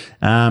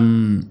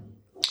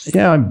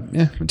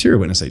 Material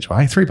Witness each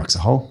way, $3 a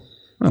hole.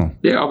 Well,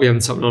 yeah, I'll be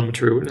having something on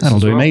Material Witness. That'll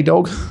do me,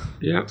 dog.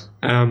 Yeah.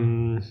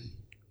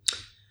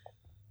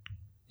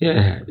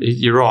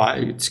 You're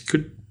right.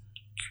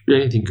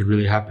 Anything could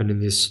really happen in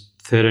this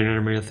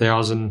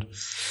 1,300-metre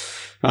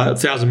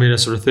 1,000-metre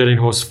sort of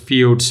 13-horse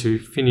field to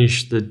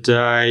finish the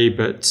day.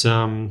 But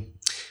so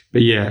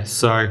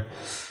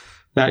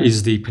that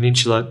is the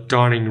Peninsula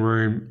Dining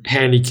Room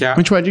handicap.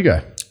 Which way did you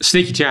go?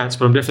 Sneaky Chance,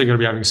 but I'm definitely going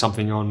to be having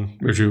something on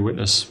Material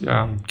Witness.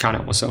 Can't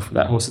help myself with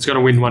that horse. It's going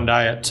to win one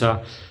day at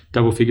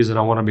double figures, and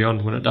I want to be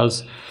on when it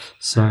does.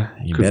 So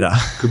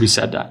could be a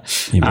sad day.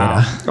 You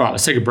better. All right,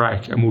 let's take a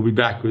break, and we'll be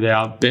back with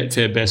our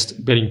Betfair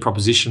Best betting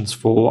propositions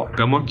for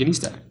Belmont Guineas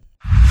Day.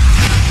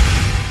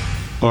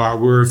 All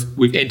right,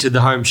 we've entered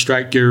the home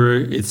straight,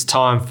 Guru. It's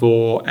time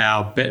for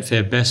our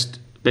Betfair Best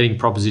betting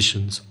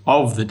propositions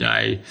of the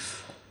day.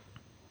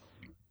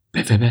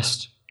 Betfair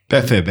Best.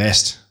 Betfair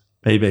Best.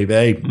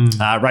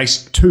 BBB.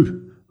 Race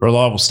 2,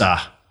 Reliable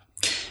Star.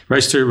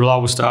 Race 2,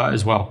 Reliable Star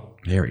as well.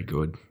 Very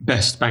good.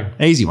 Best, bang.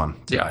 Easy one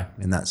to go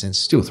in that sense.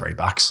 Still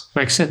 $3.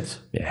 Makes sense.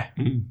 Yeah,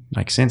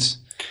 makes sense.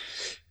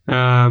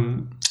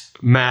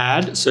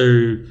 Mad.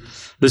 So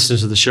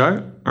listeners of the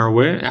show are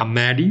aware our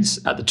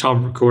maddies at the time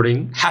of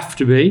recording have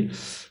to be,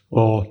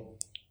 or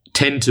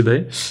tend to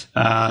be,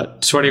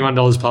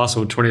 $21 plus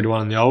or 20 to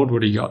 1 in the old.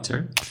 What do you got,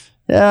 Terry?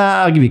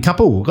 I'll give you a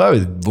couple. We'll go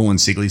with Vaughan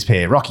Sigley's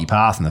pair, Rocky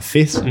Path in the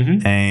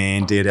 5th,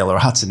 and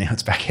Deardella Arts, and now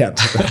it's back out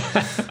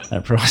to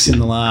that price in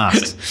the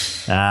last.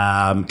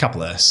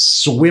 Couple of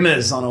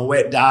swimmers on a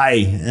wet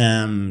day.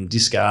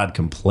 Discard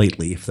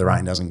completely if the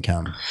rain doesn't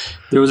come.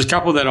 There was a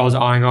couple that I was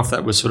eyeing off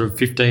that was sort of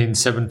 $15,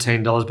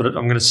 $17, but I'm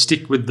going to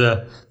stick with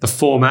the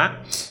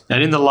format.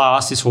 And in the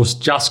last, this horse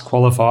just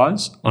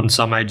qualifies on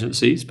some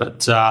agencies,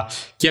 but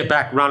Get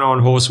Back Run On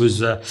horse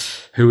was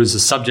who was the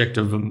subject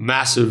of a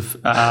massive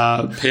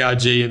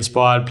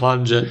PRG-inspired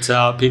plunge at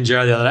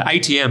Pinjarra the other day.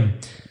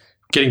 ATM,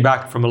 getting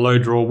back from a low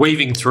draw,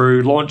 weaving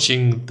through,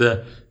 launching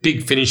the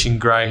big finishing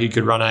grey who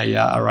could run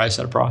a race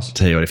at a price.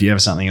 Tell you what, if you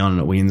have something on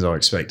and it wins, I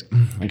expect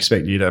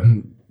you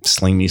to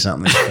sling me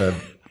something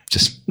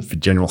for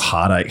general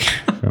heartache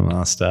from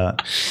last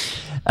start.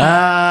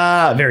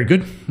 Very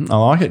good. I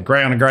like it.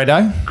 Grey on a grey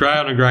day. Grey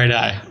on a grey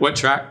day. Wet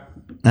track.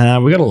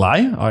 We got a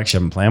lay. I actually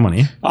haven't planned one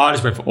here. I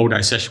just went for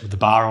all-day session with the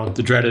bar on,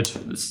 the dreaded.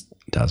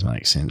 Does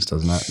make sense,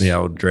 doesn't it? The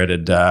old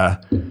dreaded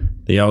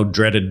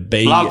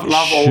B.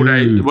 Love all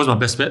day. It was my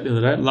best bet the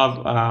other day.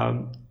 Love,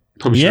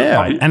 probably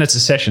and it's a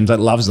session that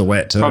loves the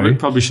wet too.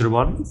 Probably should have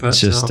won, but it's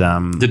just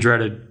the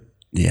dreaded.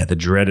 Yeah, the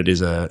dreaded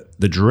is a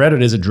dreaded.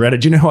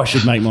 Do you know who I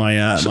should make my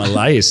my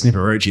lay is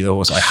Snipperucci, the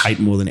horse I hate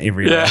more than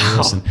every other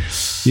horse. And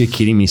you're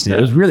kidding me, Snip.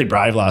 It was really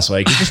brave last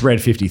week. He just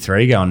read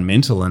 53 going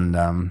mental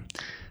and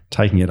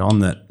taking it on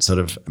that sort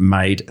of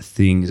made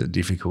things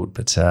difficult.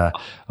 But,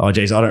 I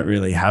don't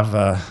really have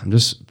I'm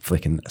just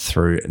flicking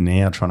through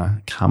now trying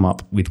to come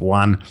up with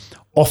one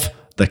off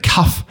the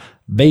cuff,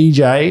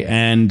 BJ,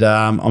 and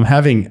I'm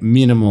having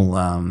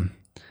minimal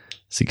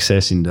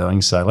success in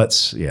doing so.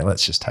 Let's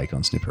just take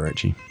on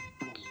Snipperucci.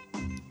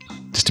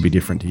 Just to be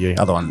different to you.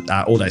 Other one,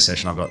 all-day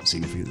session I've got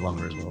significantly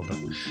longer as well. But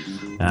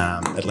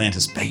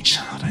Atlantis Beach,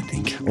 I don't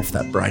think, off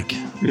that break.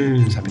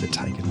 Just happy to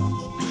take it on.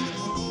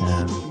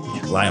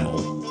 Lay them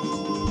all.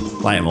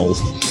 They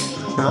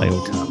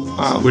all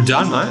come. We're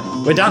done, mate.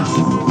 We're done.